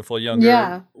more beautiful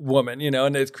younger woman,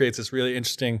 and it creates this really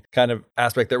interesting kind of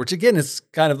aspect there, which again is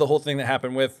kind of the whole thing that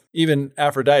happened with even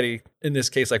Aphrodite in this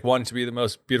case, like wanting to be the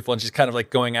most beautiful. And she's kind of like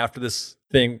going after this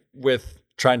thing with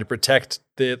trying to protect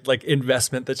the like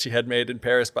investment that she had made in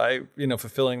Paris by,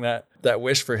 fulfilling that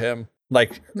wish for him.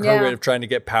 Like her way of trying to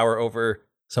get power over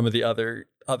some of the other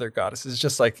goddesses.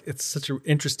 Just like, it's such an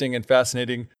interesting and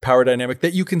fascinating power dynamic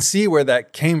that you can see where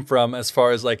that came from as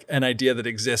far as like an idea that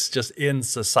exists just in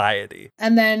society.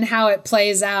 And then how it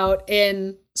plays out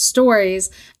in stories,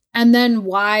 and then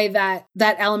why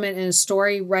that element in a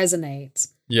story resonates.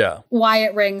 Yeah. Why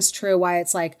it rings true, why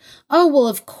it's like, oh, well,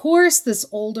 of course this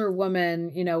older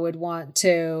woman, would want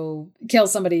to kill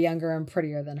somebody younger and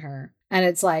prettier than her. And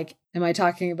it's like, am I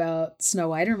talking about Snow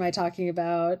White or am I talking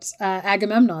about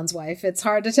Agamemnon's wife? It's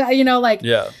hard to tell,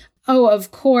 oh,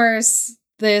 of course,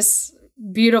 this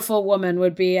beautiful woman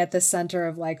would be at the center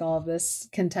of like all of this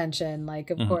contention, like,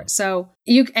 of course. So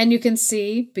you can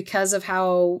see, because of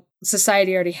how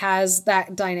society already has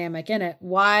that dynamic in it,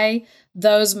 why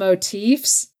those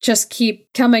motifs just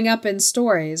keep coming up in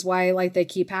stories, why like they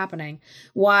keep happening,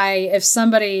 why if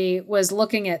somebody was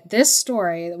looking at this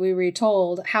story that we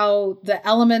retold, how the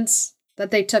elements that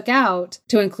they took out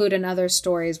to include in other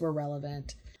stories were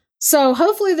relevant. So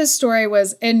hopefully this story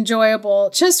was enjoyable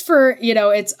just for,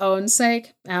 its own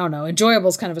sake. I don't know. Enjoyable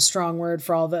is kind of a strong word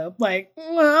for all the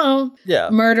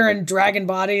murder and dragon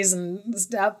bodies and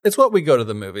stuff. It's what we go to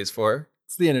the movies for.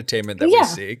 It's the entertainment that we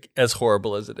seek, as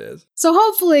horrible as it is. So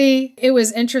hopefully it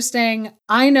was interesting.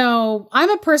 I know I'm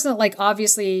a person that like,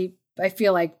 obviously, I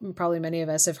feel like probably many of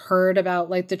us have heard about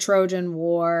like the Trojan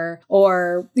War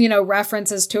or,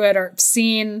 references to it or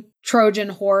seen Trojan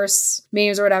horse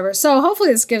memes or whatever. So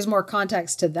hopefully this gives more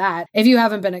context to that. If you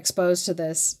haven't been exposed to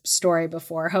this story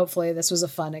before, hopefully this was a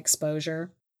fun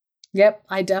exposure. Yep,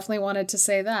 I definitely wanted to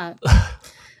say that.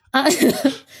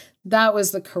 That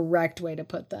was the correct way to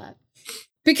put that.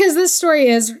 Because this story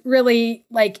is really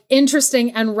like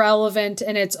interesting and relevant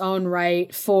in its own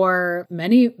right for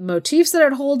many motifs that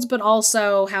it holds, but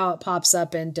also how it pops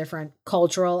up in different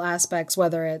cultural aspects,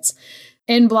 whether it's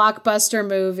in blockbuster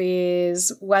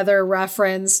movies, whether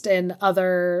referenced in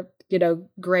other,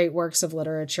 great works of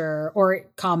literature or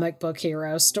comic book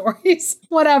hero stories,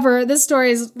 whatever. This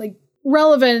story is like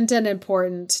relevant and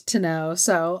important to know.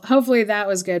 So hopefully that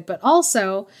was good. But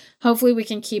also, hopefully we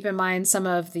can keep in mind some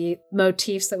of the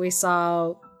motifs that we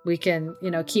saw. We can,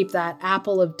 keep that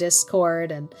apple of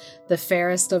discord and the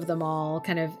fairest of them all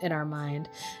kind of in our mind.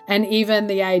 And even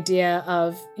the idea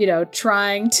of,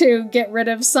 trying to get rid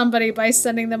of somebody by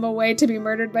sending them away to be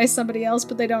murdered by somebody else,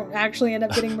 but they don't actually end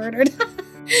up getting murdered.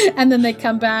 And then they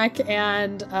come back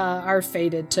and are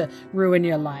fated to ruin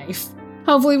your life.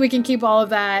 Hopefully we can keep all of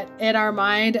that in our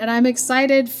mind, and I'm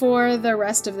excited for the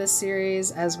rest of this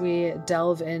series as we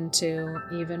delve into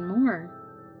even more.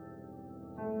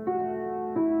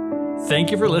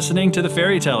 Thank you for listening to The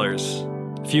Fairy Tellers.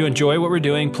 If you enjoy what we're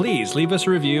doing, please leave us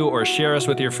a review or share us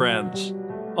with your friends.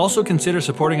 Also consider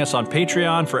supporting us on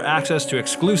Patreon for access to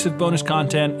exclusive bonus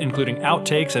content, including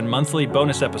outtakes and monthly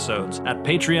bonus episodes at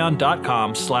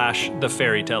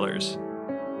patreon.com/thefairytellers.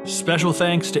 Special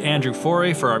thanks to Andrew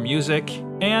Forey for our music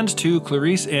and to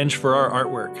Clarice Inch for our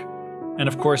artwork. And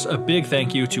of course, a big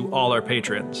thank you to all our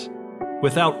patrons.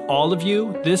 Without all of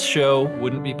you, this show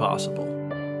wouldn't be possible.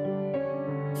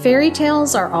 Fairy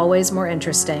tales are always more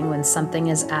interesting when something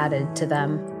is added to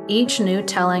them. Each new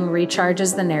telling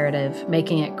recharges the narrative,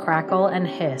 making it crackle and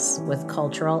hiss with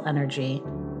cultural energy.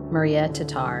 Maria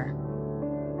Tatar.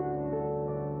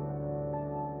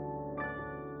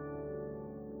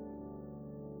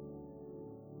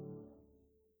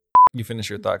 You finish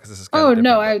your thought because this is kind of different.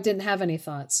 I didn't have any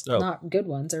thoughts. Not good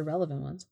ones or relevant ones.